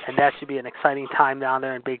 And that should be an exciting time down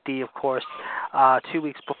there in Big D, of course, 2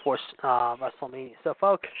 weeks before WrestleMania. So,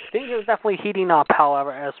 folks, things are definitely heating up,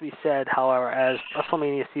 however, as we said, as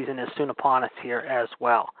WrestleMania season is soon upon us here as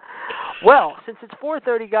well. Well, since it's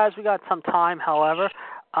 4:30, guys, we got some time, however.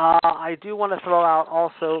 I do want to throw out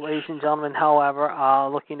also, ladies and gentlemen, however,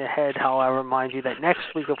 looking ahead, however, mind you that next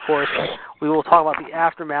week, of course, we will talk about the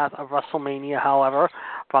aftermath of WrestleMania, however,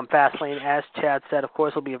 from FASTLANE. As Chad said, of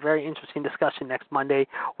course, it will be a very interesting discussion next Monday.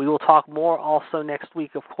 We will talk more also next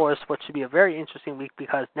week, of course, what should be a very interesting week,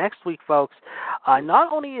 because next week, folks,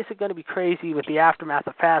 not only is it going to be crazy with the aftermath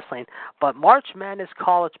of FASTLANE, but March Madness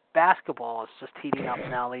college basketball is just heating up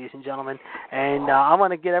now, ladies and gentlemen. And I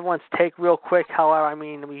want to get everyone's take real quick, however. I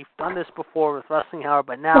mean, we've done this before with wrestling, however,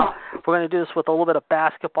 but now we're going to do this with a little bit of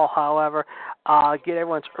basketball, however. Get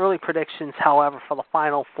everyone's early predictions, however, for the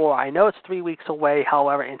Final Four. I know it's 3 weeks away,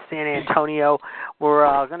 however, in San Antonio.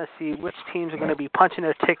 We're going to see which teams are going to be punching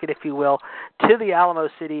their ticket, if you will, to the Alamo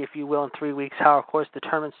City, if you will, in 3 weeks. However, of course, the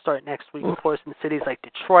tournaments start next week, of course, in cities like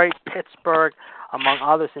Detroit, Pittsburgh, among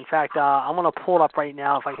others. In fact, I'm going to pull it up right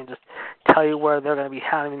now if I can just tell you where they're going to be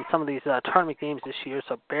having some of these tournament games this year,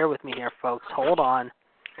 so bear with me here, folks. Hold on.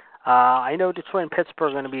 I know Detroit and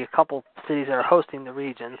Pittsburgh are going to be a couple cities that are hosting the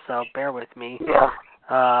region, so bear with me.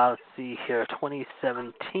 Let's see here,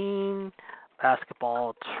 2017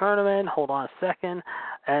 basketball tournament. Hold on a second,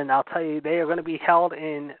 and I'll tell you, they are going to be held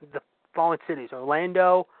in the following cities: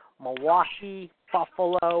 Orlando, Milwaukee,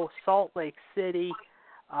 Buffalo, Salt Lake City,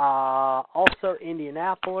 also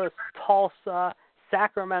Indianapolis, Tulsa,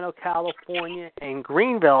 Sacramento, California, and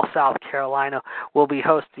Greenville, South Carolina will be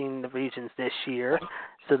hosting the regions this year.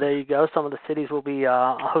 So there you go. Some of the cities will be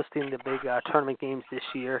hosting the big tournament games this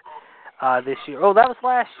year. Oh, that was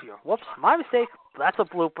last year. Whoops, my mistake. That's a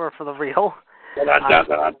blooper for the reel. Dun,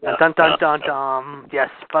 dun, dun, dun. Yes,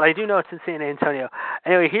 but I do know it's in San Antonio.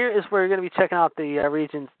 Anyway, here is where you're going to be checking out the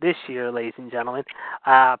regions this year, ladies and gentlemen.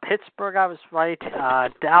 Pittsburgh, I was right.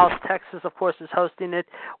 Dallas, Texas, of course, is hosting it.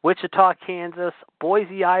 Wichita, Kansas.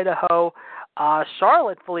 Boise, Idaho.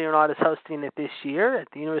 Charlotte, believe it or not, is hosting it this year at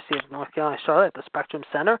the University of North Carolina, Charlotte, at the Spectrum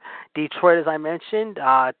Center. Detroit, as I mentioned.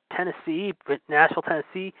 Tennessee, Nashville,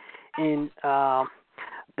 Tennessee, in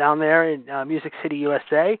down there in Music City,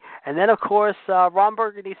 USA. And then, of course, Ron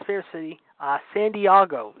Burgundy's favorite city, San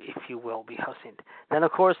Diego, if you will, be hosting. Then,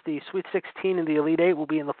 of course, the Sweet 16 and the Elite 8 will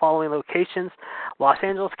be in the following locations: Los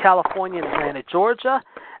Angeles, California, and Atlanta, Georgia.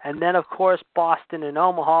 And then, of course, Boston and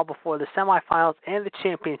Omaha before the semifinals and the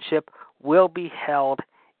championship will be held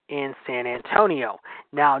in San Antonio.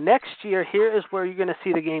 Now, next year, here is where you're going to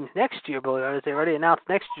see the games next year, believe it or not. They already announced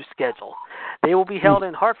next year's schedule. They will be held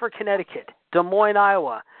in Hartford, Connecticut, Des Moines,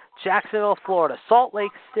 Iowa, Jacksonville, Florida, Salt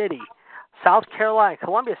Lake City, South Carolina,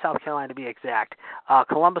 Columbia, South Carolina to be exact,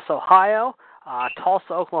 Columbus, Ohio,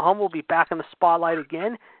 Tulsa, Oklahoma will be back in the spotlight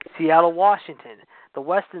again, Seattle, Washington. The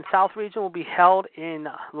West and South region will be held in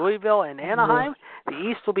Louisville and Anaheim. The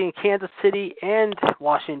East will be in Kansas City and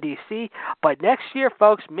Washington, D.C. But next year,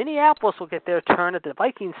 folks, Minneapolis will get their turn at the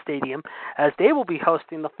Vikings Stadium, as they will be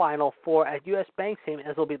hosting the Final Four at U.S. Bank Stadium,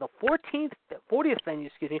 as it will be the 40th venue,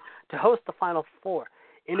 to host the Final Four.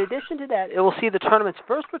 In addition to that, it will see the tournament's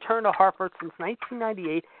first return to Hartford since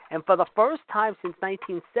 1998, and for the first time since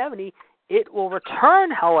 1970, it will return,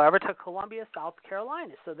 however, to Columbia, South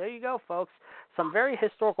Carolina. So there you go, folks. Some very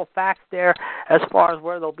historical facts there as far as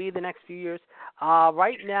where they'll be the next few years.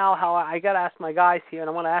 Right now, how I got to ask my guys here, and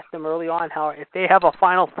I want to ask them early on how if they have a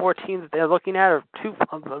Final Four team that they're looking at, or two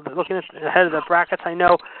looking at ahead of the brackets. I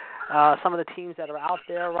know some of the teams that are out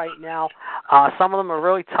there right now. Some of them are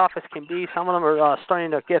really tough as can be. Some of them are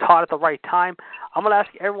starting to get hot at the right time. I'm going to ask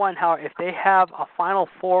everyone how if they have a Final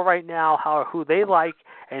Four right now, who they like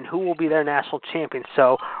and who will be their national champion.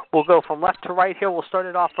 So we'll go from left to right here. We'll start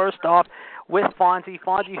it off first off with Fonzie.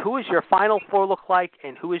 Fonzie, who is your Final Four look like,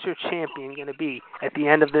 and who is your champion going to be at the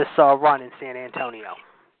end of this run in San Antonio?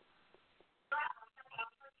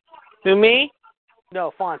 To me?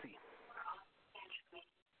 No, Fonzie.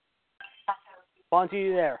 Fonzie,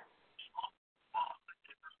 you there?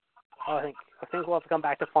 Oh, I think we'll have to come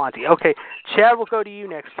back to Fonzie. Okay, Chad, we'll go to you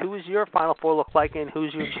next. Who is your Final Four look like, and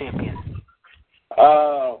who's your champion?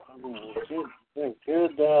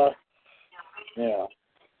 Good. Yeah.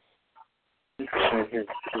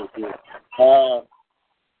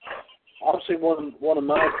 Obviously, one of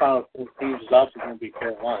my Final Four teams is also going to be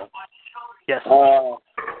Carolina. Yes.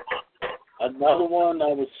 Another one, I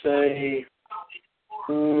would say,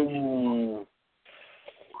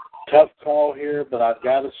 tough call here, but I've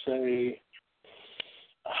got to say,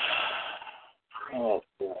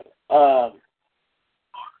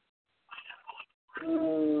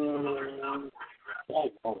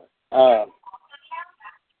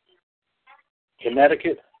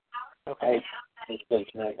 Connecticut. Okay. Let's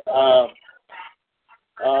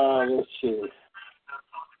see.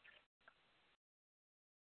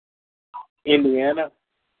 Indiana.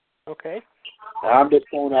 Okay. I'm just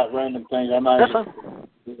throwing out random things. I'm not. That's fine.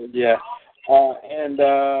 Yeah. I'm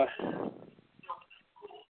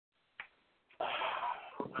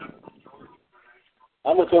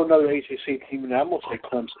going to throw another ACC team in. I'm going to say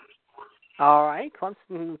Clemson. All right.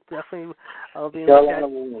 Clemson definitely will be in Carolina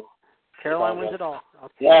the Carolina wins it all.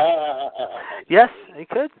 Okay. Yeah. Yes, they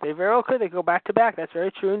could. They very well could. They go back to back. That's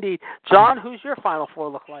very true indeed. John, who's your Final Four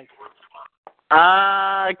look like?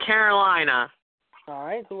 Carolina. All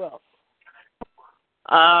right. Who else?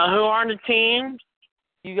 Who are the teams?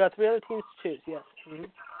 You got 3 other teams to choose. Yes. Mm-hmm.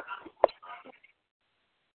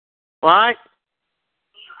 What?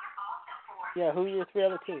 Yeah. Who are your 3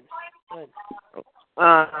 other teams? Go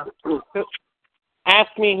ahead.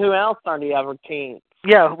 Ask me who else are the other teams.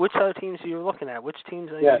 Yeah. Which other teams are you looking at? Which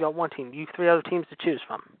teams? Yeah. You got 1 team. You 3 other teams to choose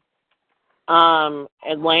from.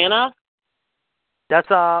 Atlanta. That's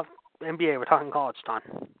NBA. We're talking college, Don.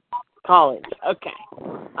 College. Okay.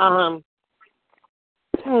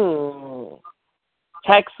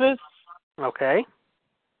 Texas. Okay.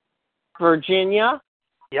 Virginia.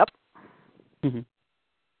 Yep.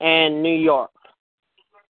 And New York.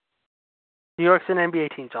 New York's an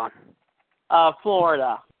NBA team, John.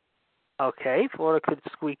 Florida. Okay. Florida could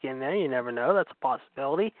squeak in there. You never know. That's a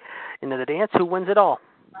possibility. Into the dance. Who wins it all?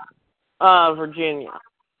 Virginia.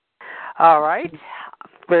 All right.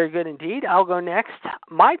 Very good indeed. I'll go next.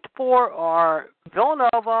 My 4 are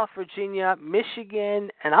Villanova, Virginia, Michigan,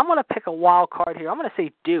 and I'm going to pick a wild card here. I'm going to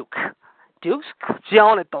say Duke. Duke's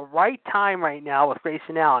gelling at the right time right now with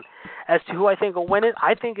Grayson Allen. As to who I think will win it,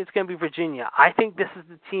 I think it's going to be Virginia. I think this is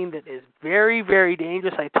the team that is very, very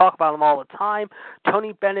dangerous. I talk about them all the time.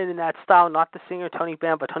 Tony Bennett in that style, not the singer Tony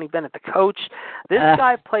Bennett, but Tony Bennett, the coach. This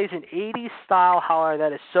guy plays an 80s style, however,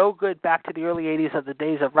 that is so good back to the early 80s of the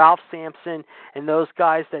days of Ralph Sampson and those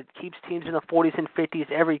guys that keeps teams in the 40s and 50s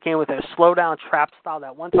every game with their slow-down trap style,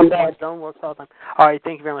 that one-time zone works all the time. All right,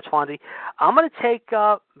 thank you very much, Fonzie. I'm going to take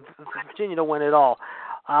Virginia to win it all.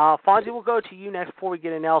 Fonzie, we'll go to you next before we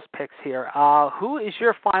get in Nels picks here. Who is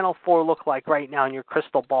your Final Four look like right now in your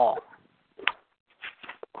crystal ball?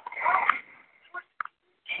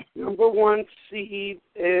 Number 1 seed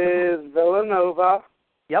is Villanova.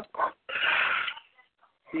 Yep.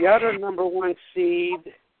 The other number 1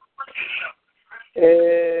 seed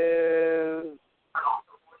is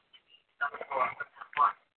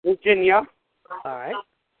Virginia. All right.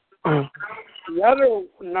 The other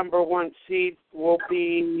number 1 seed will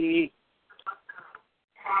be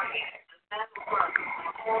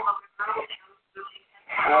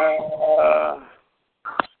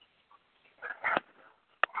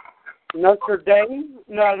Notre Dame.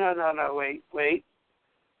 No. Wait.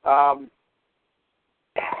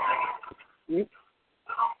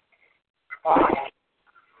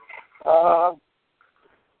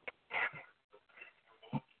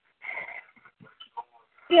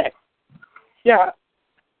 Yeah.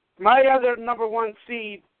 My other number 1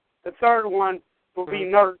 seed, the third one, will be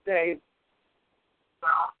Notre Dame.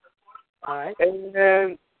 All right. And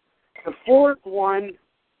then the fourth one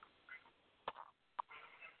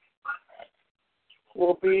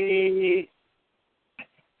will be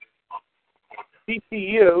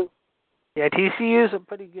TCU. Yeah, TCU is a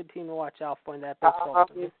pretty good team to watch out for in that big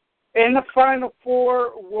And the Final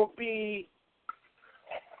Four will be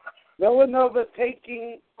Villanova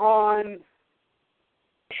taking on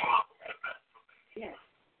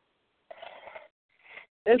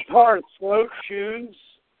it's hard to slow choose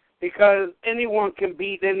because anyone can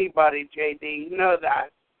beat anybody, JD. You know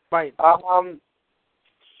that. Right. I'm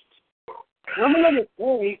gonna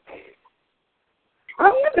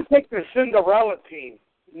take the Cinderella team.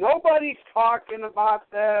 Nobody's talking about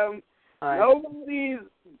them. Right. Nobody's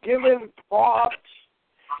giving props.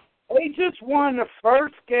 They just won the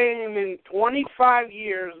first game in 25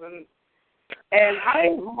 years, and I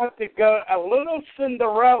want to go a little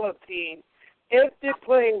Cinderella team if they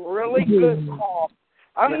play really good ball.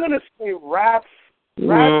 I'm going to say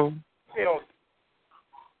Rathfield.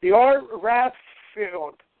 The Art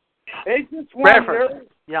Rathfield. They just won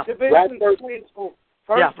their division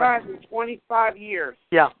first time in 25 years.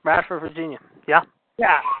 Yeah, Radford, Virginia. Yeah.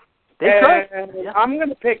 Yeah. They could. I'm going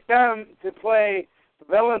to pick them to play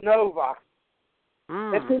Villanova.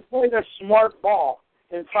 if they played a smart ball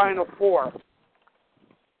in Final Four.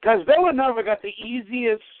 Because Villanova got the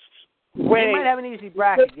easiest way. They might have an easy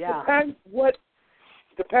bracket, yeah.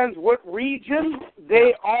 Depends what region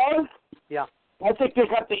they are. Yeah. I think they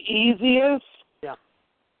got the easiest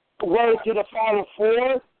way to the Final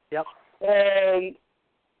Four. Yep. And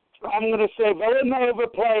I'm going to say Villanova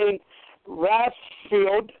playing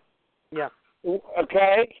Rathfield. Yeah.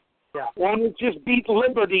 Okay? Yeah. One who just beat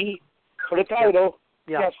Liberty for the title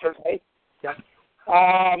yesterday. Yeah.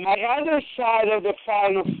 My other side of the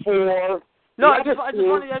Final Four. No, I just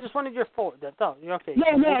wanted your four. No, you're okay. No.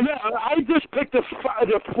 I just picked the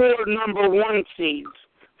 4 number 1 seeds.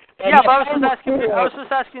 And yeah, but I was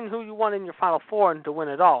just asking who you want in your Final Four and to win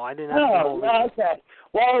it all. I didn't ask you. Okay.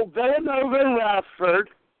 Well, Villanova and Radford.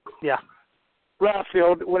 Yeah.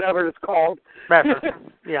 Rathfield, whatever it's called. Radford.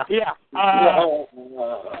 Yeah. Yeah.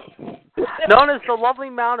 Known as the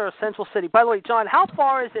Lovely Mountain or Central City. By the way, John, how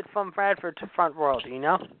far is it from Bradford to Front Royal? Do you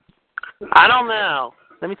know? I don't know.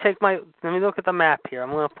 Let me look at the map here.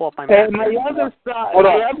 I'm going to pull up my map. And my other side, hold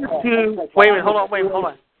on. the other two. Wait a minute. Hold on.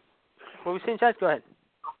 What were we saying, Chad? Go ahead.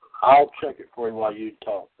 I'll check it for you while you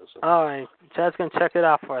talk. All right. Chad's going to check it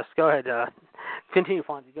out for us. Go ahead. Continue,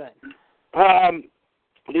 Fonzie. Go ahead.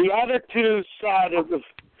 The other two sides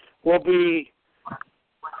will be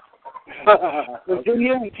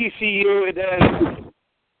Virginia and TCU, and then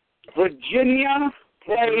Virginia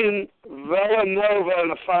playing Villanova in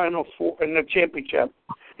the Final Four in the championship.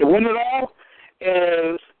 The winner of all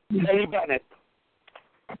is Eddie Bennett.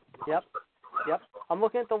 Yep. I'm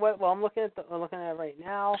looking at I'm looking at it right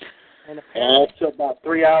now, and it's about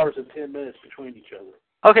 3 hours and 10 minutes between each other.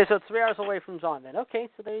 Okay, so it's 3 hours away from John then. Okay,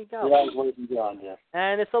 so there you go. 3 hours away from John, yeah.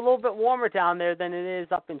 And it's a little bit warmer down there than it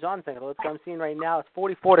is up in John's neck of the woods. I'm seeing right now it's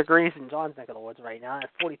 44 degrees in John's neck of the woods right now.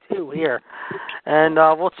 It's 42 here. And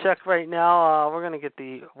we'll check right now. We're going to get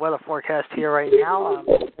the weather forecast here right now.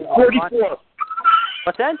 44.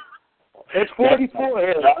 What's that? It's 44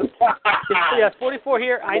 here. Yeah, it's 44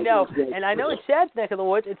 here. I know. And I know in Chad's neck of the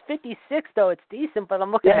woods, it's 56, though. It's decent, but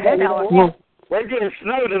I'm looking ahead now. We're getting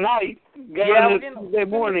snow tonight. Tuesday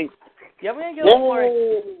morning. Yeah, we're going to get a little more.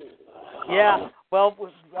 Yeah. Well,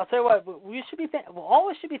 I'll tell you what. We should be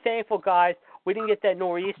always should be thankful, guys. We didn't get that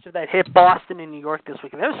nor'easter that hit Boston and New York this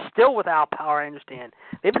weekend. They're still without power, I understand.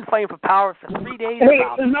 They've been fighting for power for 3 days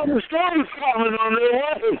now. Another storm's coming on their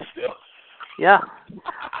way still. Yeah.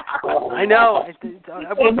 I know.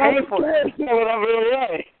 We're paying for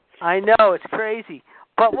it. I know. It's crazy.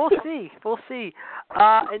 But we'll see.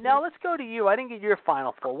 And now let's go to you. I didn't get your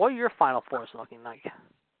Final Four. What are your Final Fours looking like?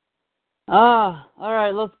 All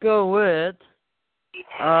right. Let's go with.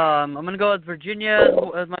 I'm gonna go with Virginia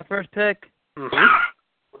as my first pick.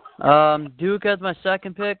 Mm-hmm. Duke as my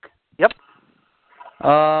second pick. Yep.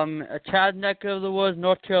 Chad neck of the woods,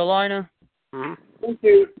 North Carolina. Mm-hmm. Thank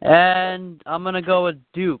you. And I'm gonna go with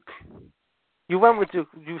Duke. You went with Duke.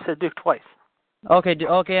 You said Duke twice. Okay,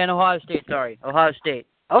 and Ohio State. Sorry, Ohio State.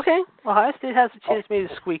 Okay, Ohio State has a chance maybe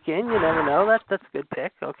to squeak in. You never know. That's a good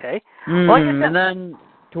pick. Okay. Well, and then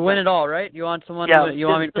to win it all, right? You want someone? Yeah, you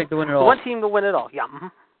want me to pick the winner all? One team to win it all. Yeah.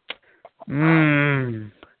 Mm-hmm.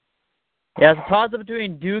 Yeah, it's a toss-up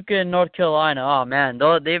between Duke and North Carolina. Oh man,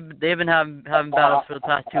 they've been having battles for the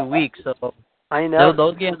past 2 weeks. So I know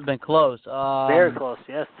those games have been close. Very close.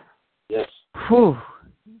 Yes. Yes. Whew.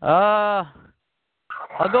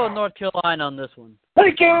 I'll go with North Carolina on this one.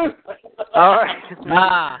 Thank you. All right.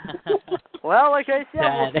 Well, like I said,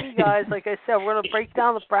 we'll see, guys. Like I said, we're going to break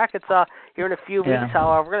down the brackets here in a few weeks.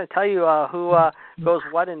 However, we're going to tell you who goes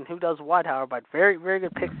what and who does what. However, but very, very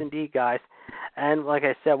good picks indeed, guys. And like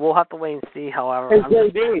I said, we'll have to wait and see. However,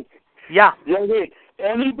 JD. Yeah. JD.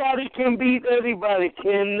 Anybody can beat anybody.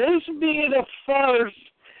 Can this be the first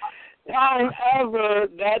time ever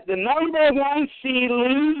that the number 1 seed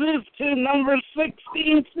loses to number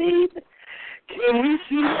 16 seed? Can we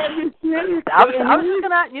see that this year? I was just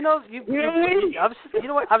gonna,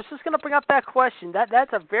 I was just gonna bring up that question.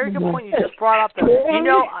 That's a very good point you just brought up.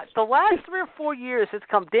 The last 3 or 4 years, it's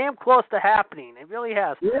come damn close to happening. It really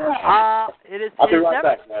has. Yeah. It is. I'll be right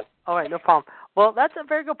back, man. All right, no problem. Well, that's a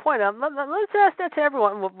very good point. Let's ask that to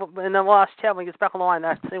everyone, and then we'll ask Chad when he gets back on the line.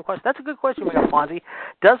 That's the same question. That's a good question we got, Fonzie.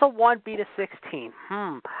 Does a 1 beat a 16?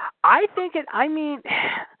 I think it. I mean.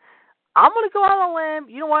 I'm going to go out on a limb.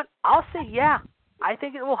 You know what? I'll say yeah. I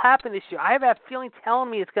think it will happen this year. I have that feeling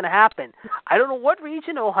telling me it's going to happen. I don't know what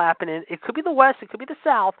region it will happen in. It could be the West. It could be the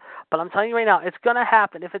South. But I'm telling you right now, it's going to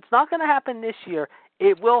happen. If it's not going to happen this year,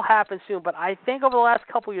 it will happen soon. But I think over the last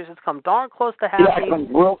couple of years, it's come darn close to happening. Yeah, it's come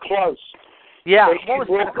real close. Yeah. What was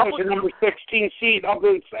real close. The number 16 seed, I'll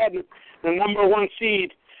be the number 1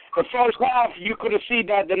 seed the first half, you could have seen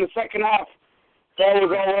that. Then the second half, that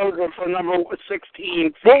was all over for number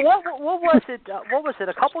 16. Well, what was it? What was it?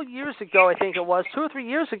 A couple years ago, I think it was 2 or 3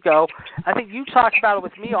 years ago. I think you talked about it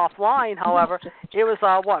with me offline. However, it was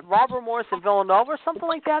Robert Morris and Villanova or something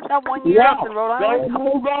like that. That one year up in Rhode Island.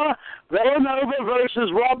 Villanova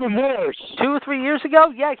versus Robert Morris. 2 or 3 years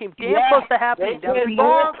ago. Yeah, it came damn close to happening. That was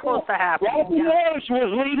darn close to happening. Robert Morris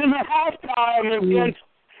was leading at halftime against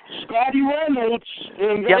Scotty Reynolds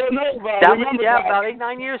in Villanova. That was about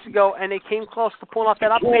 8-9 years ago, and they came close to pulling off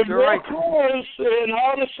that upset. You're right. Close, and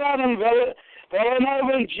all of a sudden,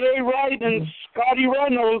 Villanova and Jay Wright and Scotty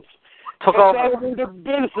Reynolds took over the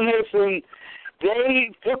business, and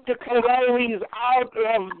they took the Coyotes out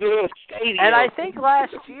of the stadium. And I think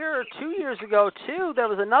last year or 2 years ago, too, there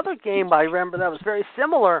was another game I remember that was very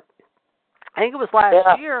similar. I think it was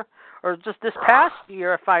last year. Or just this past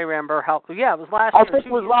year, if I remember. Yeah, it was last year. I think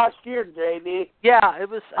it was last year, JD. Yeah, it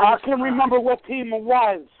was. I can't remember what team it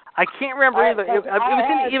was. I can't remember either. It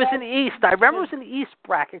was in the East. I remember it was in the East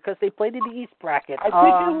bracket because they played in the East bracket. I think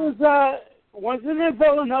it was. Wasn't it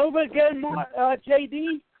Villanova again,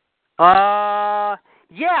 JD?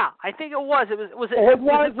 Yeah, I think it was. Was it them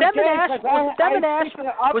and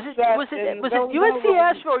Asheville? Was it UNC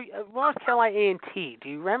Asheville or North Carolina A&T? Do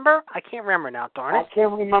you remember? I can't remember now, darn it. I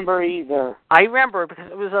can't remember either. I remember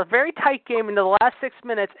because it was a very tight game in the last 6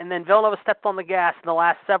 minutes, and then Villanova stepped on the gas in the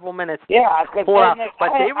last several minutes. Yeah, but they were a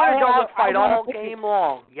dogfight all game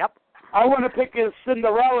long. Yep. I want to pick a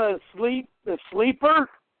Cinderella sleeper.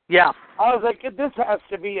 Yeah. I was like, this has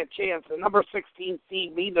to be a chance. The number 16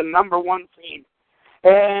 seed be the number 1 seed.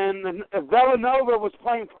 And Villanova was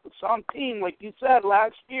playing for some team, like you said,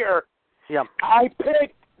 last year. Yeah. I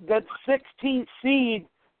picked the 16th seed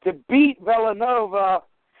to beat Villanova,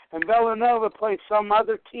 and Villanova plays some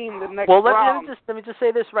other team the next round. Let me just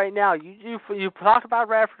say this right now. You talk about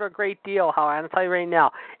Radford a great deal. How I'm going to tell you right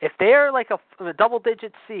now, if they're like a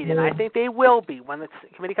double-digit seed, and I think they will be when the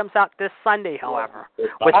committee comes out this Sunday, however,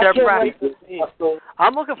 with their bracket.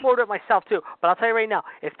 I'm looking forward to it myself too. But I'll tell you right now,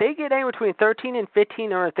 if they get anywhere between 13 and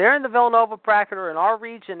 15, or if they're in the Villanova bracket or in our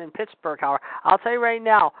region in Pittsburgh, however, I'll tell you right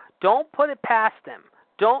now, don't put it past them.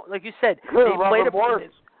 Don't, like you said, they played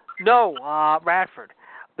Radford.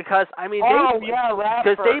 Because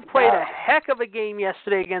they played a heck of a game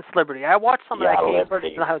yesterday against Liberty. I watched some of that game.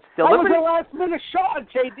 Liberty. That was a last-minute shot,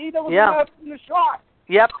 JD. That was a last-minute shot.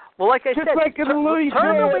 Yep. Well, like I said,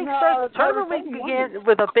 tournament week began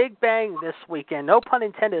with a big bang this weekend. No pun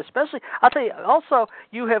intended. Especially, I'll tell you. Also,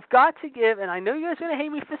 you have got to give, and I know you guys are going to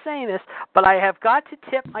hate me for saying this, but I have got to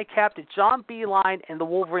tip my cap to John Beeline and the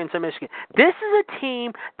Wolverines of Michigan. This is a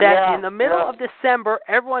team that, in the middle of December,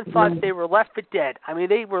 everyone thought they were left for dead. I mean,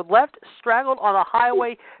 they were left straggled on a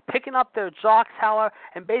highway, picking up their jocks, however,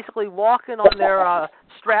 and basically walking on their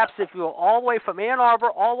straps, if you will, all the way from Ann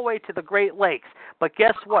Arbor all the way to the Great Lakes. But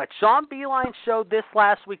guess what? Sean Beeline showed this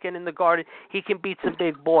last weekend in the Garden. He can beat some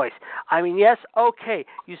big boys. I mean, yes, okay,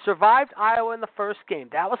 you survived Iowa in the first game.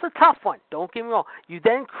 That was a tough one. Don't get me wrong. You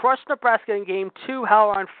then crushed Nebraska in game 2,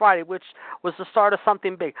 however, on Friday, which was the start of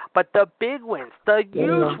something big. But the big wins, the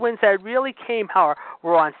huge wins that really came, however,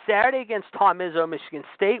 were on Saturday against Tom Izzo, Michigan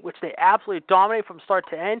State, which they absolutely dominated from start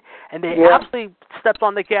to end, and they absolutely stepped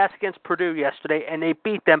on the gas against Purdue yesterday, and they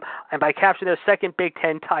beat them and by capturing their second Big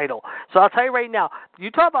Ten title. So I'll tell you right now, you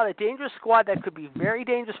talk about a dangerous squad that could be very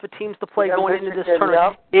dangerous for teams to play going into this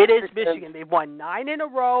tournament. It is Michigan. They've won 9 in a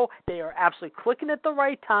row. They are absolutely clicking at the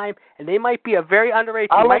right time, and they might be a very underrated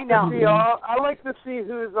team right now. I like to see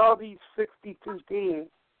who's all these 62 teams,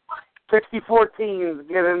 64 teams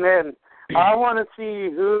getting in. I want to see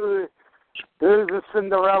who's the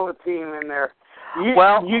Cinderella team in there. You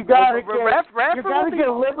got to get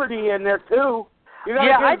Liberty in there too.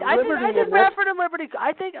 I think Radford and Liberty.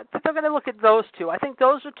 I think they're going to look at those two. I think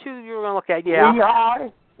those are two you're going to look at. Yeah.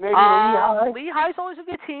 Lehigh, maybe Lehigh. Lehigh's always a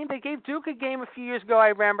good team. They gave Duke a game a few years ago. I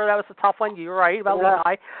remember that was a tough one. You're right about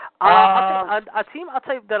Lehigh. A team I'll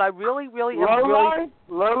tell you that I really Lowlight,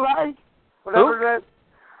 whatever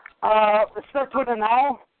that. It starts with an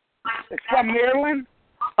L. It's from Maryland.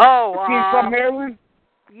 Oh, team from Maryland.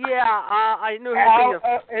 Yeah, I knew who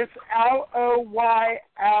it's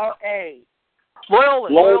Loyla.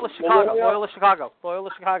 Loyola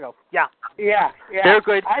Chicago. Yeah. They're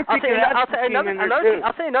good.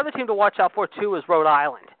 I'll say another team to watch out for too is Rhode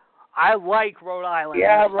Island. I like Rhode Island.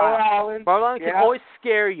 Yeah, Rhode Island. Rhode Island can always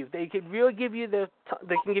scare you. They can really give you they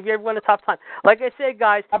can give everyone a tough time. Like I said,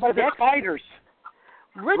 guys. How about the Spiders?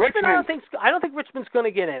 Richmond. I don't think Richmond's going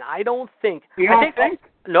to get in. I don't think. You don't think?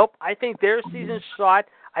 Nope. I think their season's shot.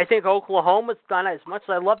 I think Oklahoma's done it. As much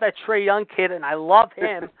as I love that Trae Young kid, and I love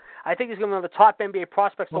him, I think he's going to be one of the top NBA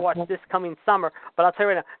prospects to watch this coming summer. But I'll tell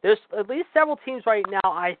you right now, there's at least several teams right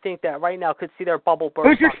now I think that right now could see their bubble burst.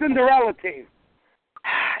 Who's your Cinderella team?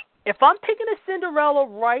 If I'm picking a Cinderella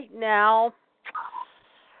right now,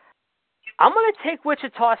 I'm going to take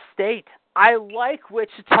Wichita State. I like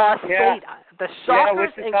Wichita State. The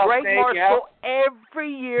Shockers and Greg Marshall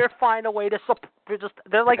every year find a way to support.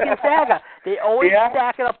 They're like Gonzaga. They always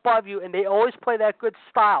stack it above you, and they always play that good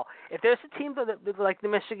style. If there's a team that like the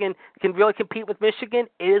Michigan can really compete with Michigan,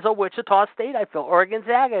 it is a Wichita State, I feel, or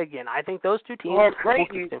Gonzaga again. I think those two teams. Or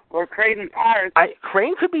Creighton Pirates.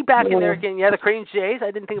 Creighton could be back in there again. Yeah, the Creighton Jays.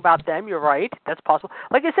 I didn't think about them. You're right. That's possible.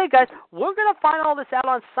 Like I said, guys, we're going to find all this out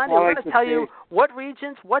on Sunday. We're going to tell you what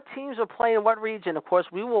regions, what teams are playing in what region. Of course,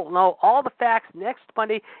 we will know all the facts next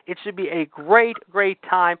Monday. It should be a great, great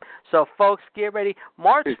time. So, folks, get ready.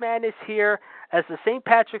 March Madness here as the St.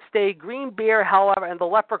 Patrick's Day Green Beer, however, and the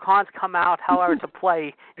Leprechauns come out, however, to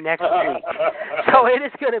play next week. So it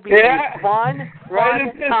is going to be a fun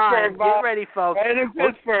time. Get ready, folks. Right in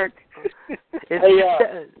Pittsburgh.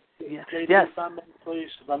 Yes. If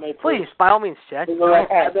I may, please, by all means, Chad. I know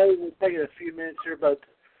we're taking a few minutes here, but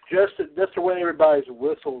just to win everybody's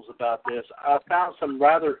whistles about this, I found some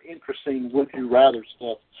rather interesting would you rather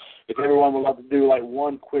stuff. If everyone would like to do like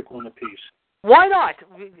one quick one apiece. Why not?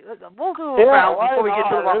 We'll do a round before we get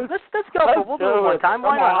to the round. Let's go. We'll do it one time.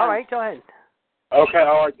 Why not? All right, go ahead. Okay,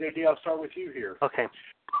 all right, JD, I'll start with you here. Okay.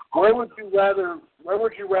 Where would you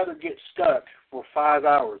rather get stuck for 5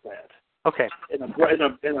 hours at? Okay. In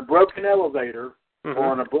a broken elevator or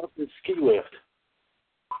on a broken ski lift?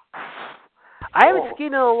 I haven't skied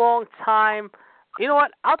in a long time. You know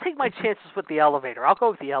what? I'll take my chances with the elevator. I'll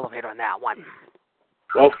go with the elevator on that one.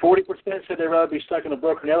 Well, 40% said they'd rather be stuck in a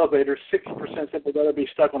broken elevator. 60% said they'd rather be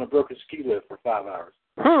stuck on a broken ski lift for 5 hours.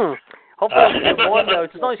 Hopefully you get one, though, as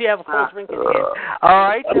long as you have a full drink in hand. All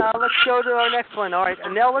right, let's go to our next one. All right,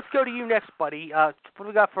 Anil, let's go to you next, buddy. What do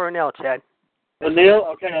we got for Anil, Chad?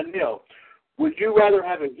 Anil, would you rather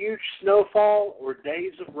have a huge snowfall or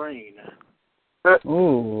days of rain?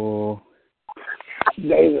 Ooh.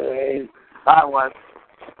 Days of rain. That one.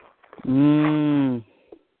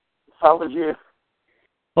 How would you?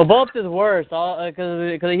 Well, both is worse.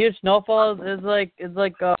 Because a huge snowfall is like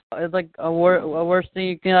a worse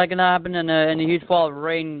thing that can happen, and a huge fall of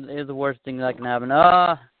rain is the worst thing that can happen.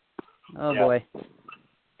 Boy.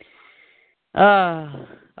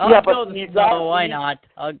 I'll go with the snow. Why not?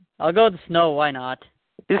 I'll go with the snow. Why not?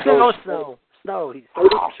 He's gonna go snow.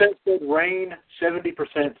 30% said rain.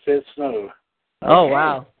 70% said snow. Oh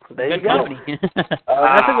wow. There you go.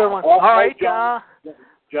 That's a good one. All right, John.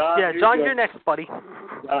 John, you're next, buddy.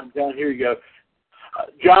 John, here you go.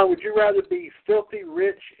 John, would you rather be filthy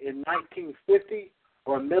rich in 1950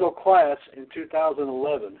 or middle class in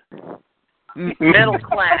 2011? Middle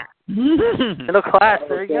class. Middle class.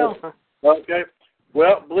 There you go. Okay.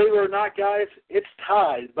 Well, believe it or not, guys, it's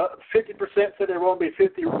tied. But 50% said they won't be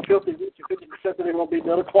filthy rich, and 50% said they won't be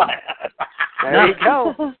middle class. There you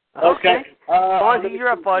go. Okay. Fonzie, you're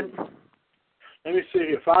up, bud. Let me see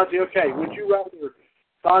here. Fonzie, okay. Would you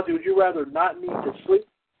rather not need to sleep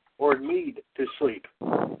or need to sleep?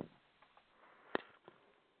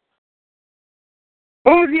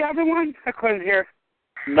 What was the other one? I couldn't hear.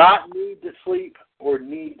 Not need to sleep or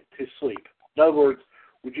need to sleep. In other words,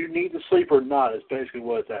 would you need to sleep or not is basically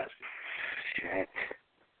what it's asking. Shit.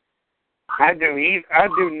 I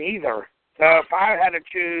do neither. So if I had to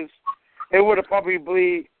choose, it would have probably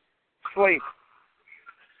been sleep.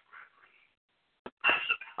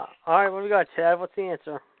 All right, what do we got, Chad? What's the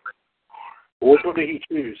answer? Which one did he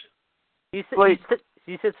choose? You said sleep.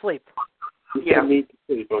 You said need to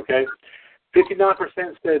sleep, okay?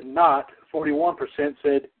 59% said not. 41%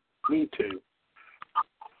 said need to.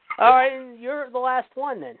 All right, you're the last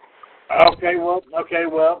one then. Okay, well,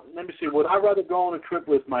 let me see. Would I rather go on a trip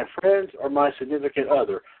with my friends or my significant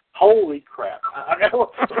other? Holy crap.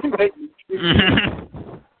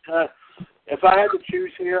 If I had to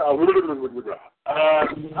choose here, I'm going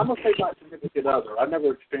to take my significant other. I've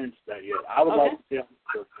never experienced that yet. I would like to see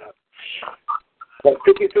that. But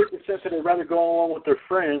 53% said they'd rather go along with their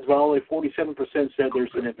friends, while only 47% said their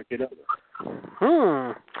significant other.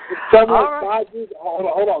 Someone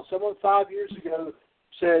 5 years ago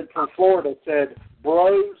said, from Florida, said,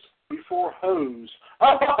 bros before hoes.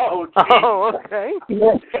 Oh, okay.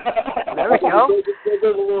 There we go. There's a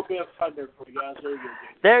little bit of fun there for you guys.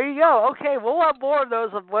 There you go. Okay, we'll have more of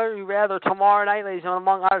those of Where You Rather tomorrow night, ladies and gentlemen,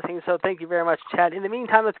 among other things. So thank you very much, Chad. In the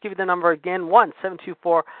meantime, let's give you the number again,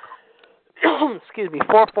 1-724 excuse me,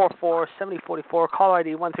 444-7044, call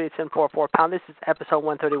ID 138-744#. This is episode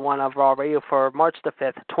 131 of Raw Radio for March the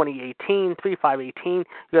 5th, 2018, 3518. You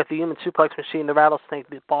got the Human Suplex Machine, the Rattlesnake,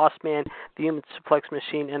 the Boss Man, the Human Suplex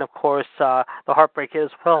Machine, and, of course, the Heartbreak as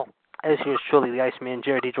well. As yours truly, the Iceman,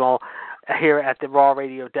 Jared DeJoel, here at the Raw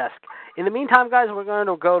Radio desk. In the meantime, guys, we're going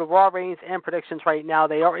to go to Raw ratings and predictions right now.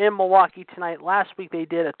 They are in Milwaukee tonight. Last week they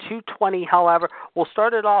did a 220, however. We'll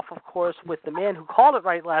start it off, of course, with the man who called it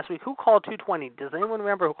right last week. Who called 220? Does anyone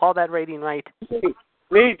remember who called that rating right? Me,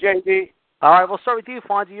 JD. All right, we'll start with you,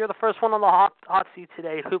 Fonzie. You're the first one on the hot seat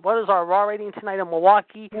today. What is our Raw rating tonight in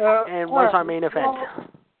Milwaukee, and what is our main event?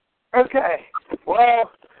 Okay.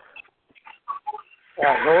 Well,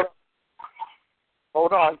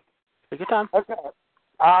 hold on. Take your time. Okay.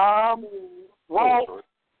 Well,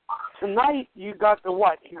 tonight you got the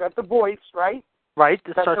what? You got the Boys, right? Right.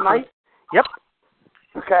 This starts tonight? Yep.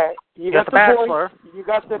 Okay. You got the Bachelor. Boys. You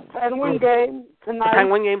got the Penguin game tonight. The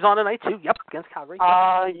Penguin game's on tonight, too. Yep, against Calgary.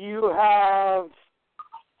 You have,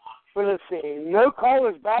 let's see, no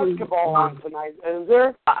college basketball on tonight, is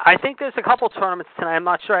there? I think there's a couple tournaments tonight. I'm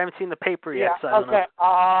not sure. I haven't seen the paper yet. Yeah, so I don't know.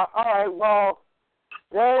 all right, well,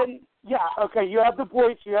 then, yeah, okay, you have the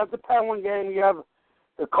Boys, you have the Penguin game, you have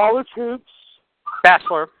the college hoops.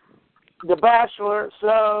 Bachelor. The Bachelor.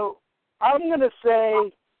 So I'm going to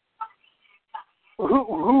say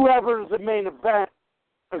whoever's the main event,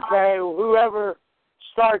 okay, whoever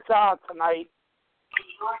starts out tonight,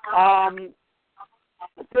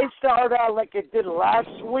 if they start out like it did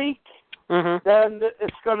last week, then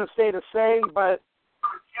it's going to stay the same, but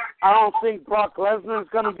I don't think Brock Lesnar is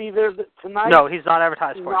going to be there tonight. No, he's not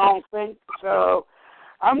advertised for it. I don't think so.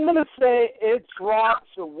 I'm going to say it drops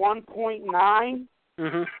to 1.9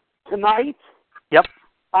 tonight. Yep.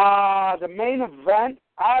 The main event,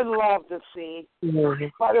 I'd love to see,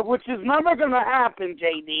 but which is never going to happen,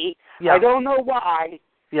 JD. Yeah. I don't know why.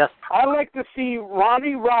 Yes. I'd like to see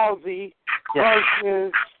Ronnie Rousey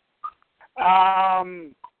versus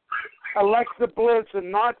Alexa Bliss, a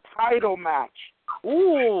not title match.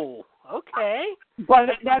 Ooh, okay.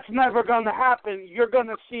 But that's never going to happen. You're going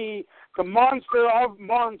to see the monster of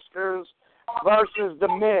monsters versus the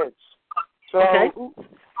Miz. So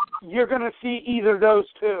you're going to see either of those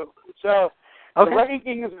two. So the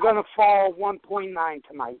ranking is going to fall 1.9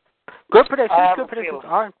 tonight. Good predictions. Good predictions.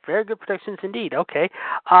 All right, very good predictions indeed. Okay.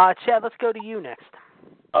 Chad, let's go to you next.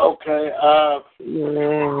 Okay.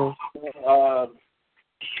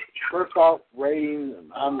 First off, rating,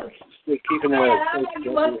 I'm still keeping it at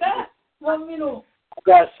 1 minute. I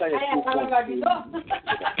got to say it's 2.2.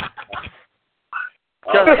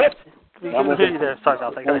 I'm going to hear you there. Sorry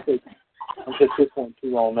about that. Go ahead. I'm just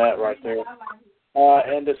 2.2 on that right there.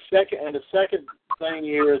 And the second thing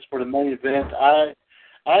here is for the main event. I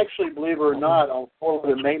actually, believe it or not, on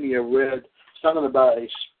Florida Mania read something about a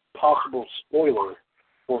possible spoiler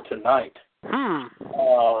for tonight. I'm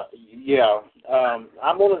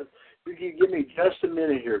gonna. You can give me just a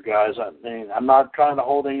minute here, guys. I mean, I'm not trying to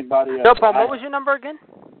hold anybody up. No problem. What was your number again?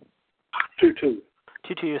 2-2.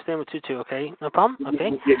 2-2. You're staying with 2-2. Okay. No problem.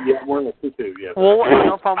 Okay. Yeah, we're in a 2-2. Yeah. Well,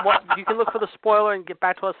 no problem. You can look for the spoiler and get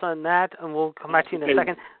back to us on that, and we'll come back to you in a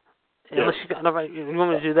second. Unless you want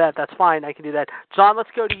me to do that, that's fine. I can do that. John, let's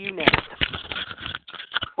go to you next.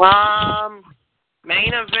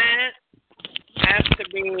 Main event has to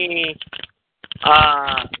be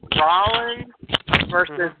Rollins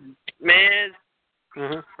versus Miz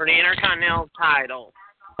for the Intercontinental title.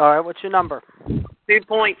 All right, what's your number?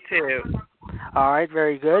 2.2. All right,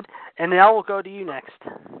 very good. And now we'll go to you next.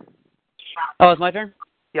 Oh, it's my turn?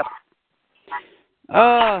 Yep.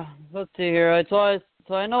 Let's see here. So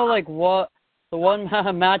I know, like, what the one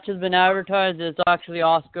match has been advertised. It's actually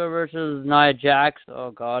Asuka versus Nia Jax. Oh,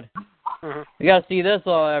 God. You got to see this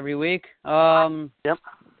every week. Yep.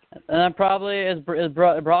 And then probably is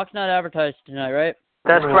Brock's not advertised tonight, right?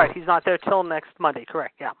 That's correct. He's not there till next Monday.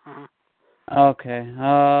 Correct. Yeah. Okay.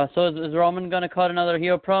 So is Roman gonna cut another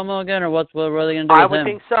heel promo again, or what are they gonna do? I would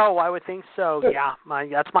think so. Yeah.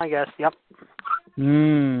 That's my guess. Yep.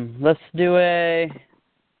 Let's do a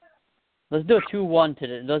 2-1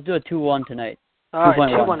 today. Let's do a 2-1 tonight. All right,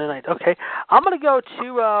 2-1 tonight. Okay. I'm going to go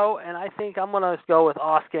 2-0, and I think I'm going to go with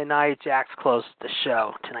Asuka and Nia Jax close the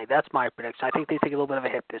show tonight. That's my prediction. I think they take a little bit of a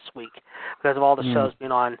hit this week because of all the shows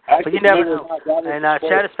being on. But you never know. And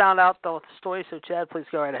Chad has found out the story, so Chad, please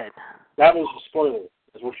go right ahead. That was a spoiler,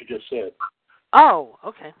 is what you just said. Oh,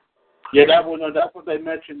 okay. Yeah, that's what they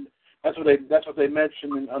mentioned. That's what they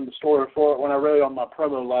mentioned on the story for when I read it on my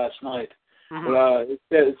promo last night.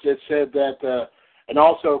 It said that, and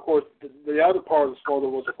also, of course, the other part of the spoiler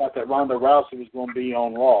was the fact that Ronda Rousey was going to be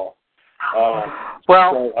on Raw.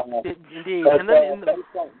 Indeed. But, And then,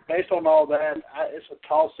 based on all that, it's a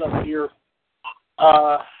toss-up here.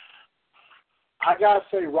 I got to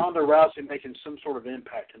say Ronda Rousey making some sort of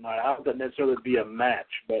impact tonight. I don't think necessarily be a match,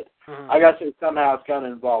 but I got to say somehow it's got to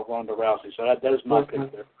involve Ronda Rousey. So that is my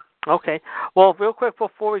pick there. Okay. Well, real quick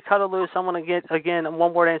before we cut it loose, I'm going to get, again, a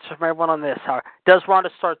one-word answer from everyone on this. Does Ronda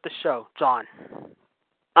start the show, John?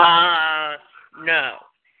 No.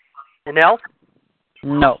 Janelle?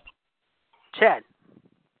 No. Chad?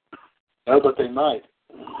 No, but they might.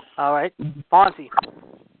 All right. Fonzie?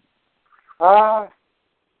 What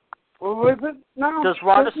was it now? Does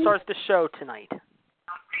Ronda start the show tonight?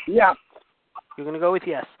 Yeah. You're going to go with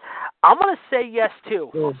yes. I'm going to say yes, too.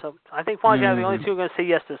 So I think Fonzie and I are the only two who are going to say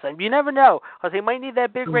yes this time. You never know, because they might need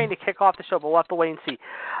that big rain to kick off the show, but we'll have to wait and see.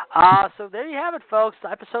 So there you have it, folks.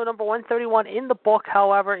 Episode number 131 in the book,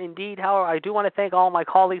 however. I do want to thank all my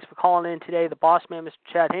colleagues for calling in today. The boss man, Mr.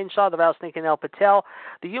 Chad Hinshaw, the Rattlesnake El Patel,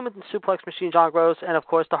 the Human Suplex Machine, John Gross, and, of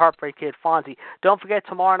course, the Heartbreak Kid, Fonzie. Don't forget,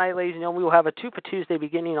 tomorrow night, ladies and gentlemen, we will have a 2 for Tuesday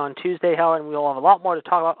beginning on Tuesday, however, and we will have a lot more to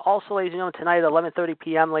talk about. Also, ladies and gentlemen, tonight at 11:30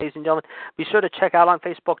 p.m., ladies and gentlemen, be sure to check out on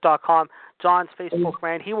Facebook.com John's Facebook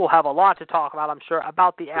rant. He will have a lot to talk about, I'm sure,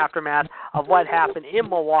 about the aftermath of what happened in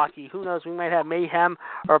Milwaukee. Who knows, we might have mayhem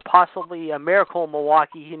or possibly a miracle in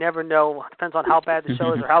Milwaukee. You never know. It depends on how bad the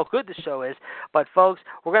show is or how good the show is. But, folks,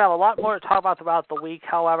 we're going to have a lot more to talk about throughout the week.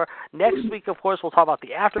 However, next week, of course, we'll talk about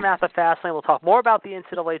the aftermath of FASTLANE. We'll talk more about the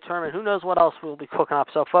NCAA tournament. Who knows what else we'll be cooking up.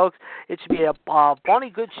 So, folks, it should be a bonny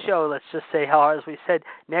good show, let's just say, as we said,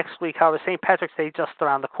 next week. However, St. Patrick's Day just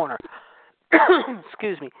around the corner.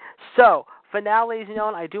 Excuse me. So, for now, ladies and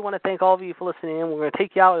gentlemen, I do want to thank all of you for listening in. We're going to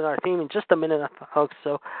take you out in our theme in just a minute, folks.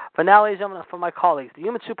 So, for now, ladies and gentlemen, for my colleagues, the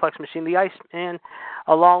Human Suplex Machine, the Iceman,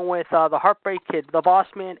 along with the Heartbreak Kid, the Boss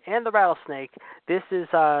Man, and the Rattlesnake, this is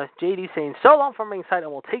JD saying so long from ringside,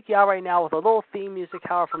 and we'll take you out right now with a little theme music,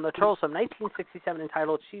 however, from the Turtles from 1967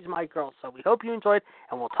 entitled She's My Girl. So, we hope you enjoyed,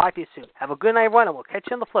 and we'll talk to you soon. Have a good night, everyone, and we'll catch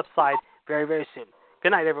you on the flip side very, very soon.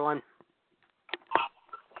 Good night, everyone.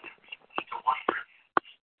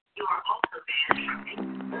 You are also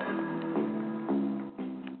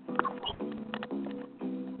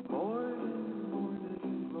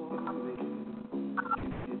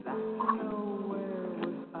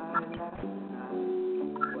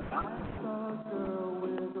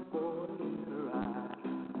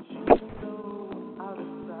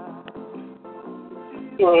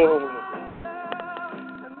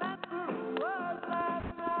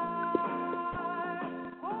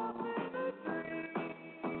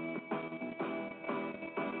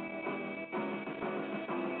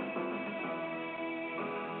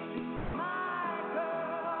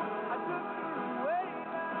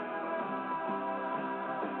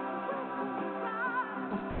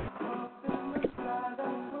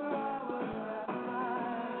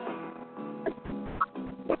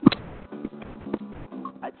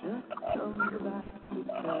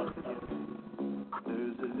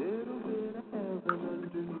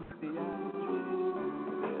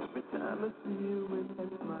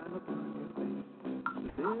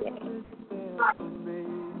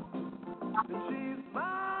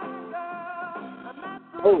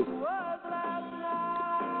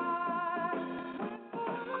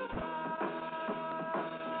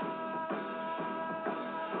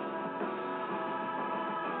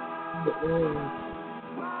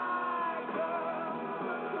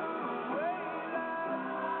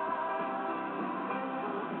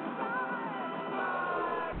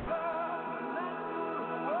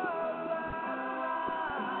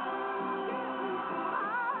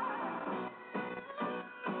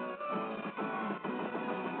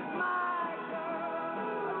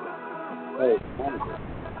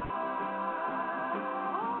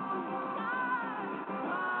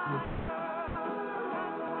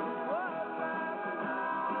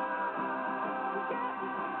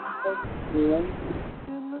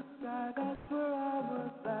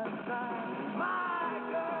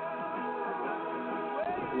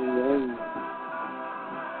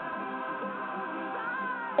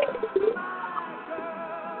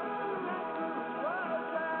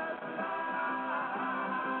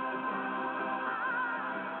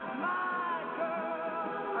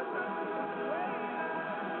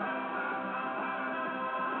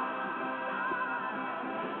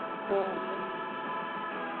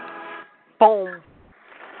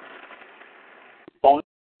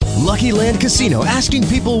Lucky Land Casino, asking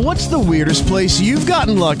people, what's the weirdest place you've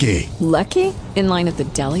gotten lucky? Lucky? In line at the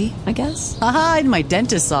deli, I guess? Aha, in my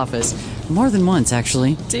dentist's office. More than once,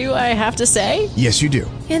 actually. Do I have to say? Yes, you do.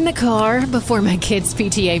 In the car before my kids'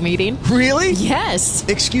 PTA meeting. Really? Yes.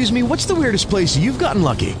 Excuse me, what's the weirdest place you've gotten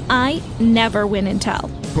lucky? I never win and tell.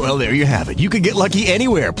 Well, there you have it. You can get lucky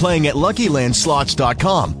anywhere, playing at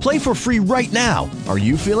LuckyLandSlots.com. Play for free right now. Are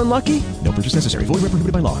you feeling lucky? No purchase necessary. Void where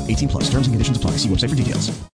prohibited by law. 18+. Terms and conditions apply. See website for details.